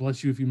 God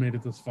bless you if you made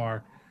it this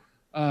far.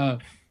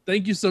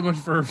 Thank you so much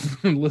for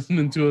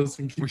listening to us.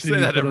 And We say continue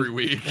that to put every us-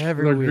 week.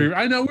 Every week.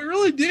 I know we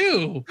really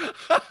do.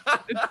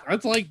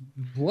 That's like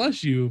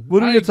bless you.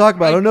 What are we going to talk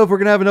about? I don't know if we're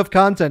going to have enough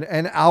content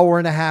an hour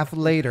and a half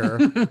later.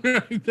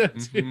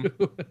 That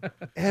too.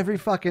 Every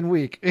fucking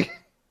week.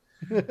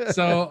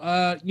 So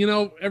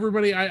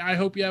everybody, I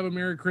hope you have a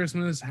Merry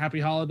Christmas, Happy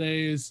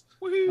Holidays.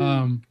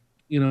 Woohoo.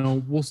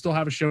 We'll still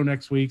have a show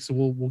next week, so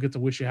we'll get to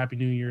wish you Happy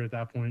New Year at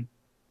that point.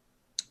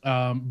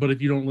 But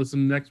if you don't listen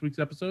to next week's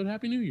episode,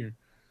 Happy New Year.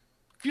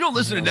 If you don't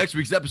listen to next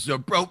week's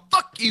episode, bro,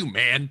 fuck you,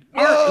 man.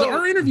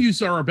 Our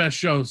interviews are our best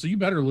show, so you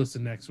better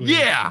listen next week.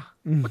 Yeah.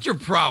 What's your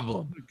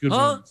problem? Good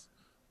Huh?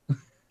 ones.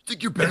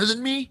 Think you're better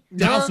than me?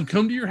 Dallas Huh? will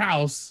come to your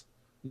house.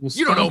 We'll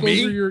You don't know stomp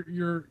me. over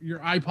your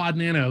iPod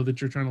Nano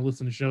that you're trying to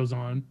listen to shows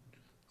on.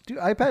 Do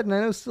iPad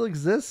Nano still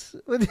exists?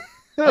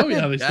 Oh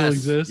yeah, they still Yes.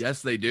 exist.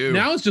 Yes, they do.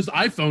 Now it's just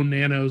iPhone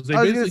Nanos. They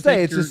I was gonna basically say,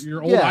 take it's your, just-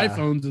 your old yeah.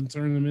 iPhones and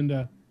turn them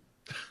into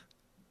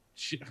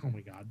shit. Oh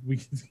my god,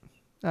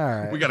 All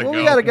right. we gotta Well, go.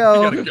 we gotta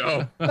go. We gotta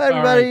go. Bye,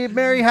 everybody.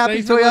 Merry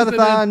Happy Thanks for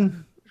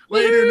Toyotathon.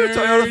 Later, Woo,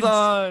 nerds.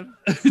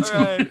 Toyotathon.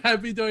 All right.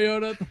 Happy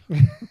Toyota.